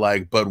 And they're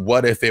like, but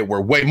what if it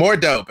were way more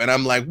dope? And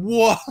I'm like,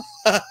 what?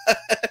 Yeah,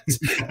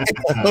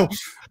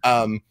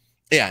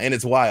 and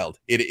it's wild.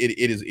 It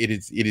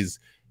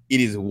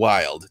is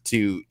wild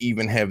to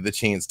even have the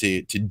chance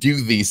to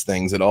do these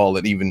things at all,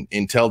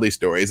 and tell these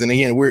stories. And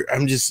again,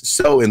 I'm just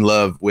so in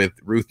love with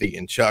Ruthie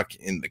and Chuck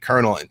and the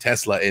Colonel and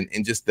Tesla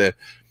and just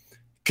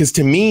because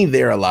to me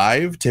they're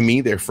alive, to me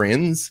they're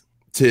friends,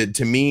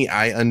 to me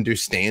I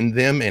understand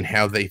them and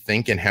how they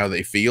think and how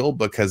they feel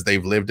because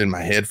they've lived in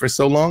my head for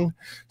so long.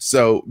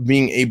 So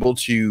being able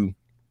to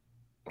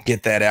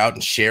get that out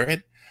and share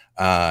it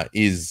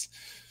is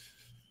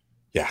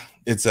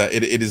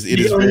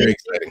very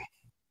exciting.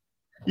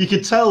 You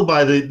could tell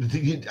by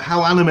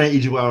how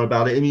animated you are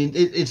about it. I mean,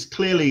 it's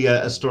clearly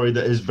a story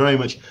that is very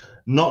much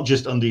not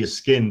just under your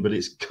skin, but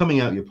it's coming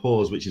out your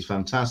pores, which is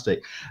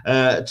fantastic.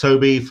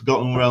 Toby,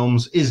 Forgotten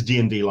Realms is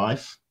D&D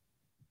life.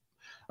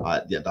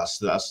 That's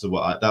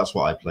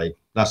what I played.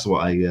 That's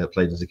what I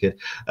played as a kid.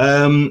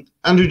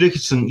 Andrew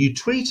Dickinson, you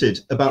tweeted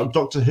about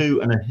Doctor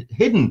Who and a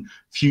hidden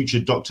future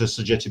Doctor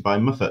suggested by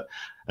Moffat,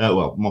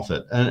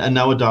 and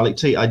now a Dalek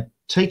T. I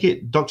take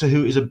it Doctor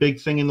Who is a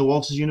big thing in the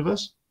Walters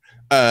universe.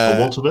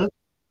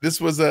 This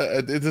was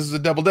a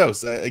double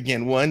dose.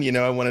 Again, one,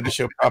 I wanted to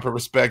show proper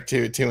respect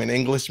to an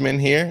Englishman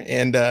here,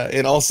 and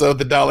also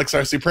the Daleks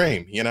are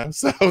supreme.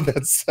 So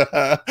that's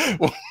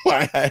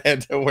why I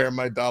had to wear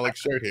my Dalek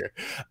shirt here.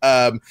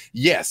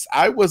 Yes,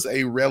 I was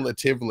a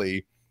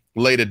relatively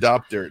late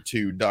adopter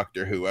to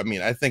Doctor Who. I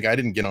mean, I think I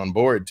didn't get on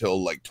board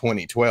till like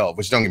 2012,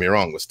 which, don't get me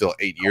wrong, was still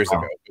 8 years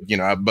ago.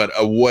 But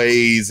a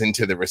ways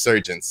into the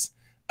resurgence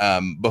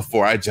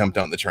before I jumped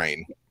on the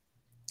train.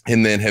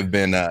 And then have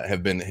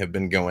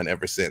been going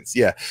ever since.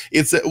 Yeah,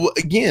 it's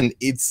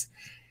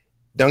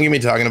don't get me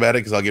talking about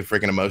it because I'll get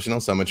freaking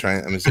emotional. So I'm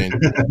just saying,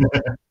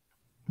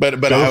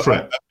 but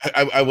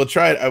I will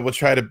try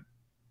to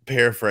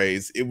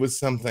paraphrase. It was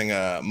something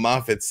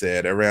Moffat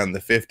said around the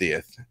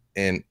 50th,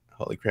 and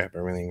holy crap, I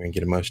really gonna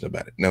get emotional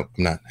about it. No,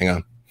 I'm not. Hang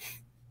on.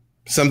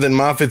 Something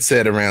Moffat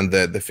said around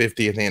the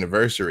 50th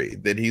anniversary,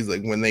 that he's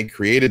like, when they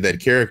created that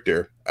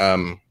character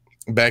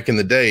back in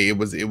the day, it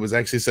was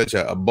actually such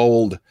a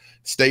bold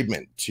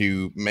statement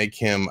to make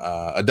him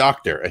a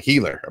doctor, a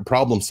healer, a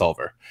problem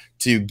solver,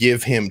 to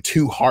give him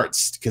two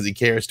hearts because he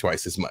cares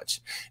twice as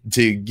much,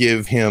 to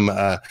give him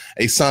a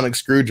sonic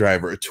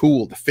screwdriver, a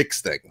tool to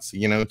fix things,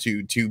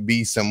 to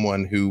be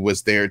someone who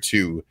was there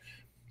to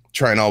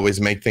try and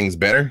always make things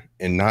better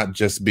and not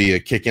just be a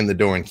kick in the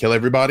door and kill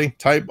everybody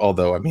type.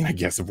 Although, I mean, I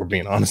guess if we're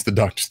being honest, the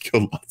doctors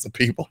killed lots of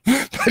people,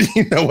 but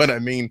you know what I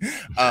mean.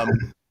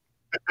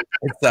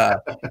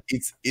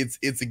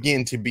 It's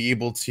again to be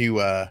able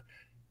to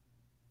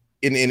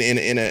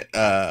in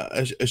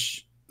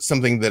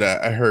something that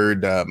I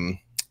heard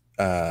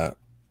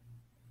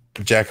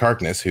Jack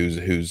Harkness,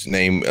 whose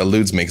name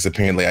eludes me because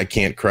apparently I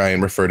can't cry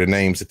and refer to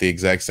names at the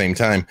exact same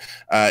time.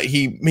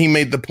 He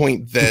made the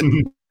point that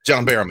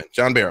John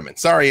Barrowman,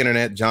 sorry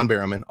internet, John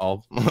Barrowman,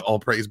 all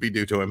praise be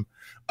due to him,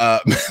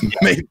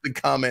 made the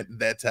comment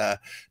that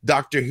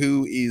Doctor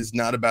Who is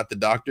not about the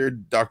Doctor.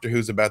 Doctor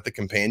Who's about the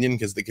companion,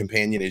 because the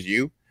companion is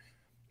you.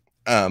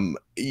 And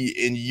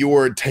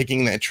you're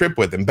taking that trip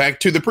with him. Back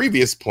to the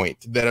previous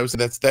point that I was,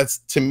 that's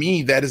to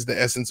me, that is the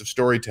essence of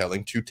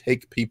storytelling, to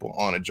take people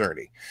on a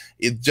journey.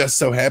 It just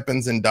so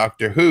happens in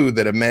Doctor Who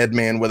that a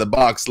madman with a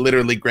box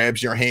literally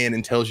grabs your hand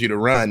and tells you to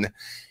run,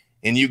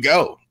 and you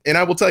go. And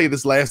I will tell you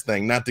this last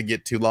thing, not to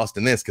get too lost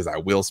in this, because I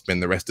will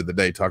spend the rest of the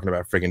day talking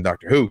about freaking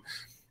Doctor Who.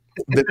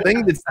 The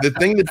thing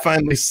that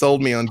finally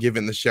sold me on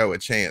giving the show a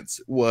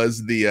chance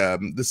was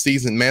the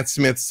season, Matt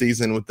Smith's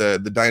season with the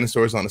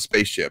dinosaurs on a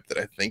spaceship that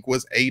I think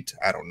was 8.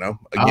 I don't know.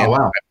 Again, oh,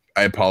 wow.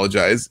 I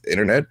apologize,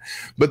 internet.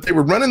 But they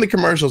were running the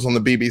commercials on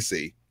the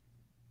BBC.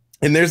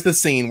 And there's the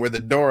scene where the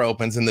door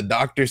opens and the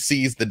Doctor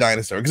sees the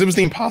dinosaur, because it was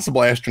the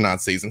Impossible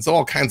Astronaut season, so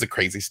all kinds of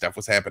crazy stuff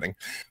was happening.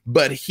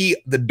 But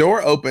the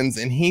door opens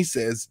and he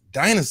says,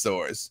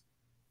 "Dinosaurs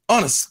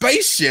on a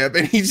spaceship,"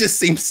 and he just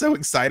seemed so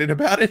excited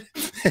about it.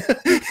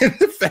 And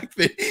the fact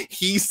that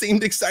he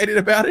seemed excited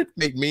about it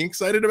made me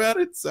excited about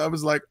it. So I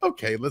was like,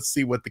 okay, let's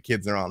see what the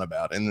kids are on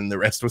about. And then the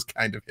rest was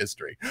kind of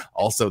history.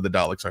 Also, the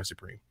Daleks are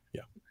supreme.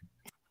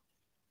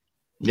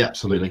 Yeah,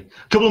 absolutely.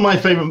 A couple of my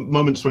favorite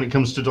moments when it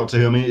comes to Doctor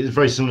Who, I mean, it's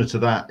very similar to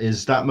that,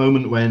 is that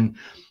moment when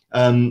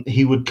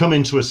he would come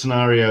into a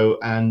scenario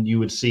and you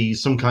would see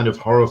some kind of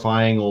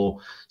horrifying or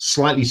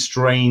slightly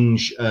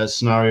strange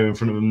scenario in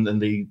front of him,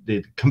 and the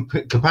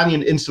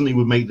companion instantly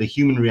would make the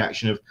human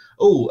reaction of,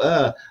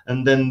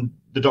 and then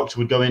the Doctor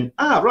would go in,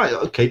 right,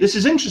 okay, this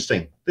is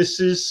interesting. This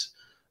is,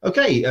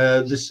 okay,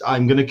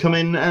 I'm going to come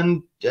in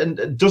and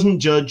doesn't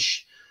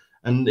judge,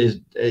 and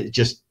it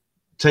just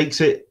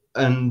takes it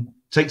and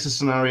takes a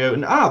scenario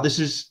and this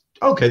is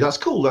okay, that's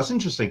cool, that's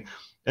interesting,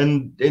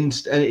 and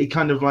it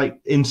kind of like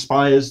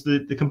inspires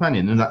the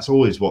companion, and that's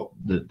always what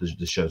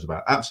the show's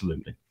about.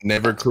 Absolutely.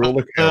 Never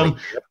cruel.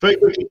 Very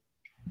quickly.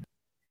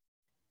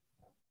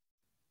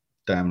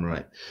 Damn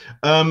right.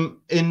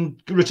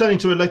 In returning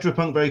to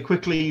Electropunk very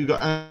quickly, you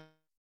got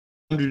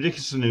Andrew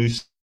Dickinson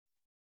who's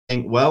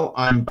saying, "Well,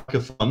 I'm back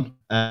of fun,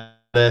 and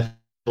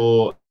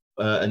therefore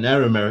an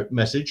error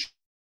message."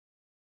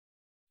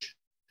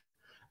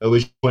 At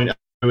which point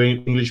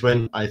English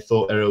when I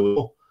thought error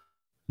was,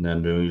 and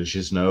Andrew English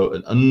is no,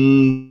 an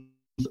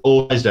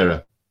unauthorized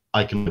error.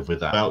 I can live with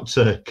that. About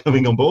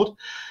coming on board,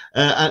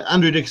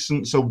 Andrew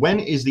Dixon. So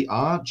when is the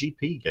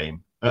RGP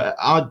game?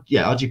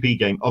 RGP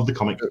game of the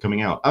comic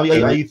coming out? Are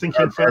you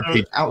thinking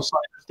further outside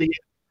of the?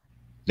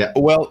 Yeah.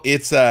 Well,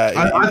 it's I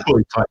thought he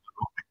typed.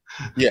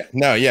 Yeah,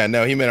 no,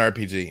 he meant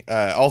RPG.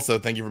 Also,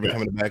 thank you for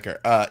becoming a backer.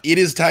 It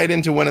is tied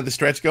into one of the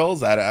stretch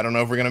goals. I don't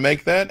know if we're gonna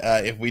make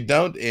that. If we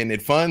don't and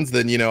it funds,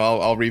 then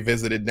I'll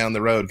revisit it down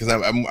the road, because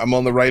I'm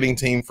on the writing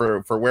team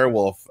for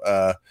Werewolf,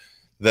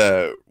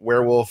 the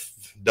Werewolf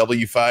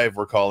W5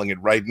 we're calling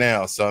it right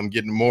now. So I'm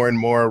getting more and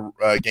more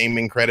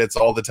gaming credits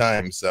all the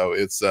time. So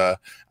it's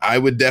I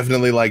would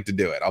definitely like to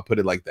do it. I'll put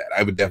it like that.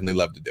 I would definitely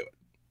love to do it.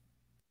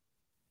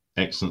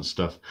 Excellent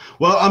stuff.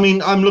 Well, I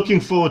mean, I'm looking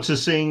forward to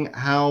seeing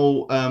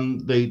how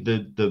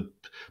the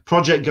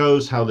project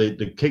goes, how the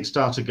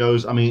Kickstarter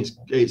goes. I mean,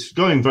 it's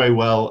going very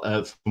well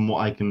from what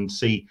I can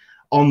see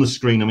on the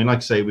screen. I mean, like I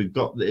say, we've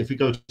got, if we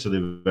go to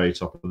the very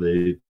top of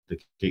the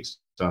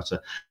Kickstarter,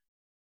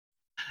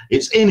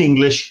 it's in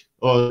English.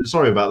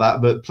 Sorry about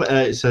that, but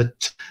it's a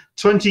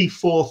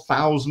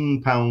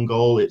 £24,000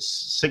 goal.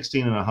 It's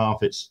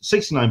 16.5. It's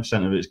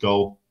 69% of its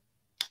goal.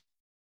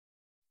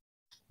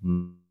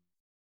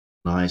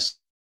 Nice.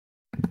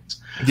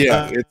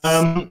 Yeah.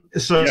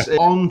 So it's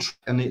on,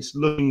 and it's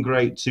looking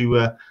great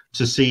to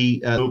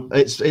see.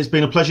 It's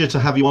been a pleasure to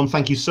have you on.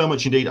 Thank you so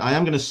much indeed. I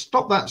am going to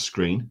stop that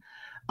screen.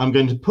 I'm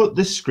going to put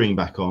this screen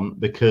back on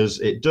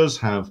because it does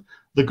have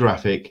the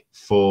graphic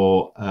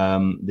for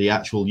the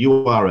actual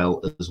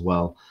URL as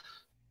well.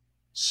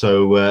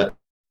 So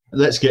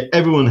let's get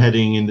everyone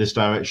heading in this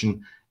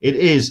direction. It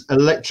is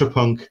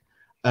Electropunk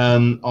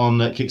on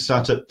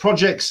Kickstarter,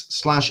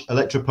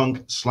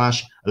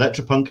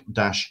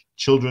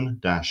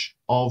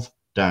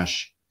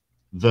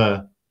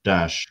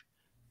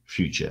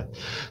 projects/Electropunk/Electropunk-children-of-the-future.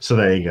 So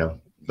there you go.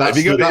 That's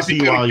the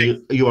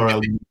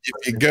URL.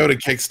 If you go to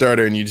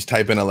Kickstarter and you just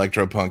type in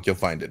Electropunk, you'll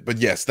find it. But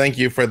yes, thank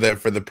you for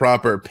the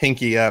proper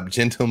pinky up,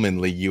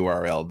 gentlemanly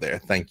URL there.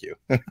 Thank you.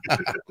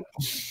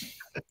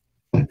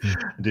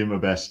 Do my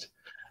best.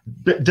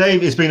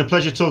 Dave, it's been a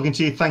pleasure talking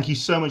to you. Thank you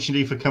so much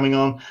indeed for coming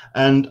on,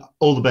 and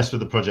all the best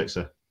with the project,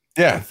 sir.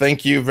 Yeah,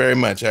 thank you very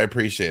much. I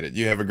appreciate it.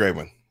 You have a great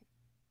one.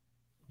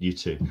 You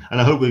too. And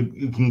I hope we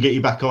can get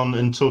you back on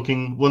and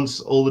talking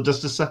once all the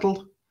dust is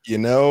settled. You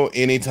know,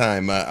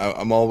 anytime.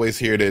 I'm always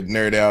here to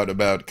nerd out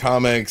about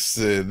comics,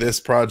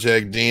 this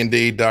project,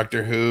 D&D,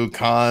 Doctor Who,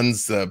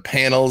 cons,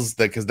 panels,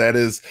 because that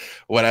is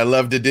what I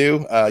love to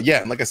do.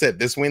 Yeah, and like I said,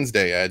 this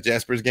Wednesday,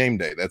 Jasper's Game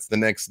Day. That's the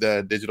next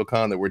digital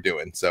con that we're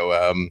doing. So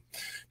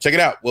check it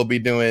out. We'll be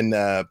doing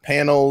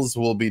panels.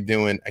 We'll be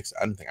doing, I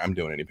don't think I'm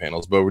doing any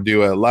panels, but we'll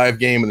do a live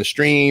game in the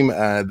stream.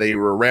 They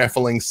were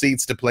raffling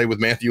seats to play with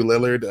Matthew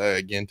Lillard,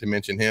 again, to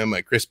mention him.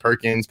 Chris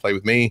Perkins, play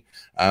with me.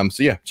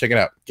 So yeah, check it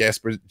out.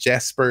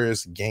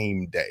 Jasper's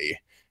Game Day,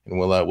 and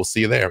we'll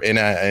see you there. And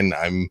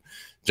I'm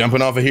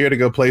jumping off of here to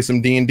go play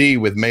some D&D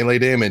with Melee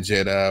Damage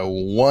at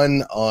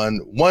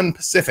 1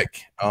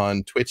 Pacific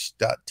on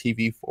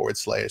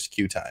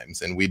twitch.tv/Q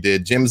Times. And we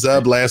did Jim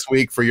Zub last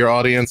week for your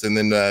audience, and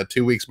then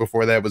 2 weeks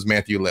before that was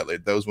Matthew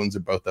Lillard. Those ones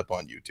are both up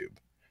on YouTube.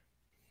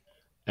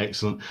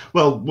 Excellent.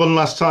 Well, one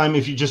last time,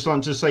 if you just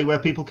want to say where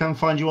people can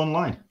find you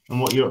online and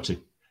what you're up to.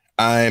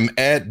 I'm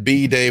at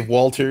B Dave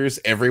Walters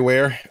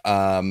everywhere.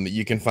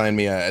 You can find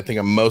me. I think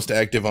I'm most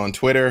active on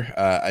Twitter.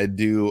 I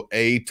do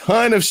a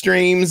ton of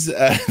streams.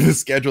 The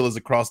schedule is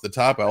across the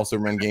top. I also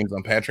run games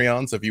on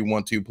Patreon. So if you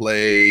want to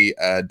play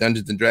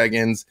Dungeons and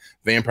Dragons,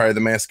 Vampire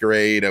the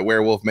Masquerade,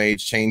 Werewolf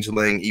Mage,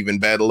 Changeling, even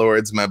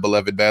Battlelords, my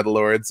beloved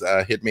Battlelords,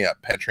 hit me up,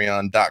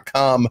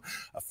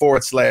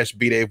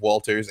 patreon.com/B Dave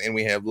Walters. And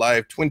we have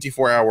live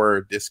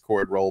 24-hour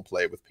Discord role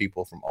play with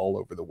people from all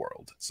over the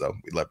world. So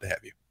we'd love to have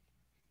you.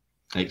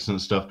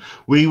 Excellent stuff.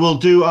 We will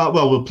do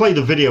well, we'll play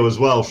the video as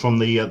well from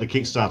the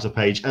Kickstarter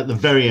page at the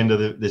very end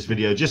of this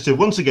video, just to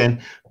once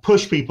again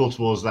push people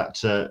towards that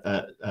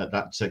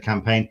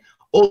campaign.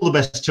 All the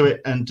best to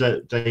it. And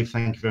Dave,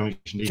 thank you very much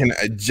indeed. Can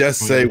I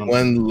just say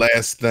one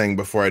last thing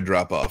before I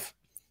drop off?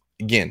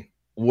 Again,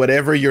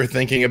 whatever you're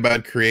thinking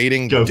about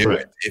creating, do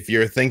it. If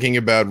you're thinking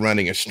about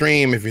running a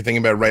stream, if you're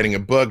thinking about writing a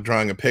book,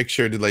 drawing a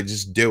picture,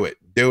 just do it.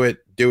 Do it.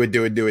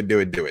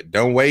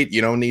 Don't wait.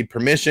 You don't need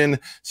permission.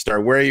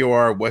 Start where you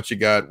are, what you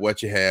got,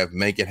 what you have,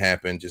 make it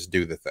happen. Just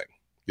do the thing.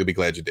 You'll be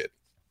glad you did.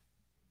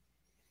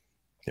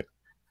 Yep.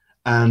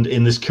 And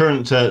in this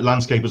current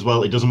landscape as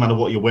well, it doesn't matter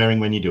what you're wearing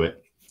when you do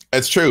it.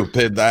 That's true.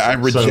 I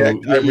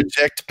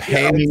reject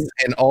pants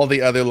and all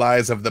the other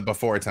lies of the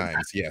before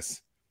times.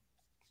 Yes.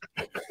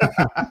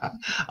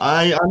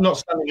 I'm not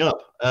standing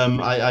up.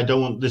 I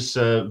don't want this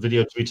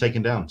video to be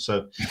taken down,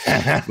 so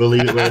we'll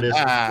leave it where it is.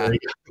 There you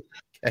go.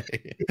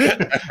 Okay.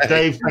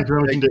 Dave, thank you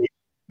very much indeed.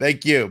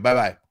 Thank you.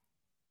 Bye-bye.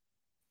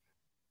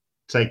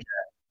 Take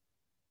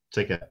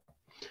care.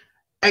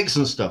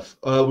 Excellent stuff.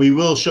 We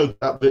will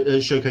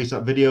showcase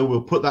that video.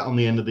 We'll put that on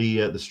the end of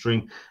the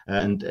stream,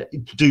 and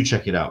do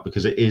check it out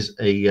because it is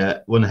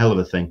a one hell of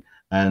a thing.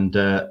 And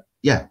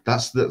yeah,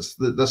 that's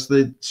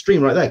the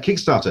stream right there.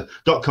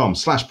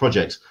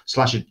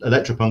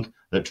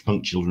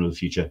 Kickstarter.com/projects/Electropunk Children of the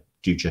Future.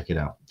 Do check it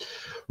out.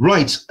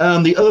 Right.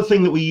 The other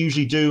thing that we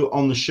usually do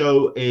on the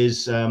show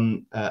is,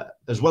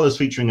 as well as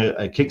featuring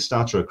a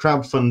Kickstarter, a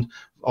crowdfund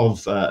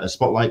of a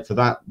spotlight for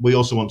that, we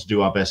also want to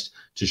do our best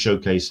to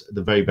showcase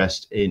the very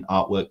best in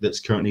artwork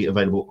that's currently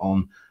available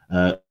on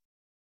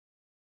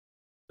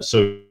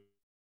social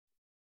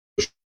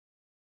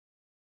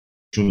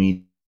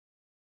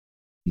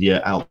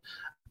media out.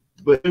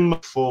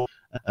 For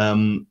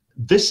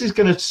this is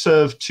going to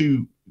serve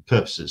two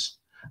purposes.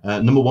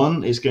 Number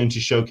one, it's going to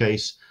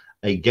showcase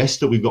a guest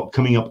that we've got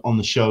coming up on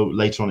the show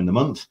later on in the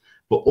month,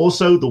 but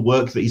also the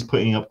work that he's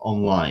putting up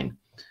online.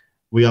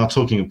 We are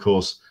talking, of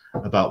course,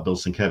 about Bill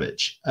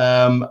Sienkiewicz.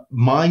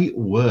 My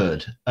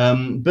word,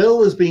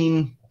 Bill has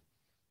been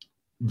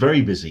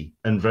very busy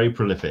and very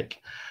prolific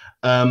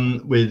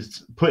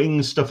with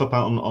putting stuff up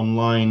out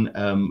online.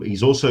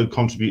 He's also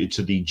contributed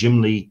to the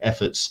Jim Lee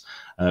efforts,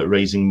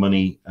 raising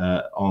money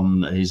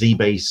on his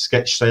eBay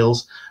sketch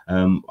sales.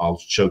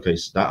 I'll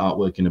showcase that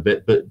artwork in a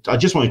bit, but I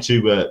just wanted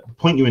to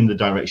point you in the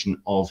direction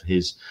of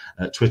his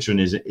Twitter and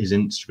his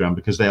Instagram,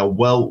 because they are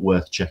well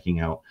worth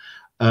checking out.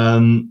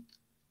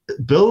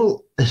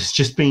 Bill has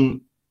just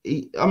been,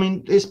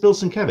 it's Bill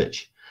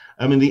Sienkiewicz.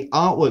 The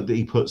artwork that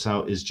he puts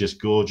out is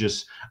just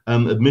gorgeous.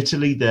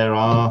 Admittedly, there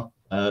are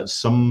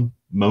some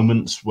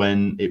moments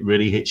when it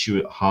really hits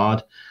you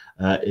hard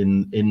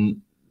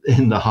in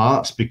the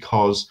heart,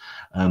 because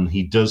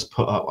he does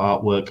put up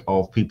artwork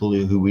of people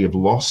who we have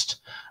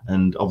lost,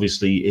 and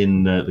obviously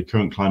in the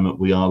current climate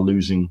we are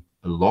losing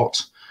a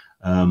lot,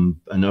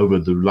 and over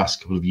the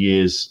last couple of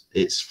years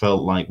it's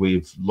felt like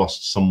we've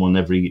lost someone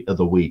every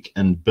other week,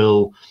 and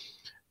Bill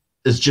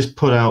has just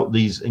put out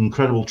these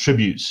incredible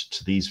tributes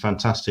to these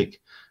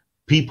fantastic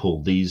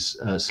people, these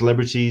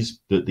celebrities,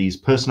 these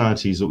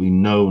personalities that we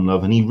know and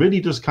love, and he really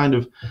does kind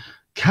of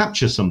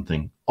capture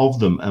something of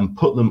them and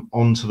put them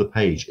onto the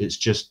page. It's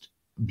just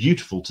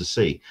beautiful to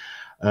see.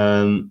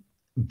 Brian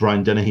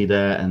Dennehy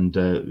there, and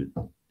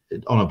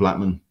Honor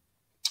Blackman,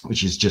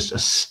 which is just a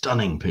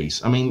stunning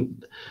piece.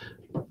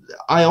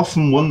 I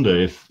often wonder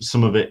if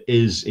some of it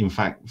is in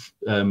fact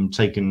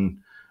taken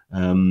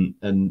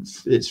and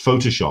it's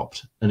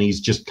photoshopped and he's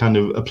just kind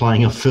of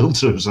applying a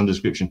filter of some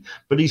description,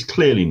 but he's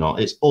clearly not.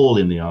 It's all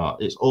in the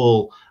art. It's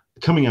all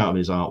coming out of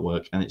his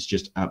artwork, and it's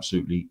just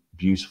absolutely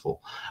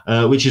beautiful,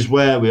 which is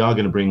where we are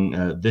going to bring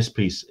this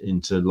piece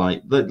into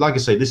light. Like I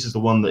say, this is the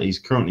one that he's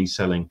currently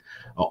selling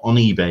on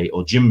eBay,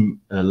 or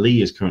Jim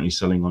Lee is currently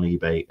selling on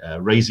eBay,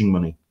 raising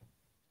money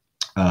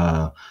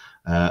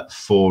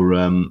for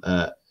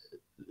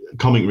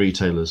comic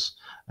retailers.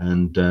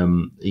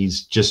 And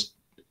he's just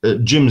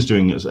Jim's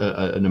doing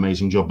an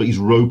amazing job, but he's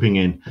roping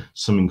in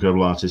some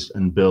incredible artists,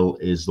 and Bill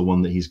is the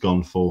one that he's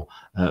gone for,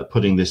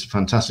 putting this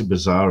fantastic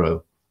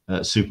Bizarro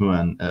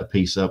Superman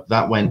piece up.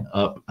 That went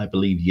up, I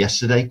believe,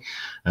 yesterday,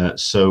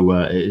 so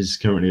it is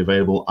currently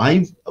available.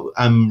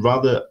 I'm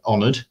rather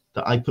honored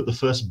that I put the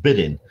first bid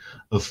in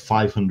of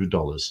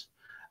 $500,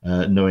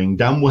 knowing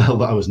damn well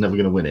that I was never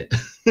going to win it.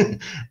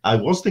 I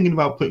was thinking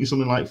about putting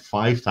something like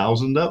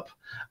 5,000 up,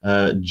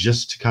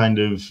 just to kind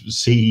of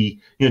see,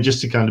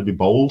 just to kind of be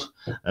bold,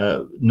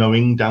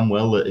 knowing damn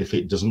well that if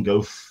it doesn't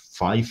go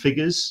 5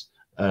 figures,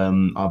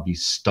 I'll be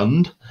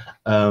stunned.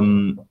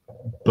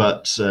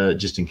 But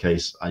just in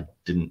case I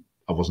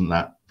wasn't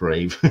that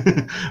brave.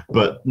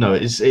 But no,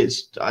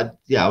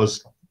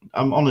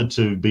 I'm honored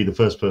to be the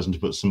first person to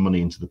put some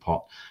money into the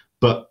pot,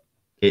 but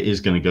it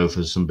is going to go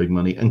for some big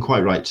money, and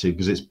quite right too,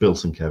 because it's Bill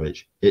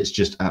Sienkiewicz. It's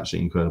just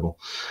absolutely incredible.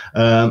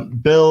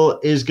 Bill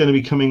is going to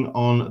be coming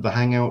on the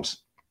Hangout.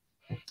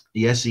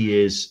 Yes, he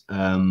is.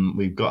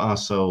 We've got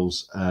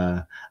ourselves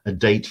a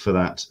date for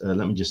that.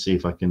 Let me just see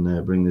if I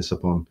can bring this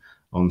up on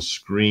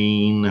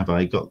screen. Have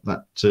I got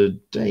that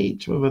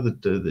date?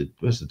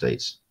 Where's the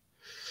dates?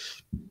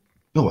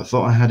 Oh, I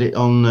thought I had it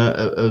on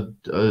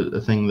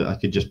a thing that I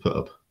could just put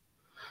up.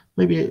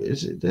 Maybe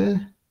is it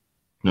there?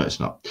 No,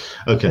 it's not.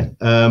 Okay.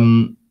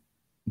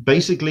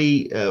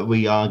 Basically,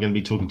 we are going to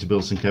be talking to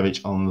Bill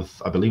Sienkiewicz on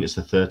I believe it's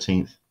the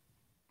 13th.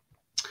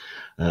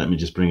 Let me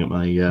just bring up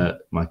my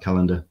my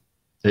calendar.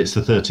 It's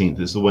the 13th.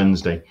 It's the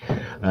Wednesday.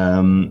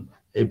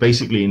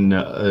 Basically, in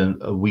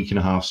a week and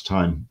a half's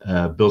time,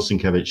 Bill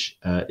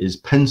Sienkiewicz is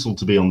penciled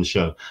to be on the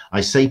show.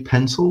 I say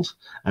penciled,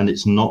 and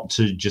it's not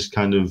to just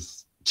kind of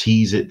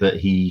tease it that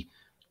he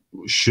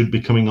should be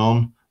coming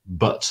on,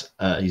 but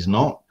he's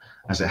not.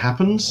 As it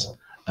happens,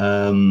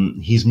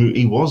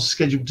 he was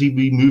scheduled to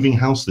be moving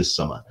house this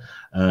summer.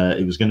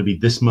 It was going to be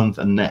this month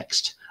and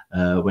next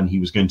when he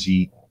was going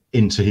to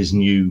into his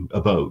new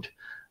abode.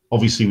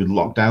 Obviously, with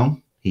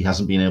lockdown, he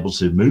hasn't been able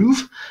to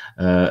move.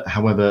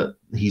 However,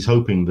 he's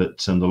hoping that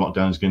the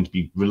lockdown is going to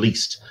be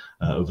released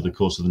over the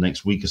course of the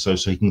next week or so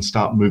he can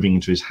start moving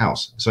into his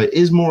house. So it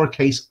is more a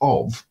case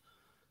of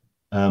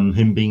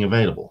him being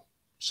available.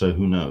 So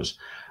who knows?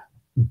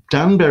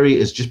 Dan Berry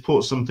has just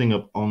put something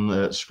up on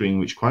the screen,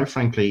 which quite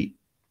frankly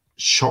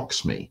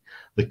shocks me.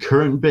 The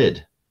current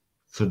bid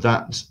for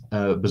that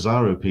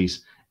Bizarro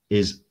piece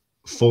is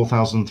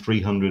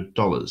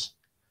 $4,300.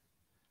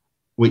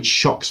 Which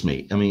shocks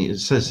me. I mean, it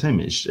says him.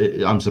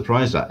 I'm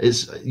surprised at.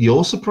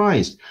 You're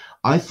surprised.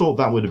 I thought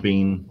that would have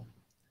been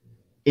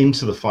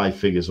into the 5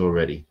 figures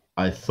already.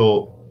 I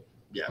thought,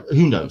 yeah,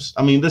 who knows?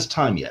 I mean, there's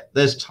time yet.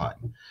 There's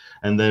time,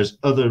 and there's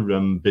other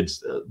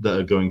bids that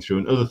are going through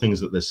and other things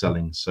that they're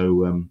selling.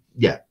 So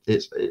yeah,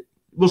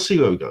 we'll see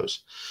where it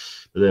goes.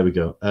 But there we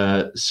go.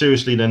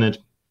 Seriously, Leonard,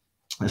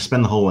 I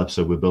spend the whole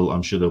episode with Bill.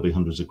 I'm sure there'll be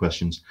hundreds of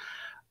questions.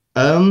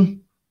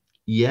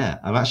 Yeah,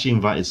 I've actually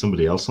invited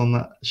somebody else on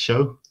that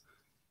show.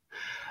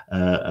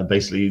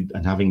 Basically,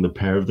 and having the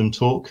pair of them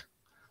talk.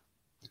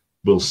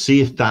 We'll see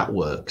if that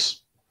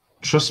works.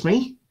 Trust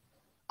me,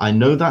 I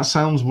know that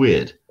sounds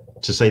weird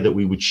to say that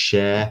we would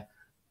share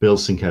Bill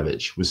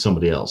Sienkiewicz with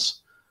somebody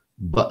else,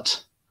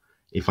 but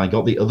if I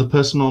got the other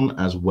person on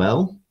as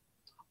well,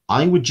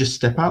 I would just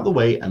step out the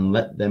way and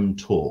let them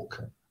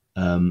talk.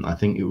 I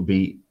think it would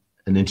be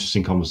an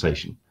interesting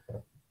conversation.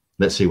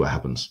 Let's see what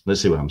happens. Let's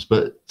see what happens.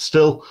 But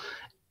still,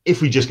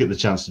 if we just get the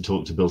chance to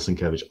talk to Bill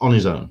Sienkiewicz on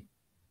his own,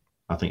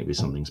 I think it'd be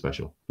something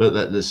special.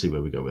 But let's see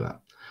where we go with that.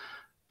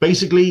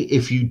 Basically,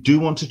 if you do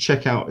want to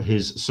check out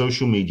his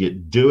social media,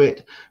 do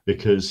it,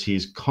 because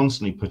he's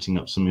constantly putting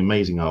up some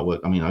amazing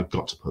artwork. I mean, I've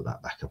got to put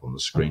that back up on the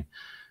screen.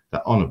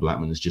 That Honor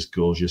Blackman is just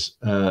gorgeous.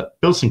 Bill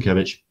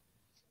Sienkiewicz,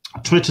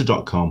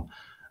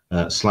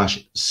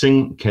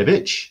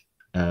 twitter.com/Sienkiewicz.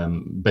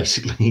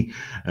 Basically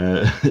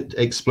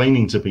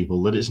explaining to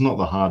people that it's not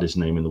the hardest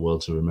name in the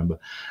world to remember.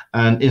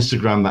 And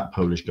Instagram, that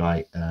Polish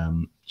guy,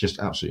 just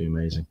absolutely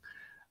amazing.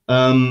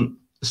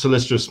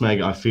 Celestia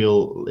Smeg, I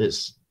feel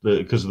it's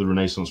because of the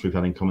renaissance we've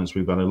had in comments,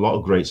 we've had a lot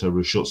of greats over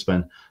a short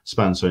span,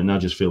 so it now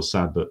just feels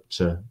sad, but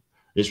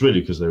it's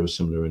really because they were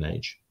similar in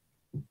age.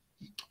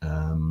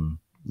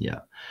 Yeah.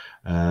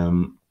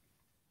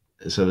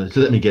 So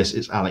let me guess,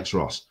 it's Alex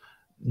Ross.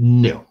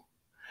 No.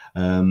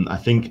 I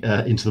think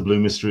Into the Blue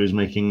Mystery is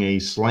making a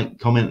slight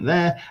comment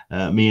there.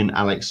 Me and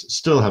Alex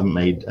still haven't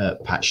made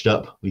patched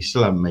up. We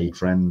still haven't made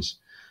friends,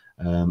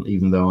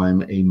 even though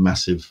I'm a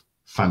massive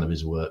fan of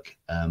his work.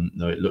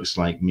 Though it looks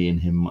like me and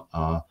him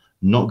are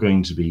not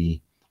going to be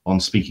on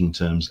speaking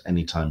terms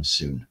anytime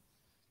soon.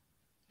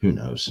 Who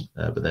knows?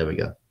 But there we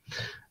go.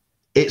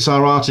 It's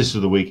our artist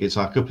of the week. It's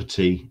our cup of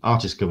tea,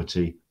 artist cup of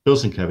tea, Bill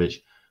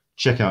Sienkiewicz.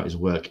 Check out his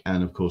work,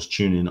 and of course,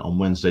 tune in on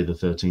Wednesday the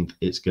 13th.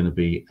 It's going to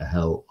be a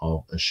hell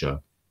of a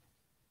show.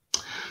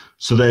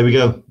 So there we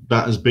go.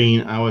 That has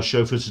been our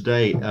show for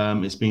today.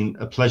 It's been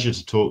a pleasure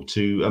to talk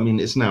to. I mean,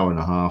 it's an hour and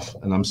a half,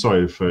 and I'm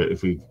sorry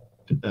if we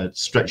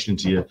stretched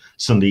into your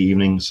Sunday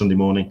evening, Sunday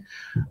morning,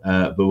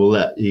 but we'll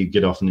let you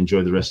get off and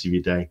enjoy the rest of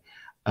your day.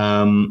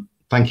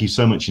 Thank you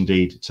so much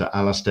indeed to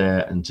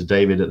Alastair and to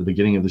David at the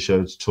beginning of the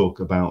show to talk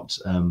about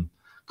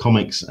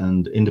comics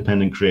and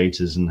independent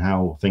creators and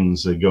how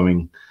things are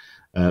going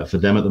for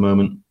them at the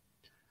moment.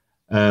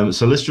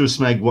 So Lister of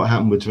Smeg, what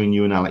happened between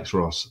you and Alex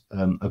Ross?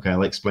 Okay,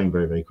 I'll explain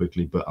very, very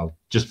quickly, but I'll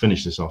just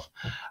finish this off.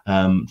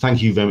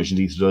 Thank you very much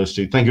indeed to those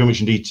two. Thank you very much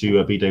indeed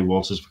to B. Dave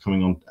Walters for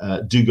coming on.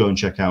 Do go and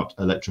check out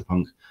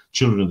Electropunk,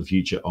 Children of the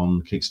Future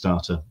on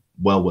Kickstarter.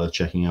 Well worth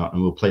checking out,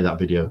 and we'll play that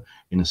video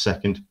in a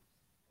second.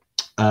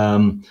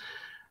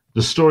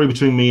 The story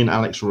between me and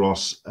Alex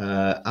Ross.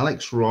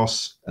 Alex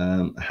Ross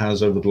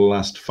has, over the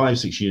last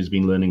 5-6 years,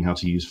 been learning how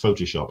to use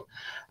Photoshop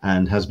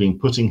and has been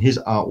putting his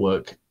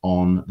artwork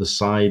on the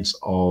sides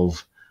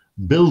of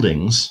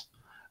buildings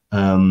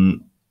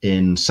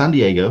in San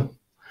Diego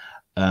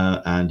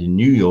and in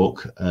New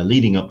York,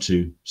 leading up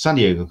to San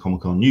Diego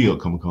Comic-Con, New York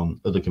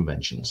Comic-Con, other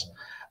conventions.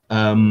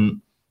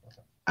 And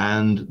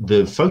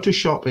the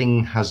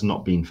Photoshopping has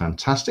not been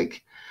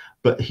fantastic,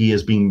 but he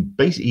has been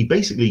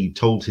basically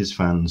told his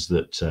fans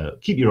that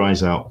keep your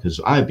eyes out, because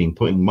I've been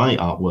putting my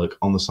artwork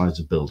on the sides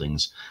of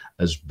buildings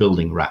as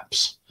building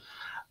wraps.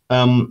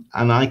 And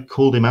I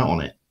called him out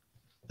on it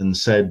and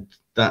said,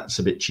 that's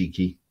a bit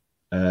cheeky,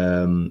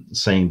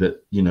 saying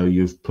that, you know,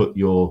 you've put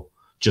your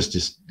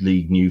Justice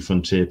League New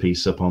Frontier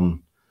piece up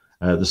on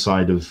the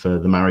side of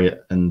the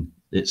Marriott, and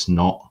it's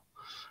not.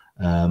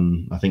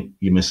 I think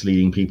you're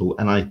misleading people.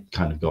 And I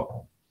kind of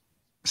got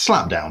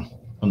slapped down,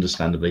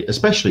 understandably,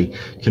 especially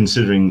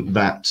considering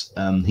that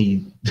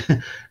he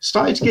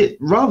started to get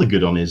rather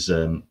good on his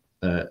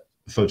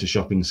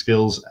photoshopping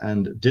skills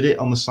and did it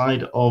on the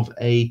side of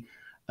a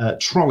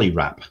trolley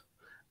wrap,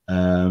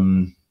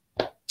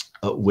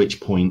 at which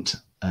point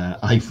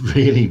I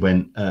really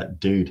went,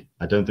 dude,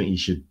 I don't think you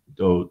should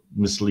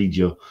mislead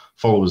your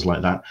followers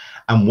like that.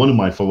 And one of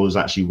my followers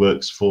actually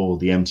works for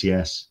the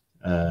MTS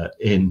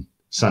in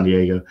San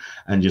Diego,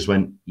 and just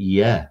went,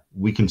 yeah,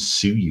 we can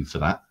sue you for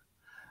that,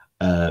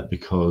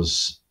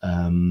 because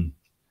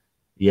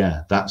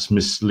yeah, that's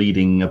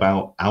misleading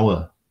about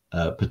our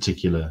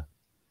particular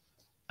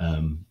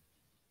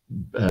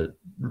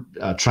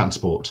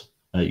transport.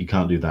 You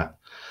can't do that.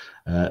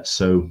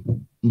 So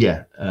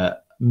yeah,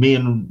 me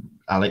and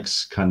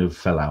Alex kind of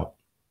fell out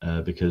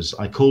because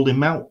I called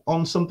him out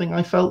on something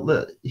I felt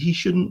that he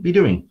shouldn't be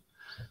doing.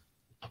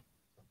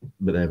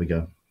 But there we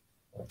go.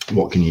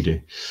 What can you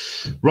do?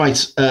 Right.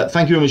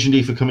 Thank you very much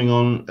indeed for coming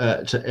on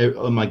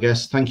to my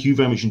guests. Thank you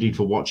very much indeed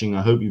for watching.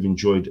 I hope you've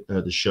enjoyed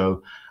the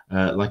show.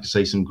 Like I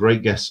say, some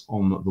great guests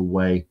on the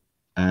way,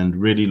 and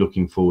really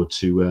looking forward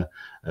to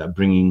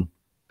bringing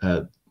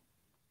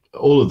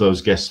all of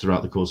those guests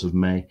throughout the course of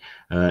May,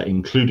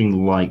 including the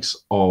likes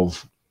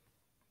of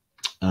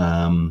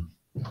who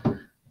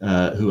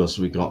else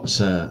have we got?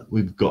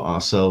 We've got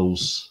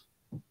ourselves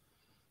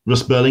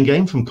Russ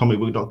Burlingame from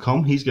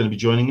comicbook.com. He's going to be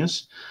joining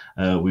us.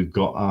 We've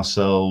got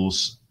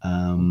ourselves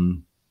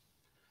who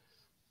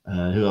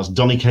else?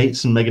 Donny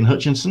Cates and Megan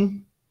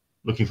Hutchinson.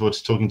 Looking forward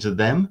to talking to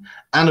them.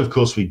 And of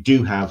course, we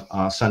do have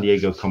our San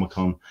Diego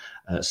Comic-Con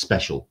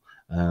special,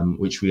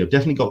 which we have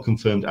definitely got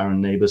confirmed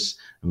Aaron Neighbors,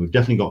 and we've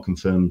definitely got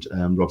confirmed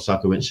Rob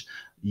Sarkowicz.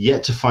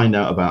 Yet to find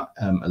out about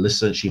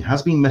Alyssa. She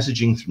has been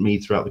messaging me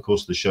throughout the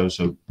course of the show,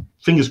 so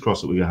fingers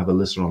crossed that we're going to have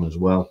Alyssa on as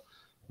well.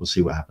 We'll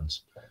see what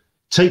happens.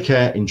 Take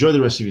care. Enjoy the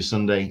rest of your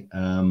Sunday.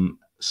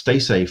 Stay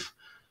safe.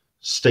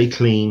 Stay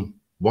clean.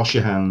 Wash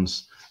your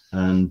hands.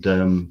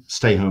 And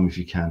stay home if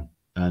you can.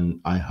 And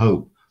I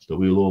hope that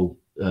we'll all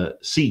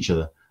see each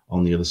other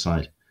on the other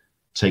side.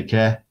 Take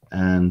care.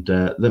 And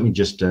let me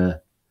just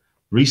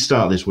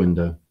restart this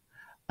window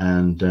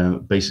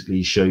and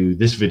basically show you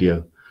this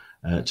video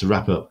to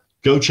wrap up.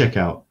 Go check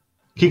out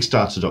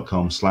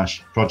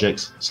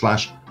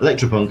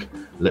kickstarter.com/projects/Electropunk,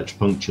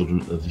 Electropunk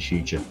Children of the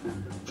Future.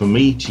 From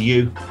me to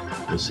you,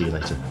 we'll see you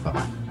later.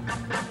 Bye-bye.